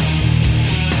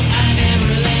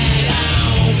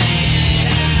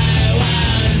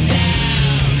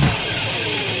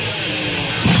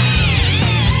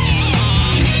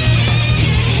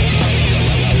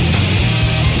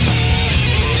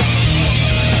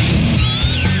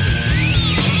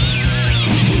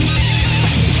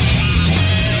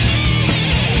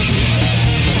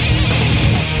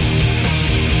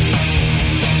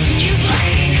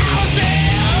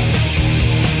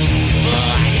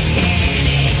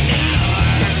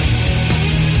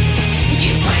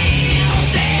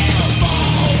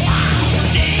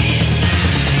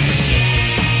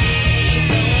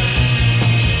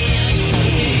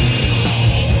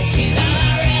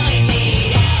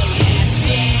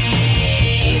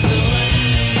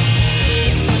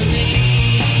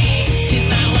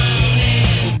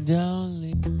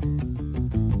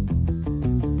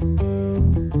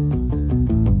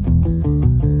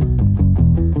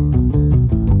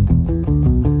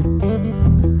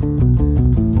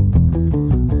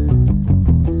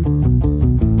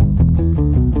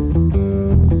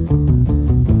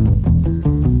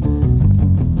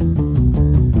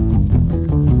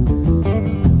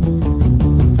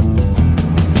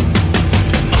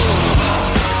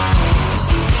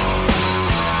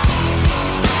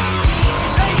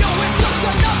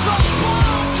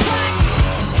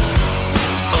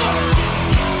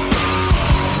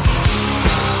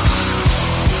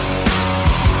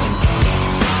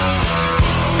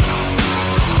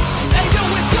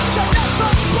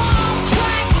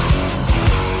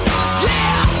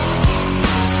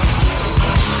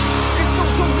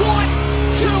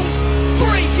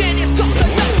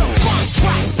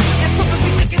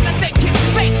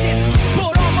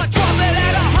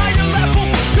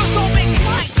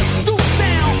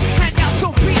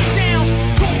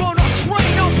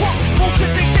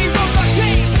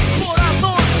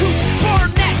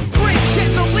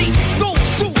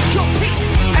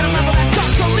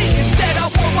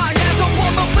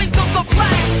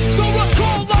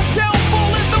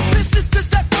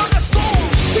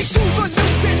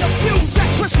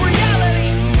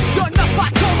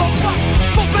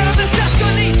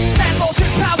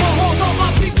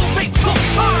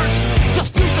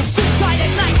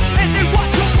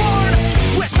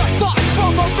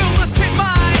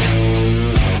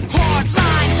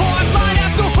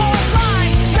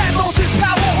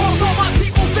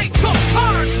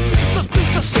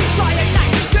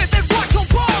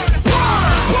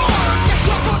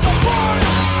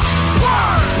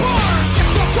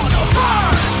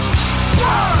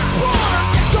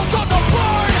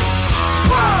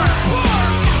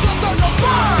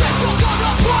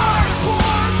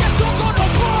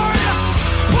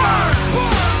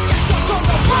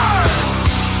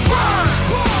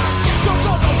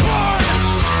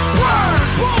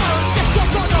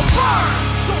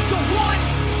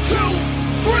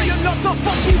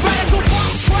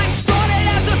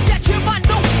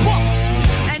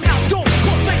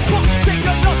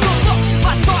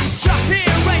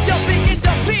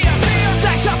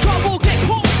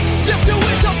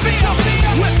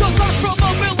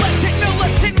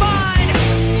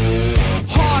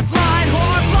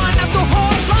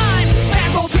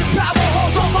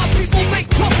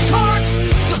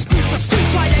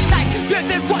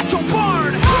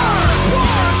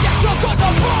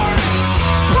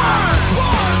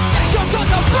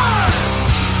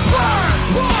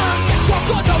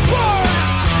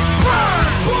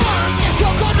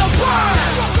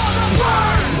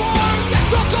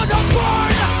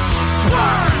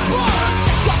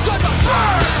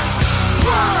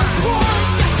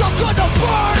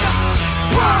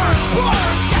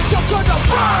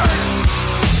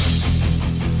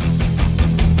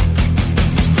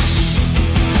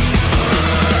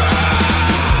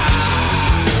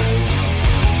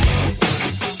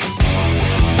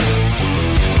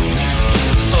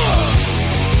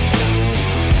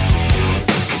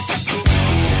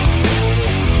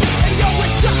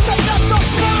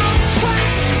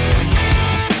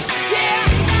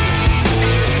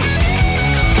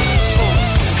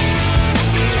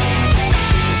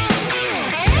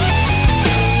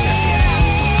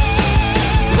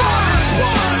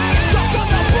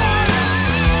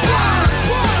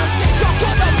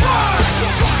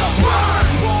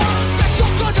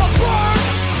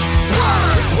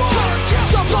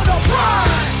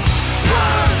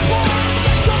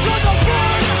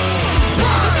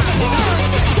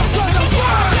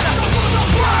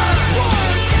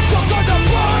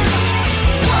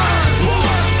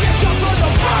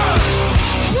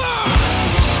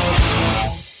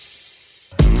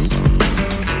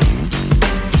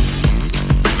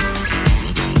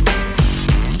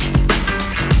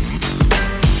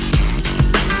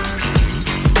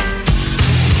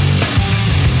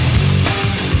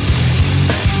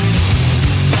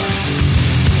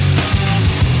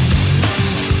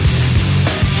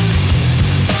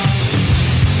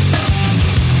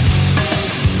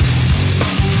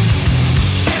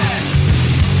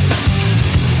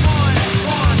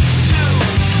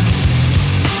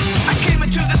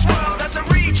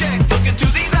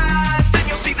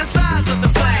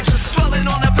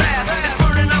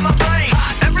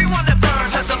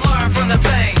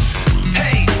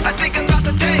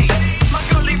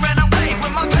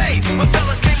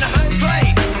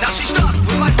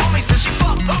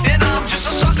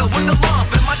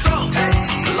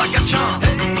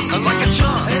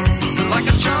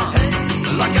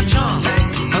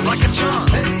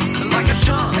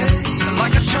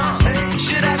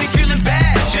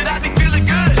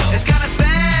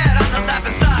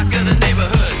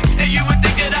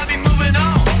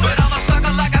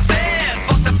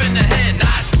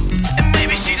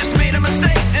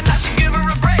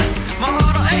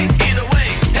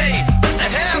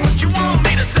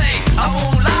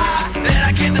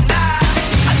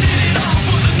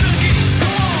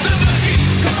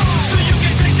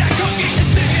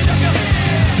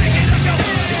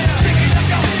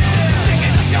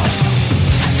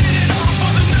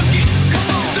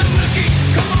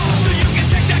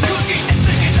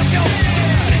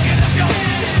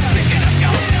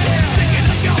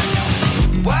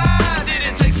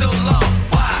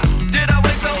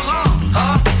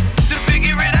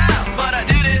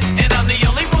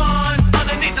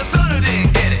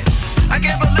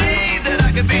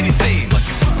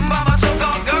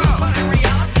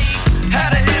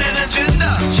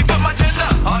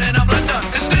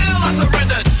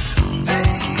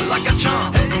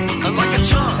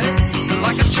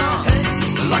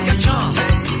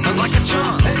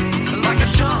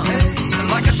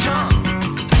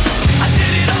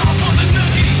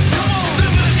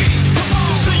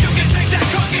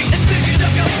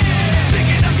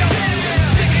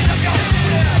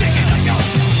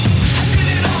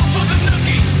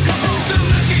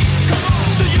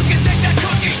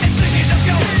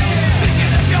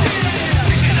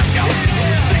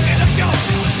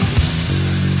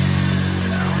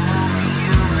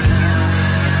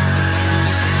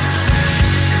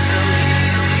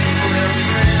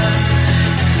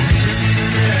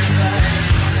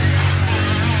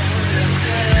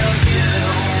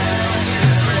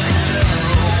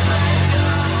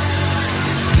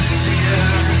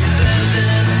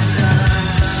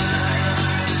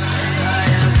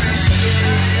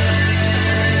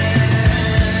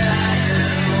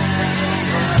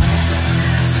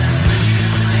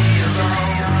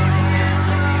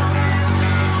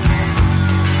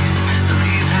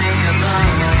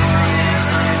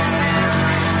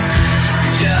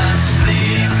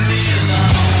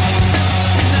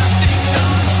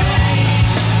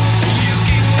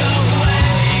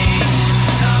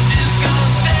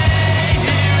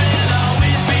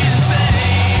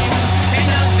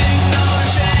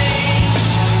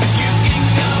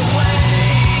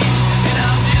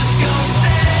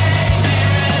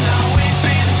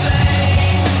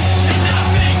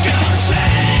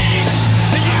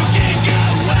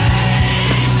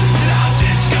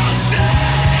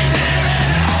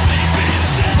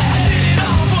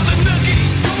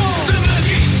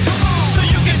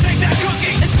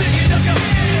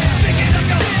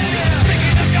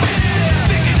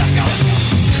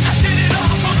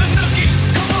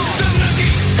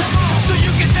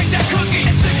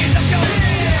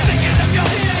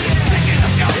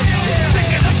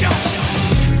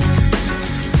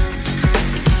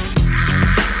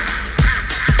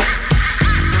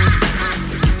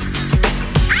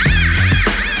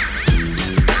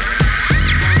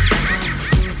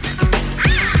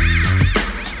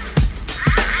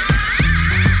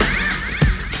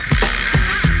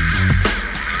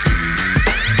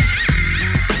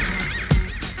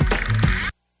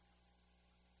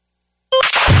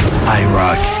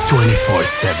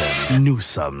 IROCK247. Nous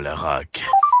sommes le rock.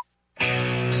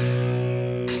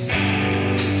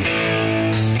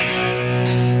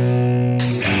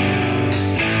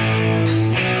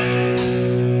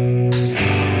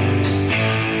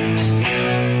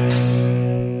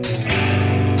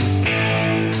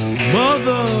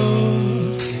 Mother,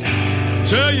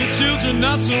 tell your children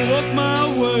not to walk my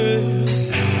way.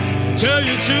 Tell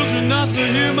your children not to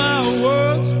hear my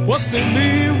words, what they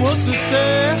mean, what they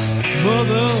say.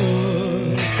 Mother,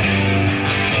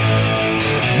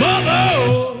 Mother,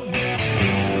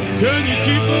 can you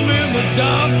keep them in the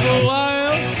dark for a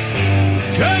while?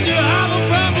 Can you hide them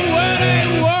from the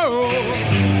wedding world?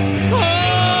 Oh,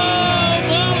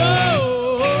 Mother,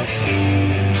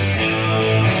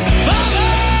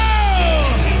 Mother,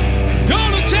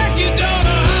 gonna take your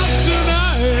daughter out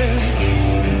tonight.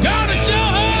 Gonna show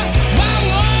her my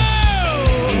world.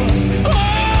 Oh,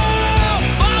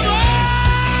 Mother,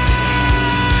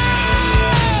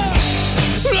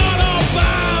 Lord, I'm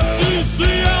about to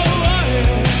see your light.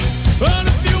 And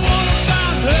if you wanna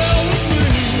find hell with me,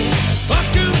 I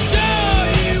can tell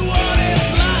you what it's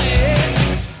like.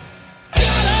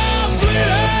 Gotta bleed,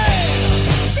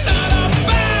 not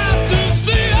about to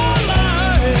see your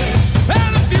light.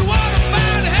 And if you wanna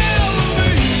find hell with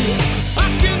me, I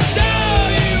can tell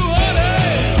you what it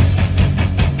is.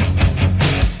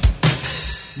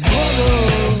 Mother,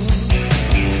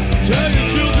 tell your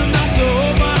children not to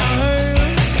hold my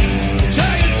hand.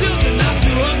 Tell your children not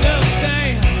to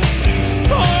understand.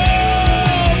 Oh,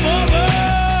 Mother,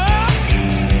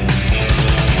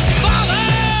 Father,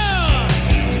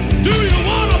 do you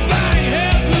wanna bang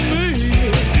heads with me?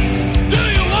 Do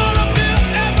you wanna build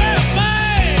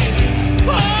everything?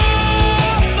 Oh,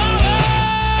 Father,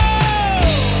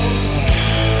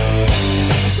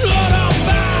 Lord, I'm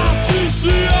about to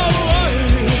see your light.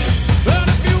 And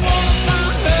if you wanna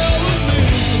find hell with me,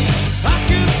 I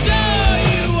can tell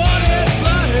you what it's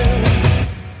like.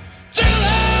 Till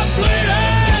I'm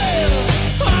bleeding,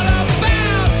 I'm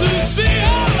about to see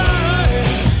your light.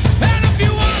 And if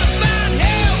you wanna find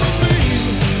hell with me,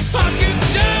 I can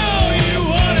show you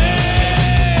what it is.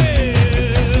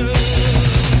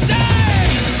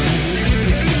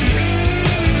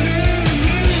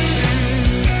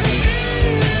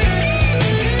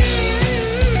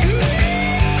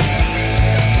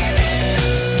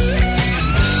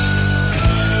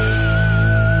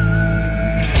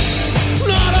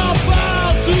 Not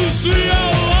about to see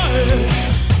your light.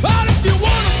 But if you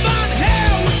wanna find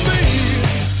hell with me,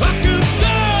 I can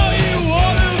tell you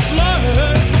what it's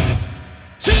like.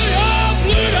 Till you're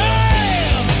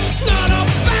bleeding, not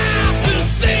about to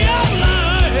see your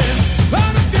light.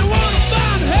 But if you wanna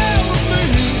find hell with me,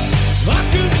 I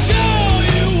can show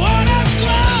you what it's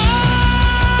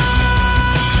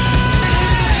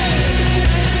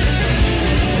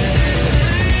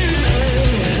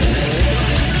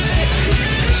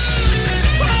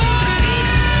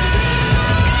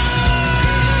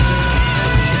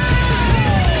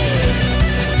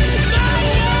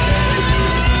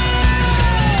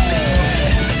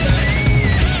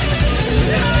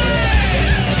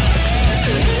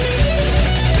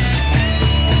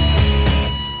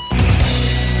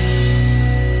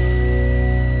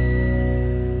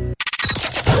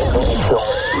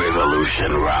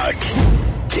Revolution Rock.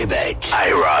 Québec.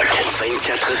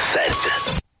 IROCK247.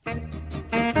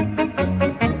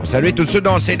 Salut tous ceux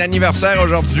dont c'est l'anniversaire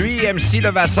aujourd'hui. MC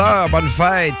Levasseur, bonne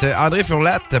fête. André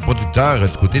Furlatte, producteur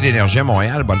du côté d'Énergie à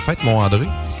Montréal. Bonne fête, mon André.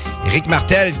 Éric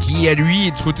Martel, qui, à lui,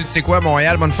 est du côté de C'est quoi,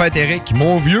 Montréal. Bonne fête, Éric.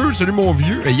 Mon vieux, salut mon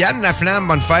vieux. Yann Laflamme,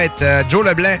 bonne fête. Joe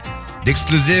Leblanc,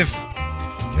 d'Exclusif,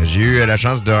 que j'ai eu la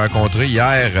chance de rencontrer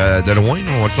hier de loin.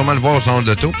 On va sûrement le voir au centre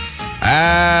d'auto.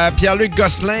 Pierre-Luc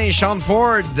Gosselin, Sean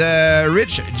Ford,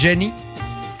 Rich Jenny,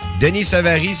 Denis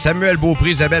Savary, Samuel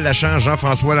Beaupré, Isabelle Lachange,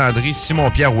 Jean-François Landry,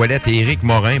 Simon-Pierre Ouellette et Éric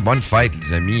Morin. Bonne fête,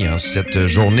 les amis, en cette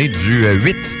journée du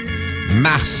 8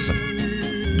 mars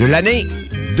de l'année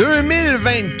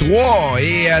 2023.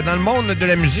 Et dans le monde de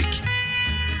la musique,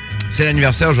 c'est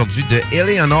l'anniversaire aujourd'hui de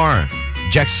Eleanor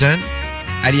Jackson,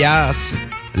 alias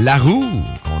La Roux,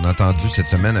 qu'on a entendu cette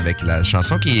semaine avec la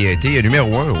chanson qui a été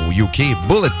numéro 1 au UK,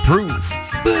 Bulletproof.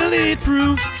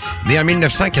 Bulletproof. Née en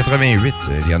 1988,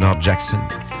 Eleanor Jackson.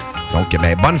 Donc,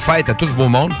 bonne fête à tout ce beau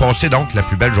monde. Passez donc la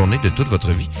plus belle journée de toute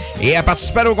votre vie. Et à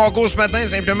participer au concours ce matin,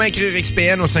 simplement écrire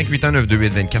XPN au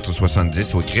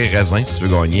 581-928-2470 ou écrire raisin si tu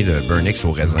veux gagner le Burnix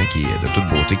au raisin qui est de toute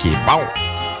beauté, qui est bon.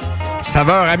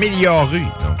 Saveur améliorée.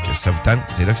 Donc, ça vous tente,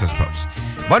 c'est là que ça se passe.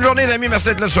 Bonne journée, les amis. Merci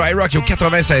d'être là sur IROCK au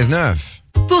 96.9.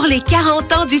 Pour les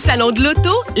 40 ans du Salon de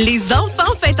l'Auto, les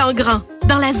enfants fêtent en grand.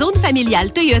 Dans la zone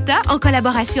familiale Toyota, en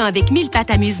collaboration avec 1000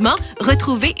 Pattes Amusement,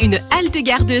 retrouvez une halte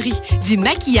garderie, du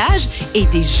maquillage et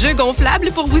des jeux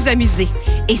gonflables pour vous amuser.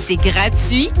 Et c'est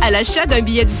gratuit à l'achat d'un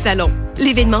billet du salon.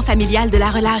 L'événement familial de la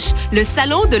relâche, le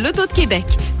Salon de l'Auto de Québec,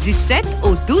 du 7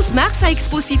 au 12 mars à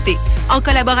Expo-Cité. En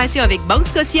collaboration avec Banque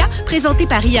Scotia, présenté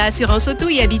par IA Assurance Auto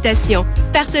et Habitation.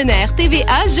 Partenaire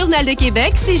TVA, Journal de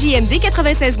Québec, CJMD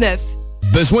 96.9.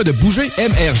 Besoin de bouger?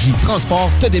 MRJ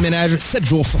Transport te déménage 7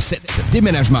 jours sur 7.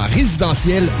 Déménagement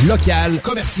résidentiel, local,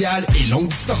 commercial et longue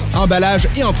distance. Emballage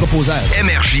et entreposage.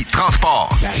 MRJ Transport.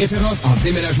 La référence en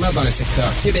déménagement dans le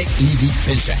secteur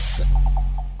Québec-Lévis-Felchasse.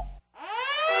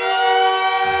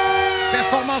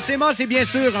 Performance Emma, c'est bien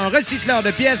sûr un recycleur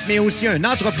de pièces, mais aussi un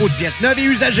entrepôt de pièces neuves et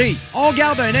usagées. On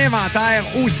garde un inventaire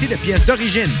aussi de pièces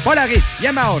d'origine. Polaris,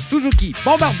 Yamaha, Suzuki,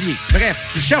 Bombardier. Bref,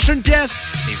 tu cherches une pièce,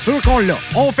 c'est sûr qu'on l'a.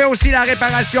 On fait aussi la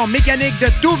réparation mécanique de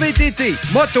tout VTT,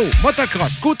 moto,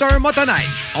 motocross, scooter, motoneige.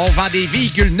 On vend des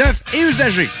véhicules neufs et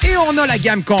usagés. Et on a la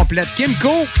gamme complète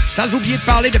Kimco, sans oublier de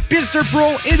parler de Pister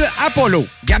Pro et de Apollo.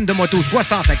 Gamme de motos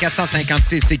 60 à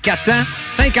 456 c'est 4 temps,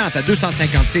 50 à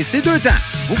 256 c'est 2 temps.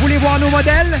 Vous voulez voir nos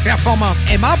modèles?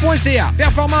 PerformanceEmma.ca.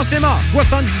 Performance Emma,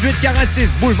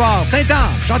 7846 Boulevard Saint-Anne.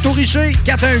 Château-Richer,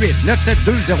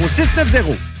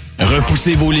 418-972-0690.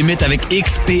 Repoussez vos limites avec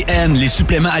XPN, les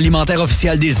suppléments alimentaires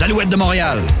officiels des Alouettes de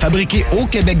Montréal. Fabriqués au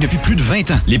Québec depuis plus de 20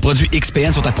 ans, les produits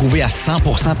XPN sont approuvés à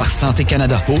 100% par Santé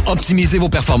Canada pour optimiser vos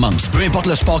performances. Peu importe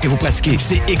le sport que vous pratiquez,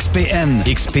 c'est XPN.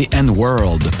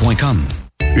 XPNWorld.com.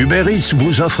 Uber Eats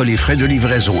vous offre les frais de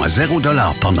livraison à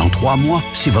 0$ pendant 3 mois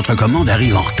si votre commande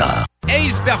arrive en retard.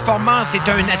 Ace Performance est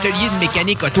un atelier de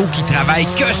mécanique auto qui travaille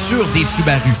que sur des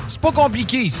Subaru. C'est pas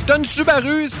compliqué. Si t'as une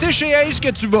Subaru, c'est chez Ace que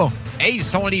tu vas. Ace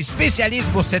sont les spécialistes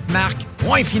pour cette marque.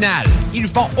 Point final. Ils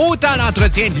font autant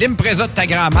l'entretien de l'Impreza de ta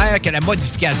grand-mère que la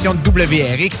modification de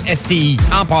WRX STI.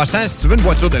 En passant, si tu veux une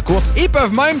voiture de course, ils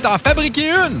peuvent même t'en fabriquer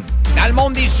une. Dans le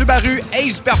monde des Subaru,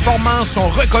 Ace Performance sont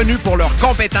reconnus pour leurs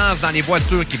compétences dans les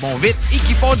voitures qui vont vite et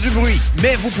qui font du bruit.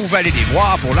 Mais vous pouvez aller les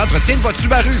voir pour l'entretien de votre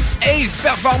Subaru. Ace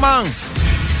Performance.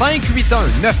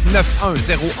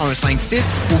 581-991-0156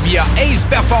 ou via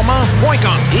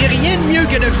aceperformance.com. Et rien de mieux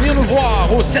que de venir nous voir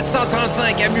au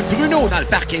 735 avenue Bruno dans le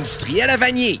parc industriel à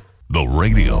Vanier. The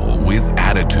radio with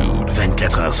attitude.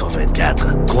 24 heures sur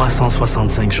 24,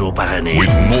 365 jours par année.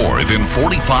 With more than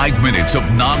 45 minutes of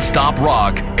non-stop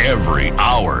rock every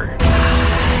hour.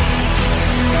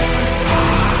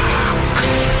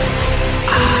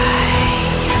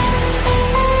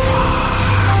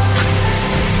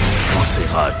 Quand c'est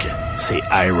rock, c'est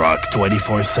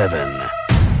IROCK247.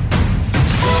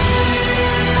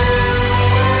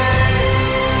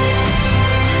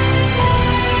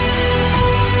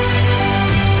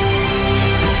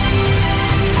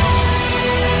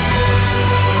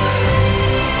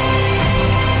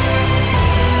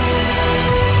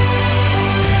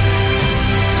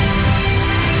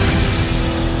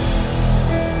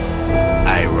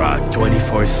 IROCK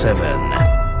 24/7.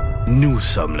 Nous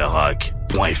sommes le rock.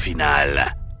 Point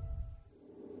final.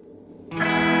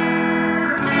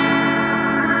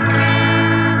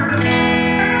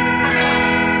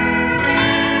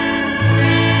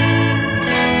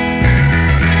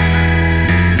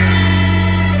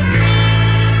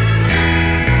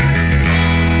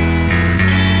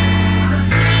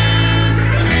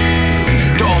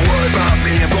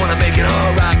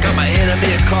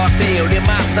 Field in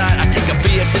my sight, I take a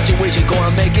beer situation,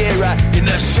 gonna make it right. In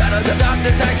the shadow of the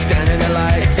darkness, I stand in the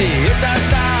light. See, it's our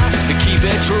style to keep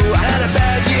it true. I had a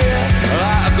bad year,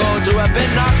 I've gone through, I've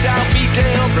been knocked out, beat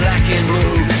down, black and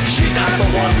blue. She's not the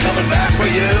one coming back for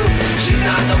you. She's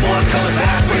not the one coming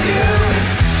back for you.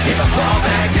 If I fall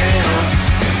back down,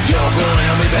 you're gonna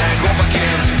help me back up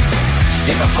again.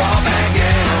 If I fall back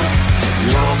down,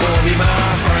 you're gonna be my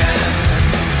friend.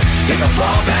 If I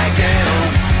fall back down,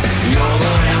 you're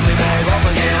gonna help me back up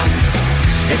again.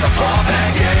 If I fall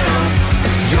back down,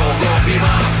 you're gonna be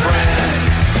my friend.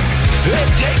 It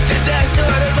takes disaster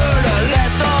to learn a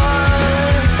lesson.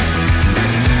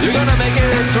 You're gonna make it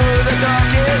through the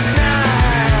darkest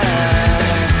night.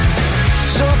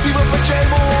 Some people betray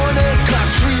more than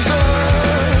class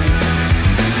reason.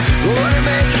 Wanna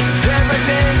make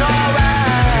everything alright.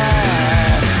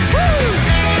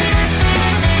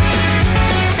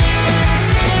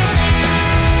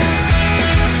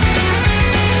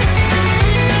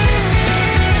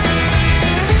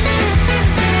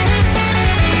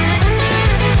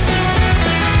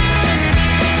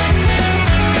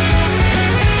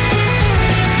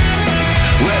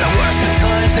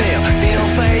 They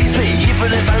don't faze me,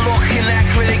 even if I look and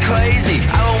act really crazy.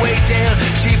 I won't wait down,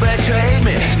 she betrayed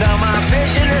me.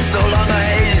 is no longer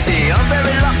hazy. I'm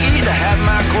very lucky to have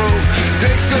my crew.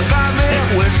 They stood by me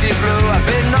when she flew. I've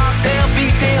been knocked down,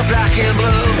 beat down, black and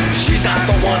blue. She's not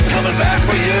the one coming back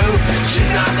for you.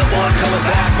 She's not the one coming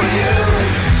back for you.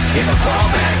 If I fall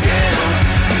back down,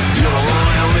 you're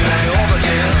gonna help me back up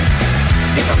again.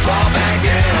 If I fall back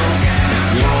down,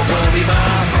 you're gonna be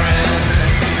my friend.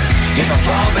 If I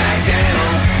fall back down,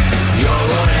 you're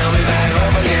gonna help me back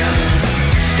up again.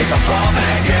 If I fall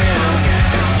back down,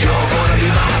 you're gonna be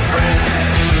my friend.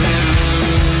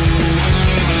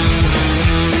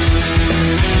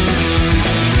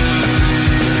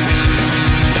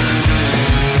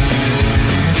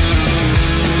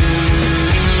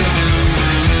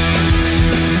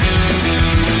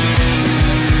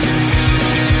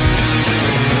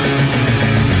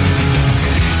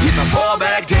 If I fall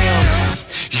back down,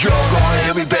 you're gonna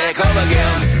help me back up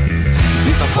again.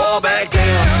 If I fall back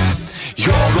down,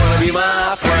 you're gonna be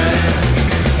my friend.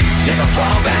 If I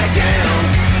fall back down,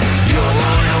 you're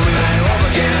gonna help me back up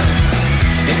again. If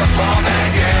I fall back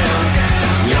down,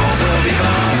 you're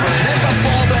gonna be my friend.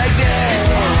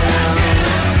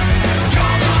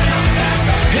 If I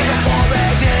fall back down, you're gonna help me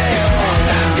back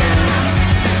up again. If I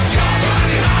fall back down, you're gonna be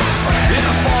my friend.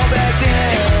 If I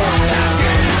fall back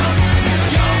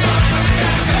down, you're gonna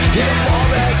help me back up again. If I fall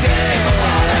back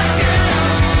down,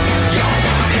 you're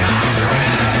gonna be my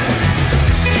friend.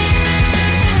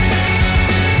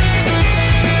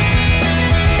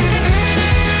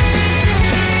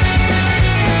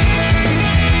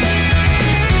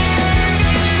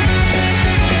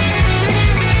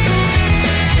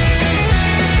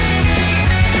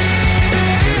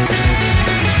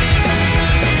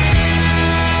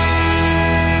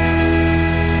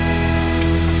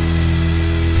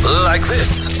 Like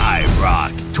this.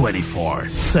 IROCK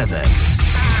 24/7.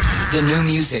 The new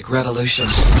music revolution.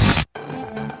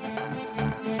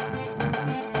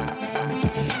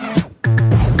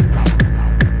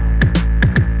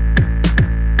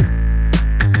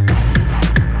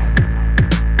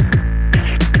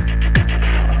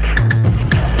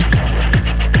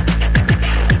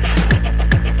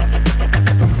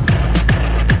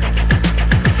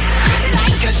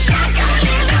 Like a shotgun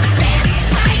in a fist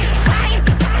fight,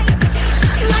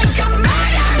 like a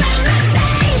murder in the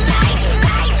daylight.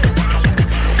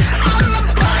 I'm the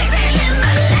poison in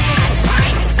the lead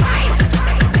pipes.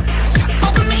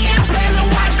 Open me up and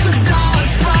watch the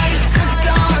dogs fight,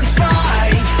 dogs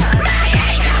fight. My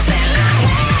angels in the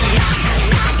head,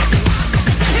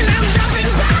 and I'm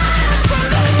jumping back from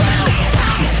the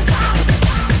rooftops.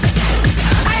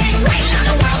 I ain't waiting on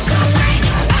the world to wait.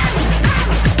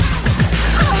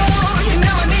 Oh, you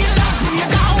never need love when you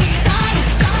don't start,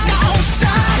 don't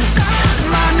start.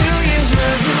 My New Year's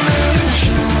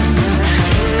resolution,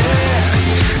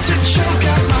 yeah, to choke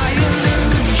out my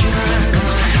illusions,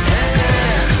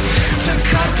 yeah, to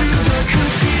cut through the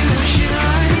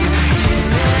confusion,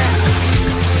 yeah.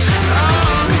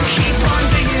 Oh, keep on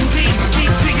digging deep,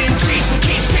 keep digging deep, we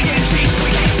keep digging deep, we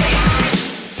keep digging.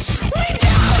 We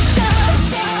don't stop,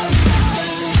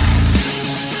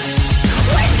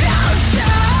 we don't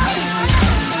stop.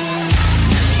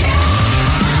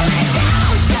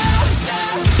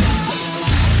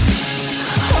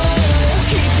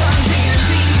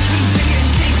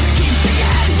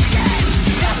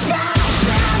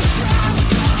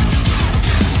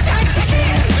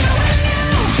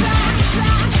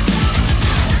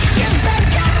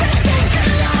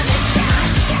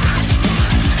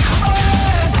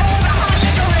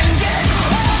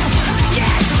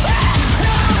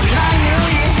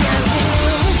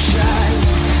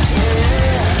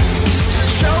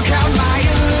 Choke out my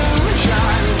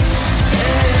illusions,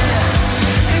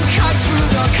 yeah, and cut through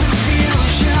the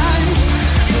confusion,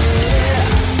 yeah.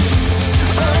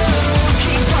 Oh,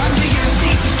 keep on digging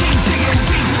deep, keep digging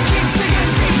deep, keep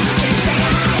digging deep, keep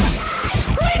digging.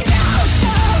 We don't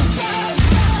stop,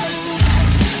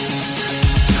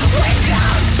 we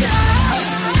don't stop,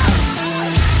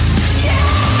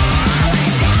 yeah, we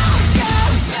don't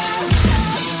stop.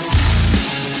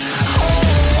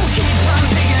 Oh, keep on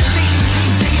digging deep,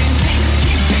 keep digging deep,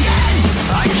 keep digging.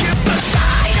 I keep the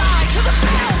side eye to the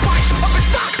tailpipes of its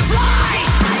dark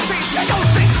lies. See shadows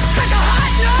think such a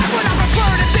hot nut when I'm a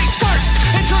bird and think first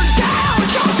and turn down.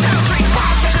 Jones down, drink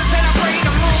five seconds and a brain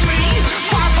to move me.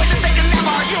 Far places they can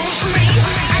never use me.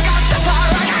 I got the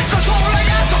fire, I got control, I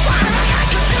got the fire, I got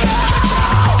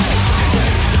control.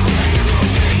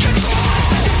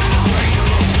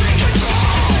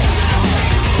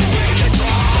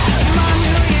 My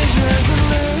New Year's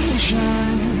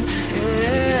resolution,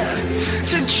 yeah,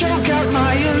 to choke out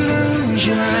my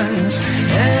illusions,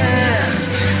 yeah,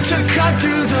 to cut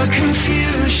through the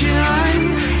confusion,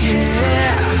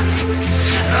 yeah.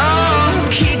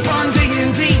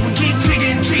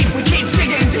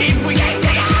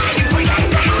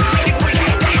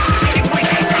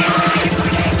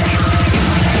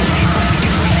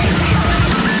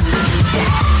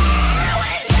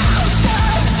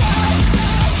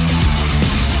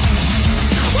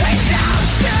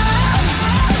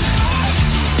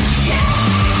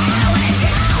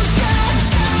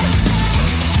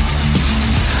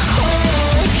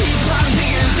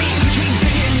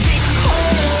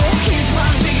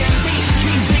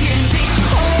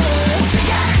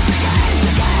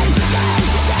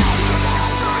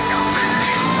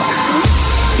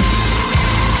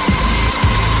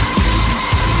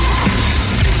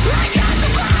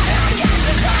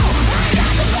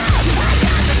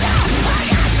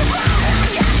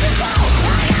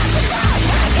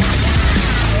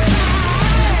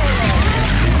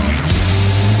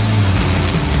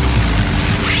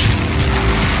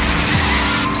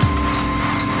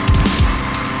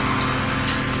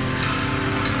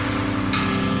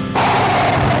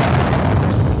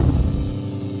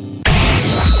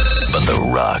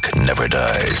 never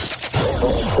dies.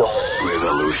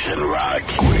 Revolution Rock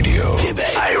Radio.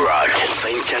 Québec. IROCK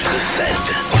 247.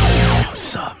 Nous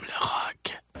sommes le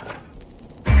rock.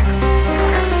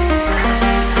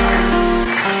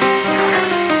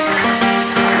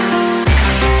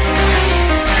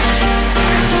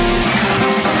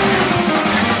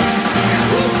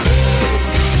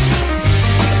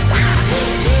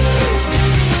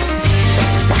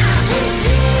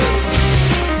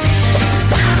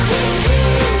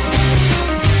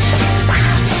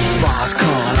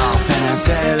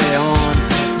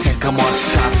 More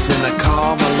shots in the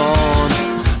car alone.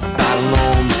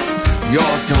 Battle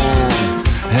your dome.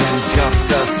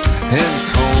 Injustice in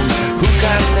tone. Who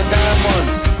got the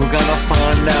diamonds? Who gonna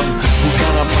find them? Who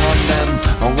gonna burn them?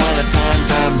 I wanna time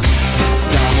them.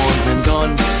 Diamonds and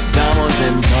guns. Diamonds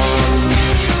and guns.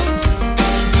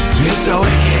 It's a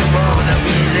wicked world that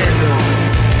we live in.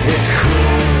 It's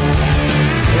cruel.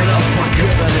 And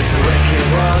unforgiven. It's a wicked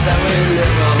world that we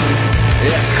live in.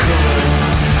 It's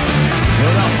cruel.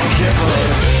 And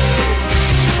unforgiven.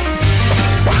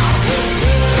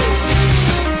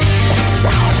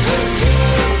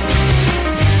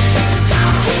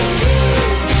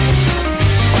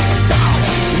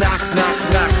 Knock, knock,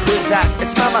 knock, who's that?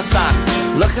 It's Mama San.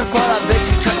 Looking for a bitch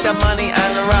who took the money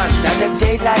and run. Now the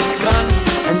daylight's gone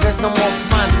and there's no more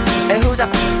fun. And who's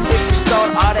that bitch who stole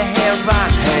all the hair on?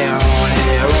 Hair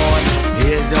on,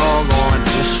 here's all gone.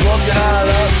 You smoke it all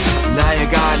up, now you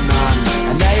got none.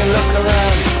 And now you look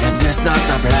around and there's not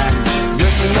a plan.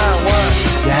 This is not what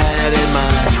you had in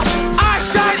mind. I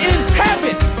shine in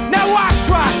heaven, now I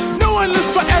try. No one lives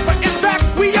forever, in fact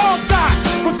we all die.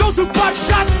 From those who bust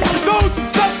shots, to those who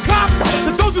stuff cops,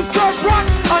 to those who serve rock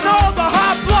on all the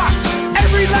hot blocks.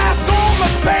 Every last soul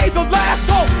must pay the last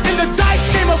toll. In the dice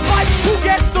game of life, who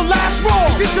gets the last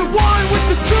roll? Is it the one with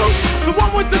the suit, the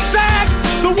one with the sag,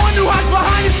 the one who hides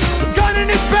behind his gun and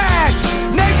his badge?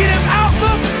 Negative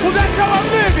outlook, well that's how I'm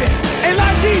living. And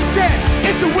like he said,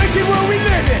 it's a wicked world we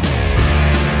live in.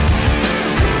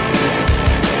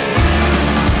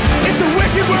 It's a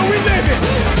wicked world we live in.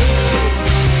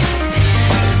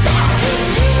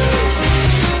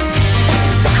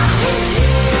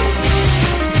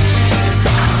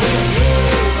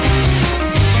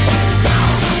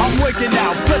 I'm wicked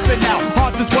out, flipping out.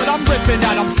 Hearts is what I'm ripping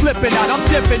out. I'm slipping out, I'm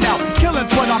dipping out.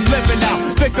 Killing's what I'm living out.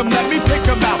 Victim, let me pick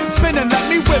 'em out. Spinning, let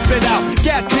me whip it out.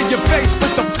 Gat to your face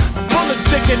with the bullet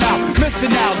sticking out.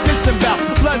 Missing out, disembowel.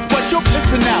 Blood's what you're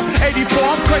pissing out. 84,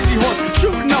 I'm crazy horse.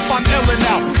 Shooting up, I'm illin'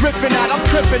 out. Ripping out, I'm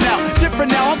tripping out.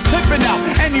 Different now, I'm clipping out.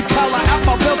 Any pala out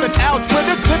my building out.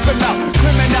 With a clipping out.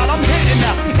 Criminal, I'm hitting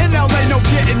out. In LA, no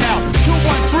getting out.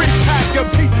 213 pack of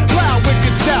Pete. Loud,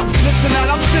 wicked style. Listen out,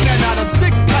 I'm singing out. A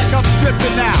 6-pack, I'm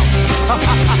sipping out.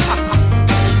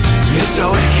 It's a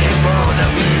wicked world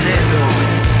that we live in.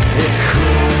 It's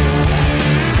cruel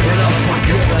and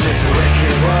unforgiven. It's a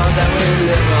wicked world that we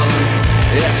live in.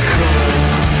 It's cruel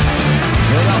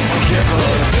and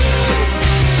unforgiven.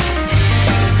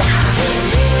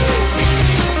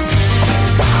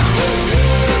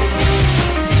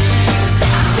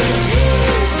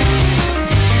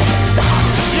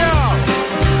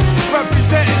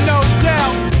 Representing no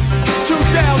doubt.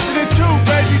 2002,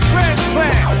 baby,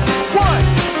 transplant. What?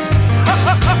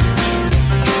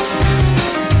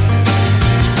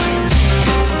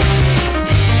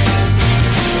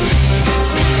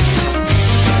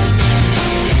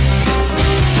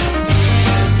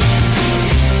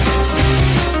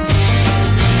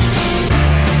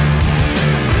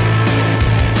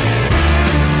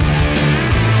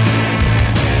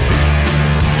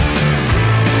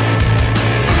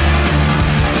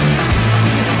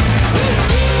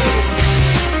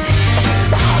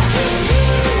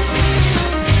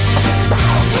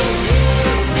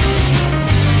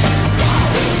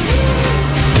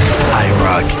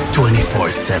 IROCK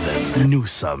 247. Nous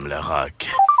sommes le rock.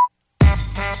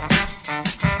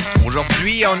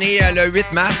 Aujourd'hui, on est le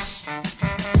 8 mars.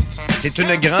 C'est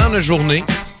une grande journée,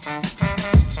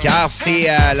 car c'est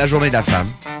la journée de la femme.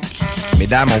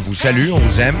 Mesdames, on vous salue, on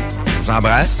vous aime, on vous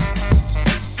embrasse.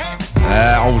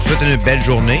 On vous souhaite une belle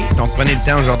journée. Donc, prenez le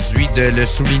temps aujourd'hui de le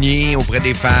souligner auprès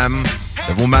des femmes,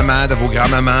 de vos mamans, de vos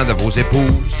grands-mamans, de vos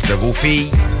épouses, de vos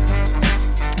filles.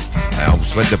 On vous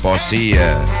souhaite de passer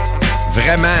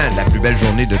vraiment la plus belle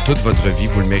journée de toute votre vie.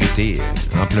 Vous le méritez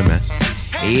amplement.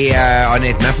 Et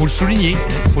honnêtement, il faut le souligner.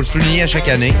 Il faut le souligner à chaque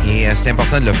année et c'est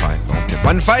important de le faire. Donc,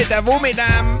 bonne fête à vous,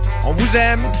 mesdames. On vous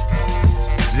aime.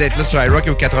 Merci d'être là sur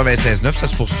IROCK 96.9. Ça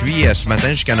se poursuit ce matin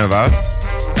jusqu'à 9h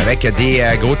avec des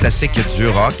gros classiques du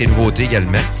rock, des nouveautés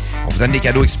également. On vous donne des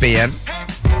cadeaux XPM.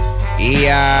 Et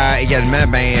également,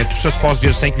 tout ça se passe via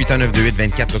le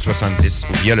 581-928-2470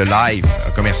 ou via le live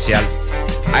commercial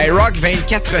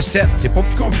IROCK247. C'est pas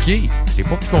plus compliqué.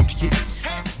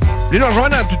 Vous voulez nous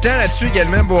rejoindre en tout temps là-dessus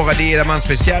également pour des demandes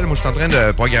spéciales. Moi, je suis en train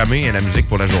de programmer la musique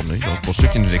pour la journée. Donc, pour ceux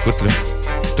qui nous écoutent, là,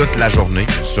 toute la journée,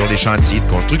 sur les chantiers de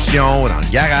construction, dans le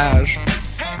garage,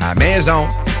 à la maison.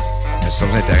 Si ça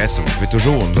vous intéresse, vous pouvez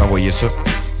toujours nous envoyer ça.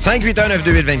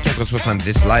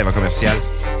 581-928-2470, live en commercial.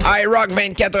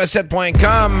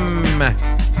 IROCK247.com.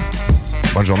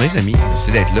 Bonne journée, les amis.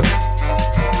 Merci d'être là.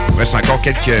 Il vous reste encore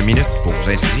quelques minutes pour vous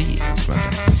inscrire ce matin.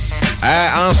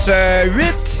 En ce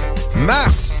 8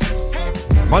 mars,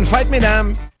 bonne fête,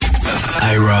 mesdames.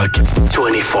 IROCK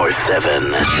 247.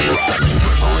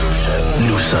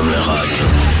 Nous sommes le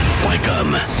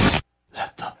rock.com.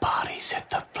 Let the bodies hit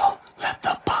the floor. Let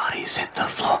the bodies hit the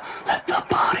floor. Let the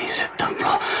bodies hit the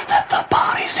floor. Let the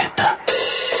bodies hit the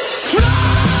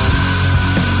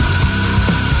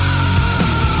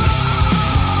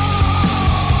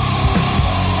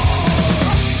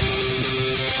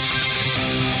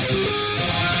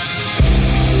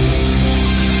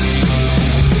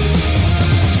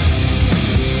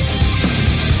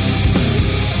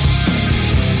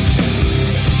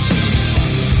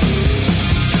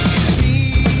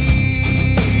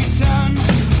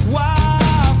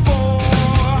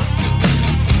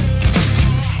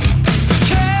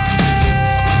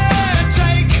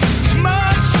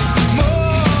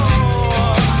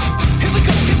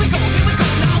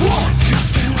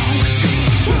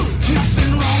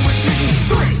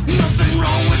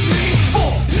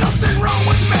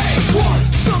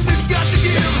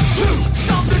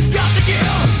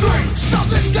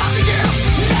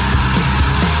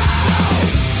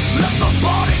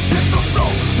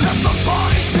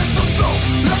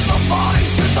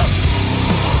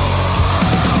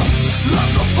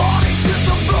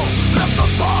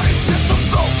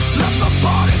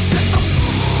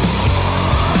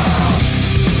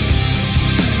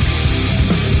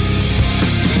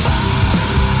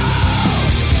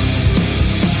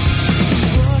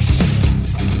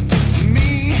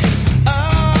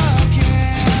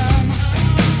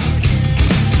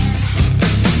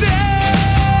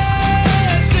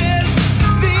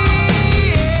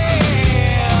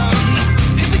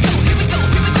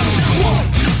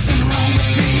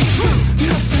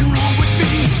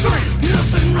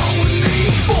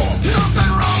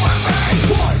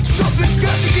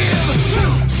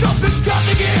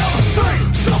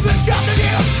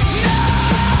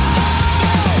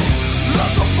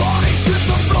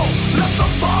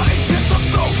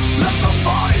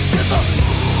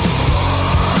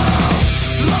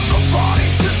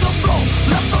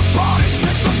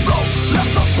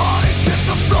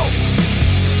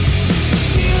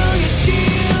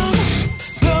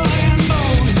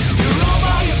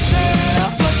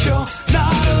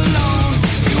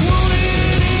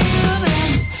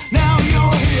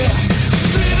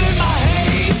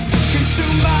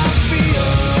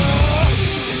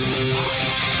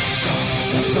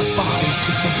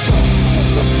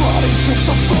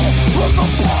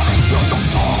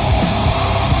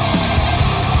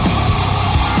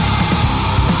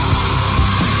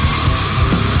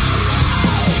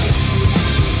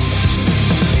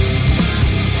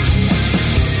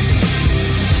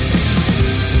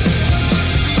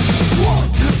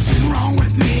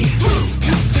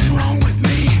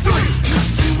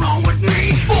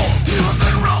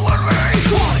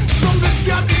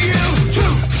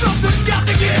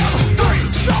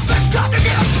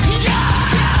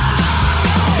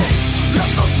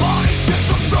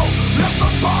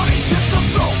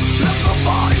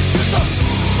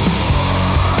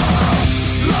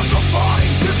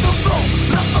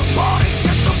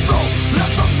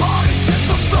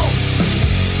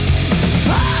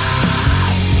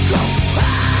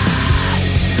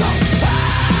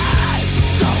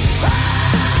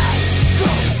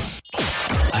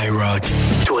IROCK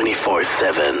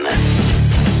 247.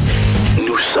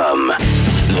 Nous sommes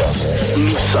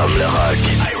le rock.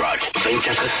 IROCK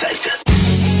 24/7.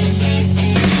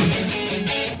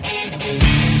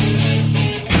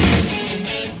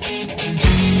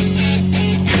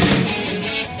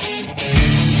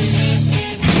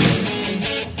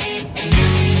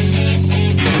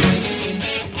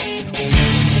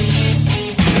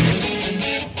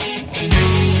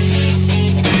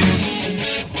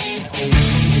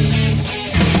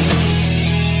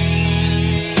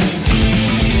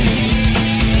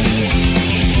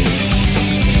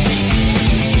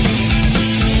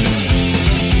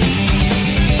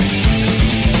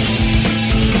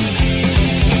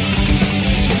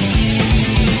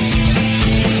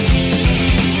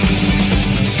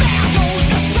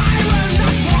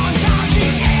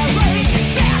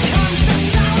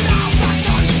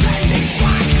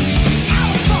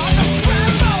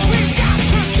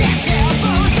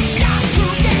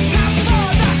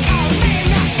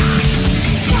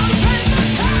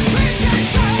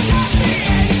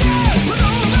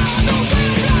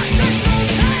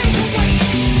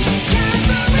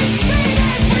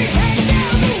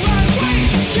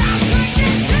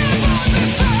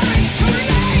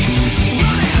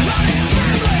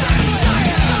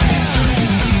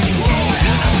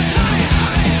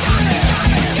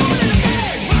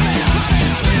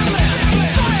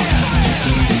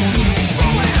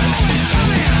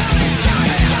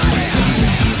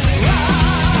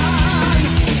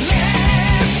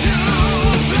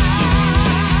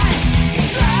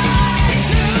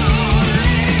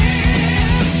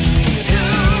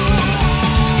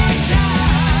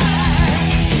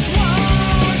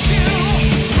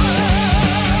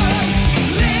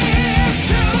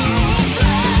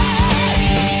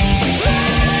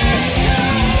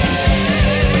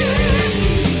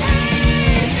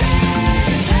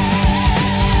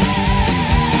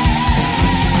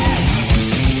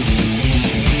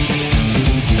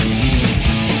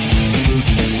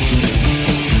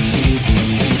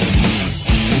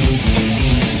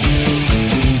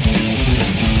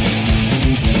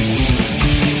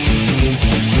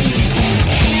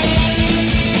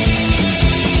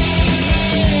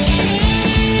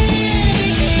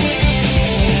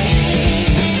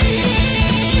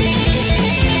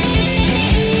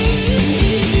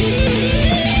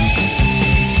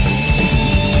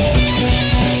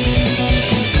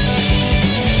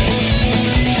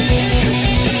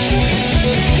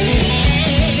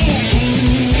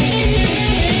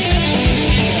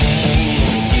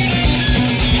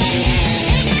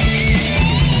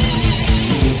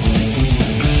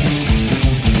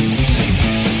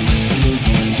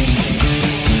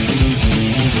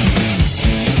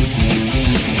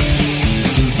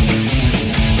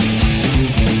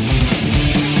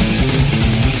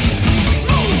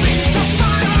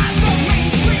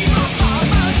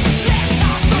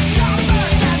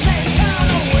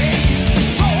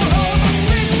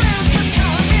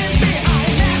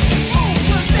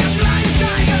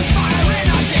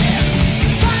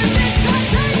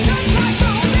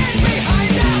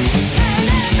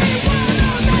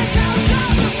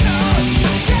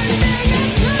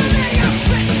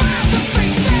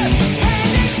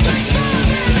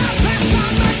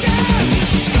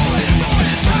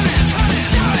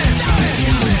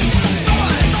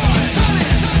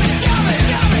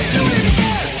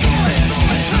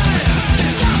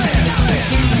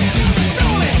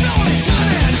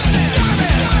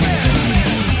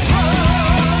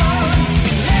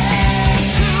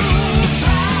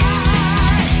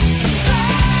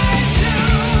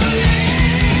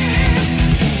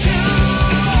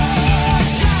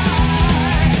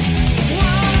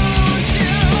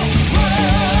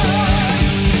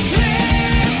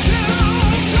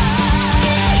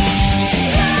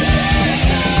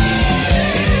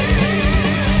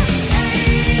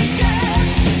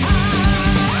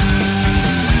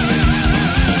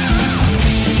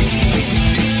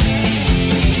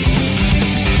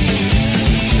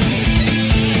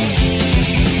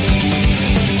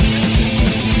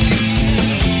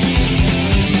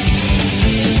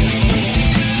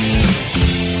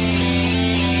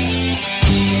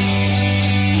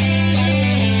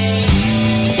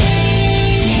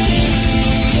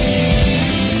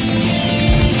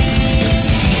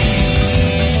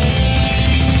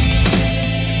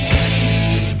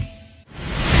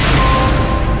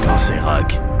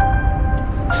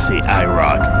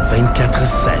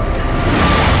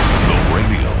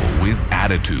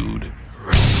 attitude.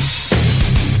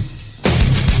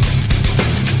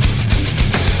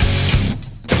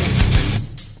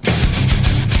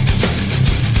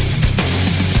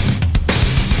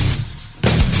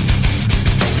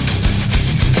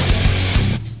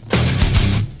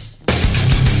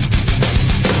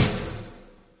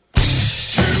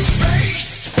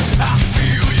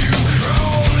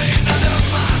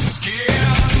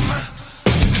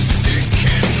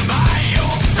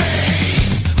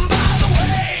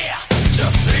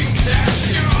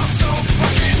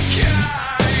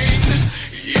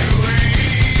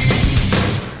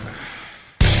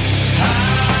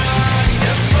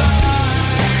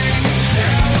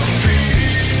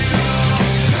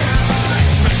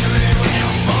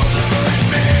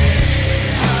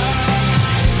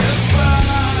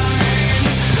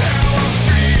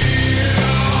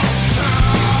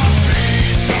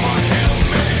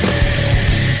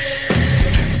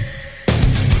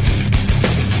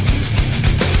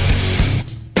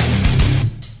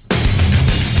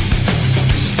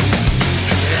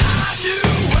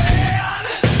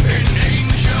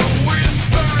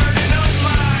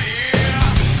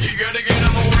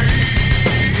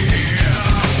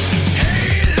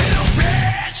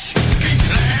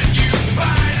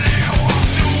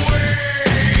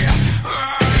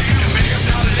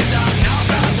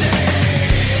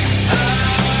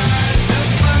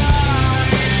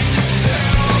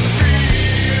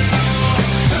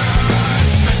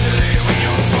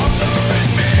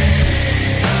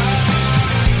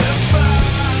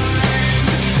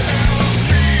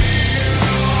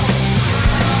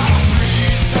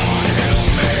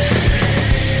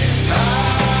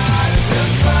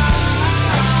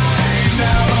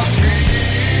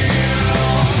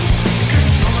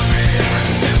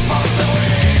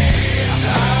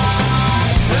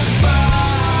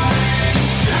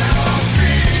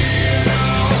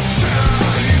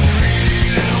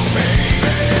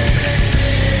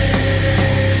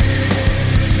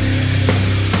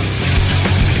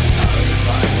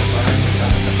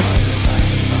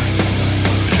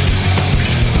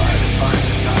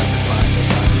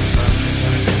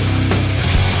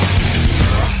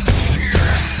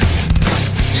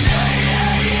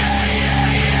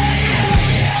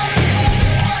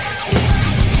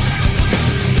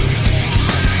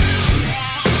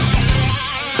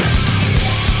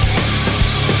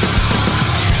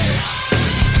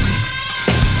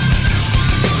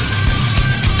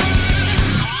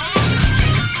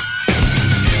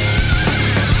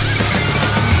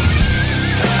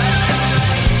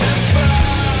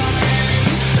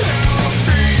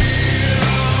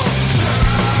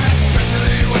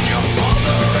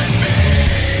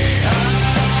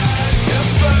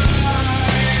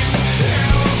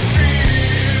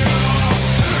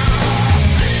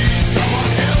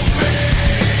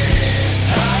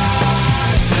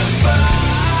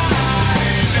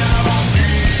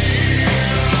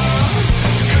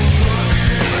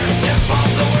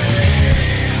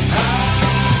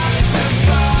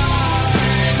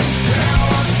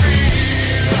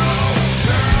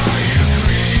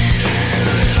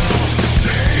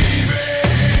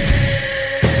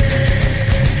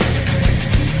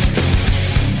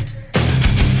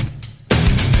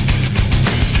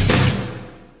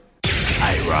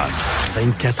 IROCK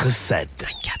 24/7.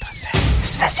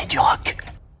 Ça, c'est du rock.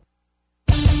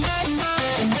 We'll be right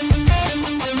back.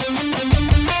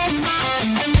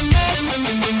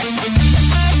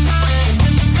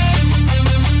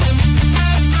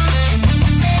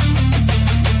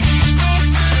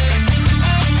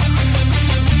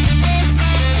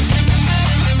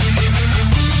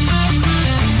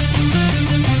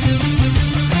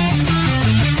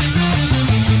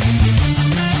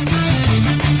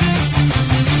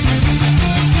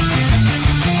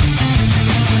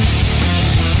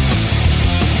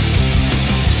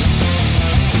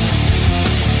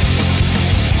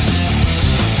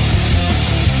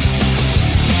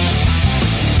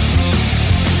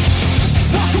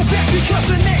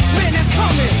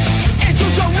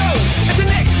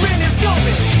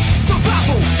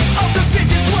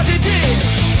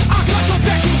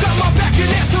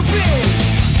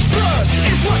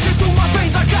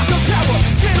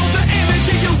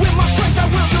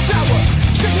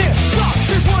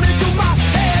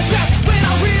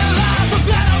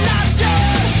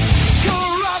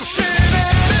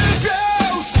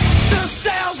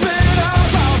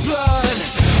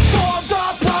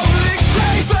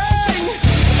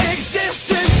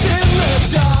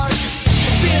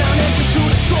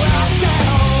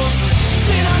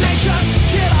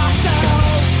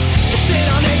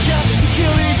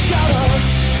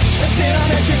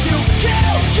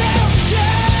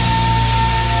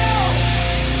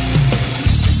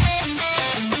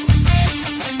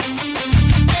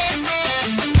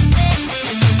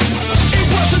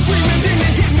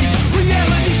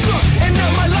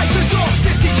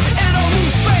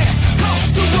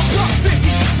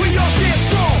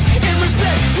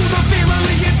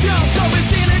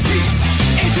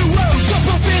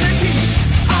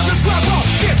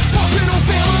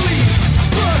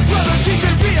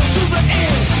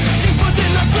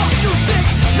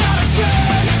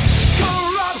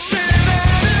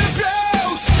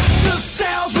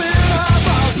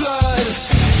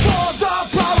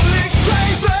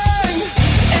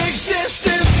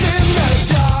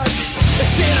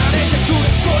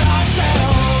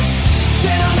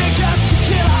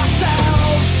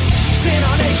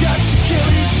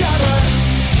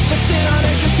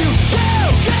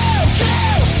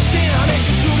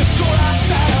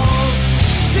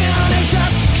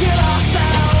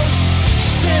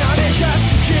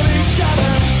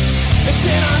 It's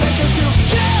in our nature to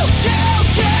kill, kill,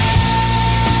 kill.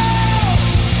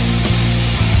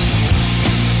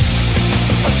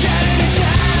 Again and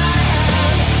again.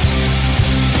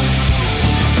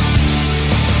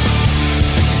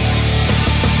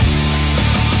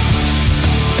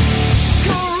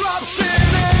 Corruption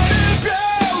and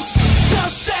abuse, the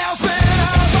salesman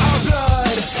of our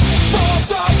blood. For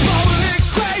the public's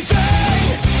crazy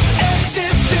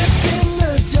existence in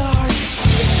the dark.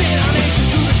 It's in our nature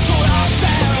to destroy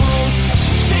ourselves.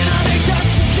 It's in our nature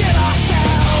to kill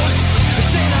ourselves.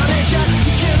 It's in our nature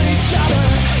to kill each other.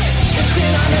 It's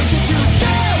in our nature to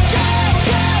kill, kill,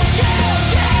 kill, kill,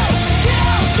 kill, kill, kill,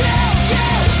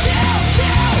 kill, kill, kill,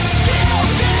 kill,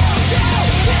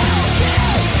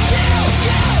 kill, kill,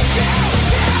 kill, kill,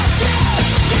 kill,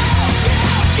 kill,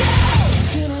 kill.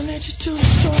 It's in our nature to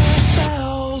destroy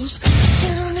ourselves. It's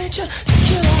in our nature to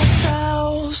kill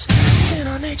ourselves. It's in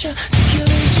our nature to kill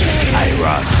each other.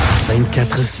 IROCK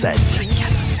 24/7.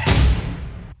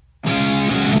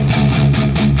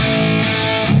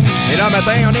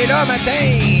 On est là matin,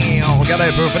 on regarde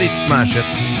un peu, on fait des petites manchettes.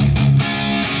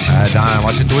 On va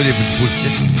essayer de trouver des petits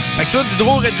positifs. Facture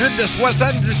d'hydro réduite de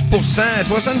 70%,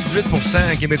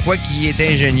 78% Québécois qui est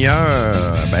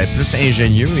ingénieur, plus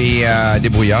ingénieux et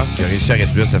débrouillard, qui a réussi à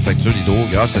réduire sa facture d'hydro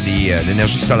grâce à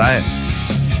l'énergie solaire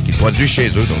qu'il produit chez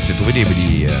eux. Donc, c'est trouver des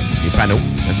panneaux.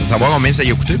 C'est savoir combien ça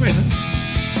y a coûté, par exemple.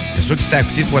 C'est sûr que si ça a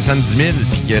coûté 70 000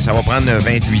 puis que ça va prendre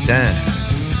 28 ans,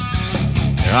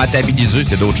 rentabiliser,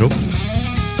 c'est d'autres choses.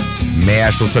 Mais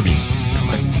je trouve ça bien.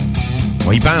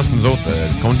 On y pense, nous autres.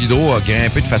 Le compte d'hydro a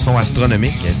grimpé de façon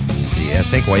astronomique. C'est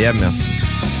assez incroyable, merci.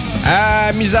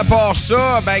 Mis à part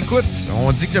ça, écoute,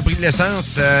 on dit que le prix de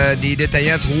l'essence des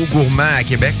détaillants trop gourmands à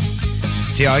Québec,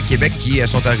 c'est IROCK Québec qui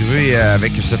sont arrivés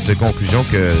avec cette conclusion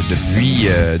que depuis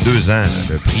 2 ans,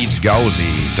 le prix du gaz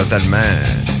est totalement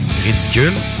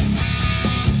ridicule.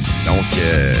 Donc,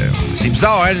 c'est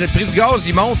bizarre, hein? Le prix du gaz,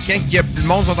 il monte quand le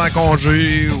monde sont en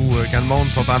congé ou quand le monde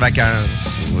sont en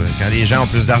vacances ou quand les gens ont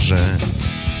plus d'argent.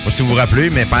 Je sais pas si vous vous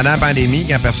rappelez, mais pendant la pandémie,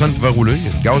 quand personne ne pouvait rouler,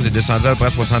 le gaz est descendu à peu près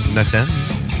 69 cents.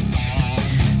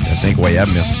 C'est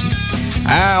incroyable, merci.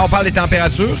 On parle des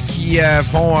températures qui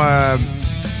font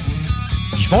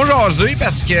jaser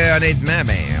parce que, honnêtement,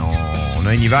 on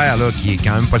a un hiver là, qui est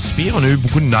quand même pas si pire. On a eu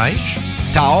beaucoup de neige,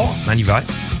 tard dans l'hiver.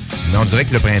 Mais on dirait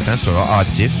que le printemps sera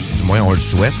hâtif. Du moins, on le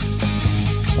souhaite.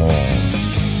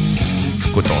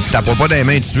 Écoute, on se tapera pas dans les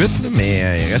mains tout de suite, là,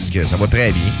 mais il reste que ça va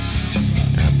très bien.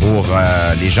 Pour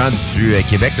les gens du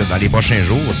Québec, là, dans les prochains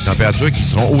jours, des températures qui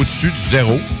seront au-dessus du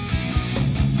zéro.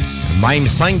 Même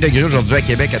 5 degrés aujourd'hui à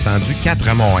Québec attendu, 4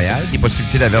 à Montréal. Des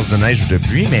possibilités d'averse de neige ou de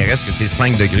pluie, mais il reste que c'est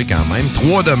 5 degrés quand même.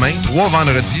 3 demain, 3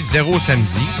 vendredi, 0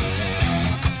 samedi.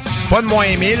 Pas de moins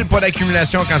 1000, pas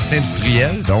d'accumulation en quantité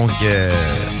industrielle. Donc,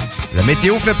 la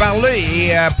météo fait parler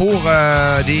et pour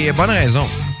des bonnes raisons.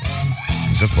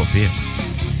 Ça, c'est pas pire.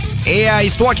 Et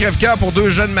histoire crève-cœur pour 2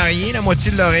 jeunes mariés. La moitié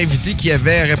de leurs invités qui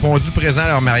avaient répondu présent à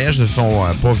leur mariage ne sont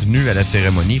pas venus à la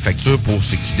cérémonie. Facture pour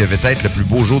ce qui devait être le plus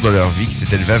beau jour de leur vie qui s'est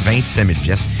élevé à 25 000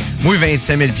 $. Moi,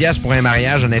 25 000 $ pour un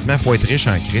mariage, honnêtement, il faut être riche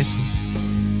en Christ.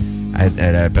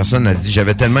 La personne a dit,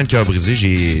 j'avais tellement le cœur brisé,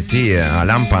 j'ai été en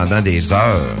larmes pendant des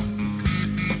heures.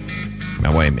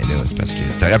 Ben ouais, mais là, c'est parce que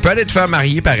t'aurais pu aller te faire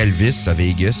marier par Elvis à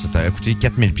Vegas. Ça t'aurait coûté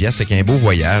 4 000 $ avec un beau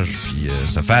voyage. Puis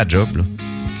ça fait un job, là.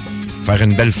 Faire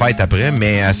une belle fête après,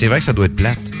 mais c'est vrai que ça doit être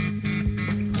plate.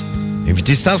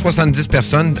 Invité 170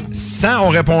 personnes, 100 ont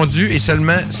répondu et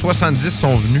seulement 70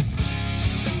 sont venus.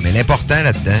 Mais l'important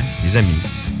là-dedans, les amis,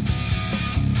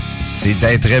 c'est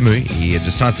d'être aimé et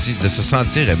de se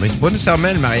sentir aimé. C'est pas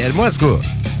nécessairement le mariage. Moi, en tout cas,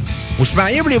 faut se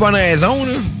marier pour les bonnes raisons,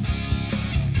 là.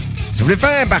 Si vous voulez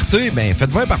faire un party,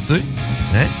 faites-vous un party.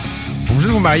 Hein? Pas obligé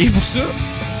de vous marier pour ça.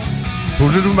 Pas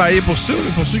obligé de vous marier pour ça.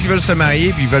 Pour ceux qui veulent se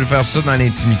marier puis veulent faire ça dans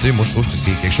l'intimité, moi, je trouve que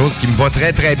c'est quelque chose qui me va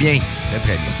très, très bien. Très,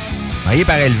 très bien. Marié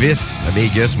par Elvis à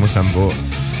Vegas, moi, ça me va.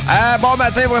 Bon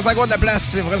matin, il vous reste encore de la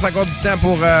place. Il vous reste encore du temps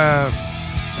pour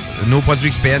nos produits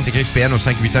XPN. T'écris XPN au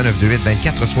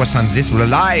 581-928-2470 ou le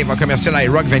live en commercial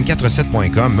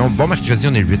IROCK247.com. Bon mercredi,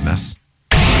 on est le 8 mars.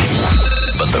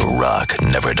 But the rock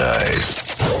never dies.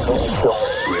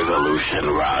 Revolution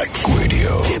Rock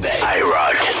Radio. Québec.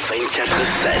 IROCK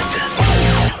 24/7.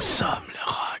 Nous sommes le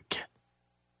rock.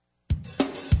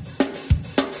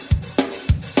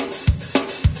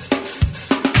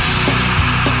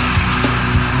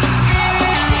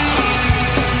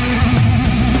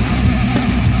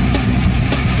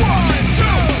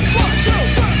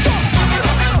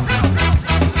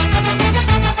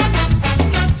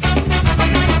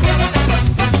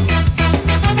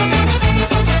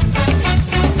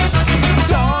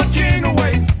 Talking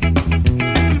away,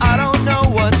 I don't know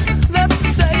what's left.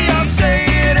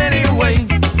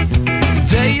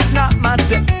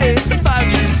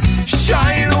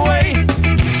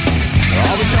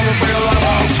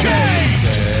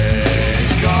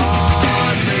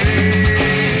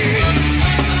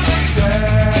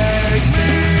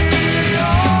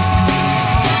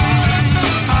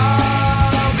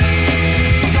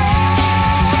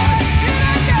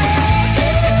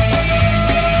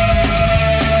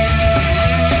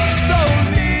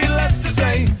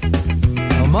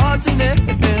 odds and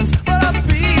ends, but I'll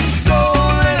be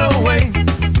stolen away.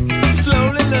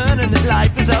 Slowly learning that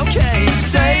life is okay.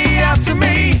 Say after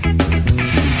me,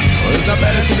 or is it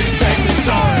better to be safe than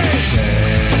sorry?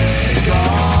 Take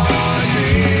on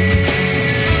me,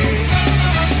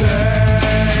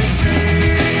 take me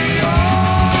on.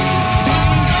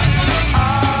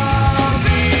 I'll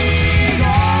be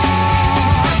gone.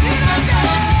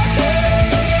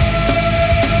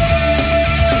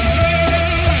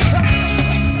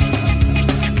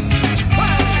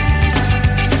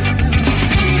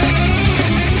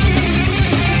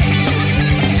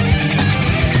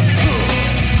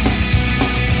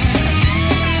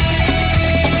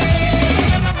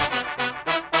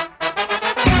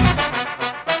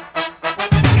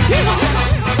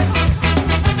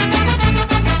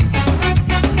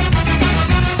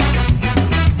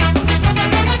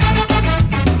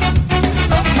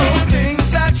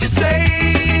 Things that you say,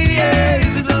 yeah,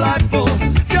 is it delightful?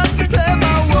 Just to clear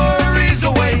my worries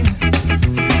away.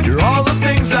 You're all the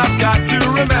things I've got to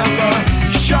remember.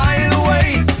 Shining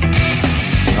away,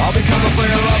 I'll become a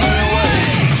player of anyway.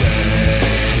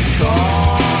 Take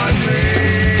on me,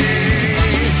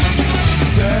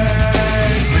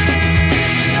 take me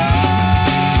on.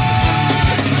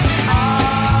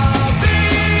 I'll be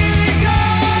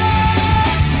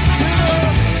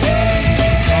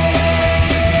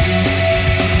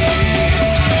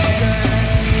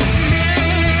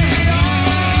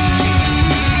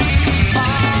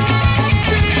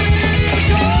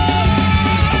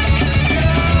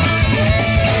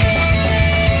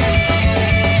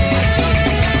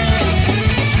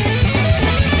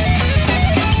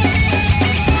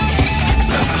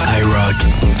IROCK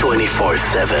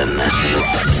 247.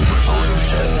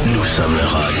 Nous sommes le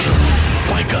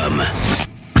rock.com.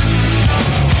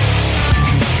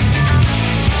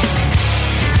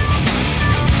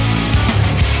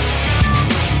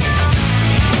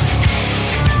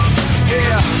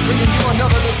 Yeah, bringing you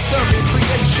another disturbing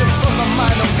creation from the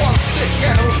mind of one sick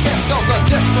and who can't tell the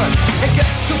difference and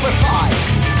gets stupefied.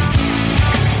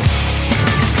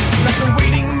 I've been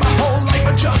waiting my whole life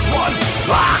for just one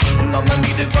rock, and all I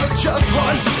needed was just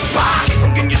one rock.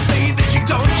 How can you say that you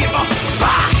don't give a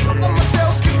rock? On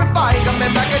myself stupefied,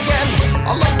 coming back again.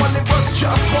 All I wanted was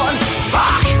just one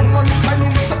rock, one tiny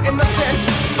little innocent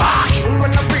rock. And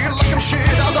when I feel like I'm shit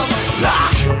out of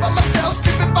luck, on myself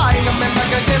stupefied, coming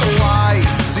back again. Why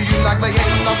do you like laying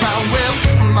around with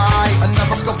my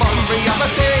another scope on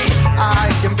reality?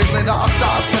 I can feel it all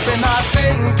start slipping. I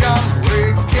think I'm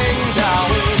breaking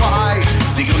down. Why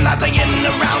do you like laying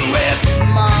around with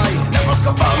my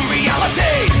neuroscope of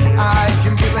reality? I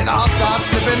can feel it all start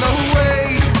slipping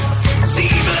away. See,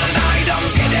 but I don't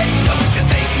get it. Don't you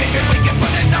think maybe we can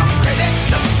put it on credit?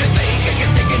 Don't you think I can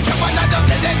take it, jump on another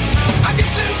minute? I can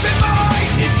stupid boy.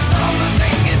 It's all the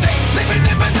same as ain't living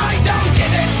it, but I don't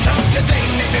get it. Don't you think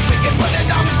maybe we can put it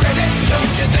on credit?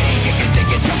 Don't you think I can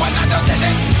take it, jump on another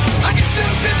minute? I can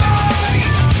stupid boy.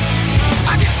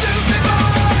 I can stupid boy.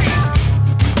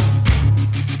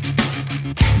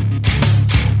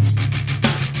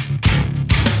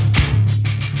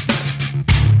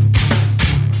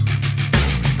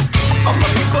 All the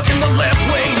people in the left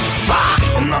wing, rock,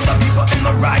 and all the people in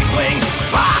the right wing,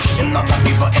 rock, and all the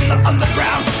people in the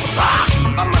underground, rock.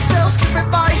 By myself,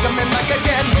 stupefied, coming back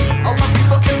again. All the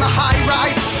people in the high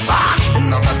rise, rock,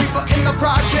 and all the people in the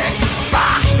projects,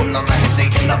 rock, and all the heads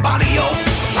in the body, oh,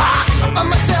 rock. By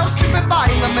myself,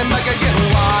 stupefied, coming back again.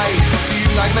 Why do you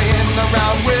like laying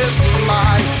around with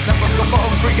my neuroscope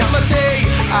of reality?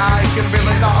 I can feel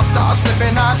it all start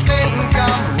slipping. I think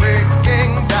I'm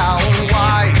breaking down.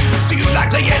 Why do you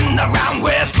like laying around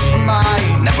with my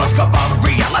neuroscope of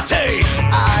reality?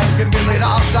 I can feel it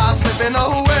all start slipping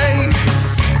away.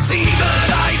 See, but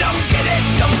I don't get it.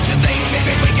 Don't you think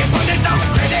maybe we can put it on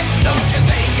credit? Don't you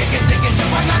think you can take it to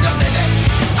another minute?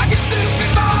 I get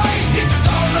stupid boy. It's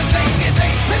all the same as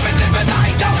ain't living it, but I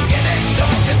don't get it.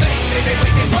 Don't you think maybe we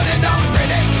can put it on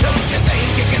credit? Don't you think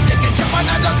you can take it to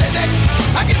another minute?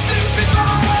 I get stupid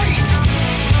boy.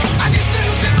 I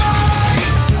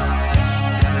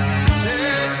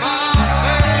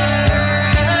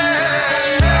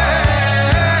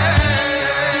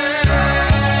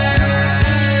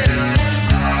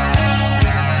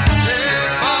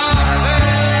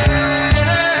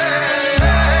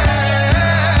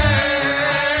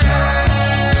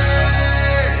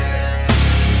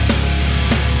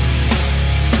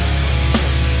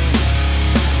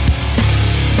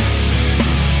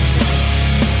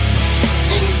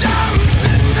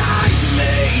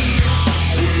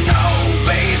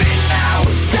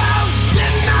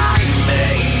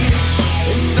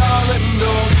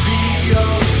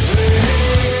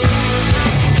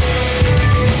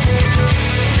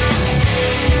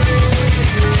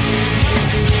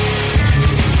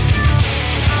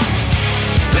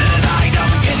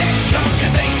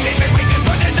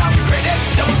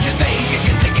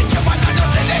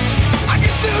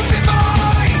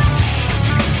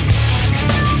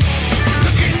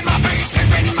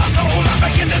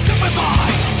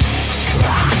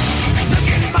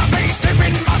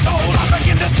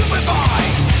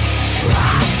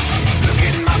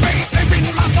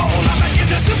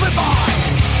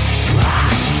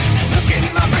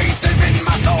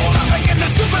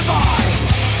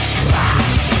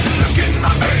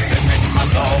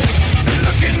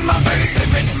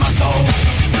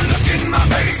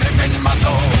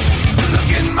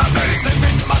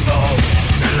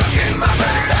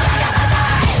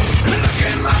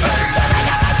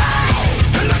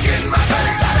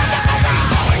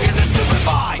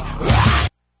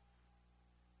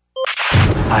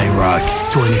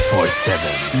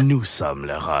 24/7. Nous sommes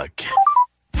le rock.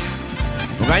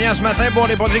 Nous gagnons ce matin pour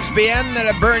les produits XPN,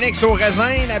 le Burn X au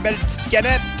raisin, la belle petite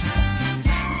canette.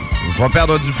 Il va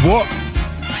perdre du poids.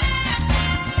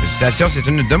 Félicitations, c'est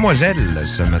une demoiselle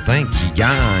ce matin qui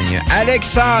gagne.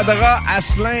 Alexandra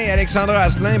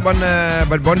Asselin,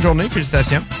 bonne journée,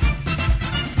 félicitations.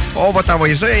 On va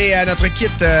t'envoyer ça et à notre kit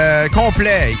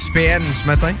complet XPN ce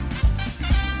matin.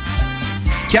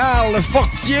 Carl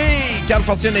Fortier,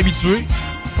 un habitué.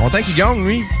 Content qu'il gagne,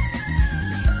 lui.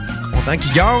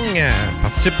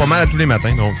 Participe pas mal à tous les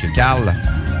matins. Donc, Carl,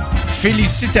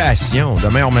 félicitations.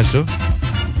 Demain, on met ça.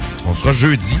 On sera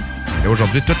jeudi. Et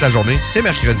aujourd'hui, toute la journée, c'est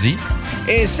mercredi.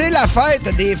 Et c'est la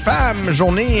fête des femmes.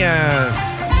 Journée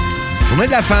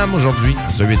de la femme aujourd'hui,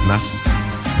 ce 8 mars.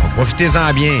 Donc,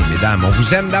 profitez-en bien, mesdames. On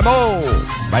vous aime d'amour.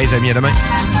 Bye, les amis, à demain.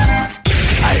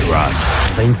 IROCK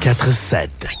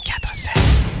 24/7.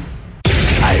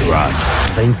 IROCK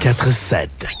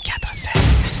 24/7.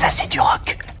 Ça, c'est du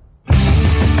rock.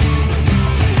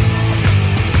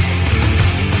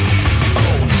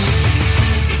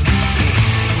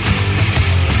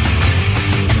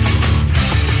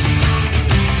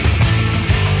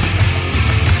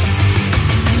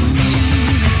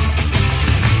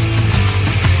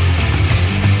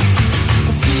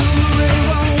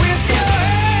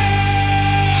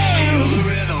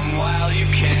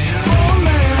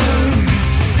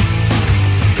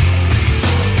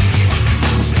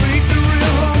 Speak the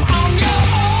rhythm on your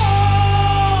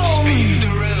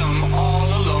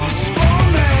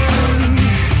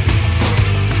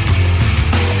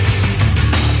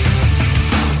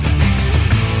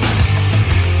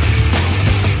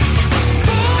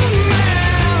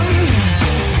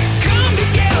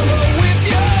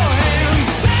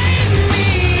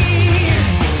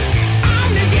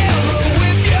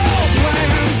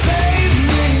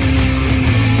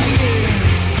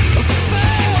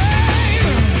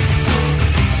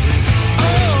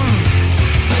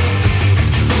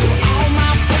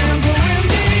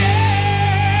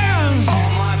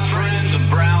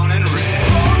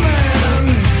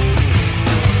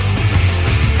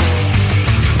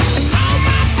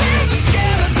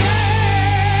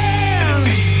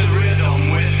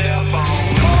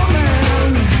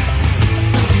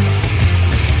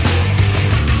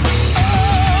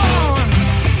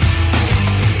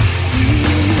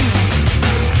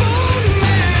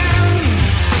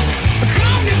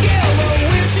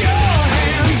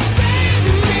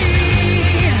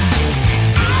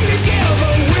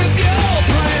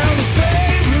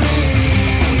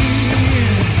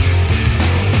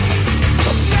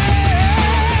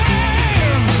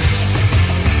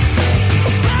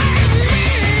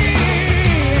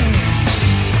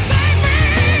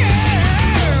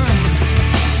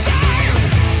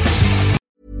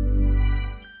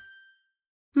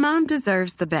Mom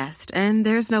deserves the best, and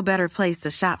there's no better place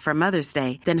to shop for Mother's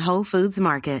Day than Whole Foods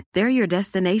Market. They're your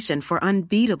destination for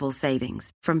unbeatable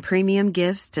savings, from premium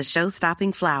gifts to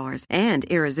show-stopping flowers and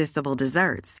irresistible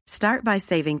desserts. Start by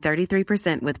saving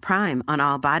 33% with Prime on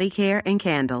all body care and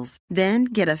candles. Then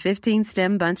get a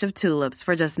 15-stem bunch of tulips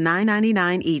for just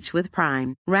 $9.99 each with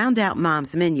Prime. Round out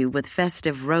Mom's menu with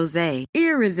festive rosé,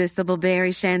 irresistible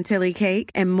berry chantilly cake,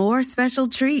 and more special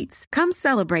treats. Come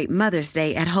celebrate Mother's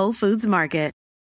Day at Whole Foods Market.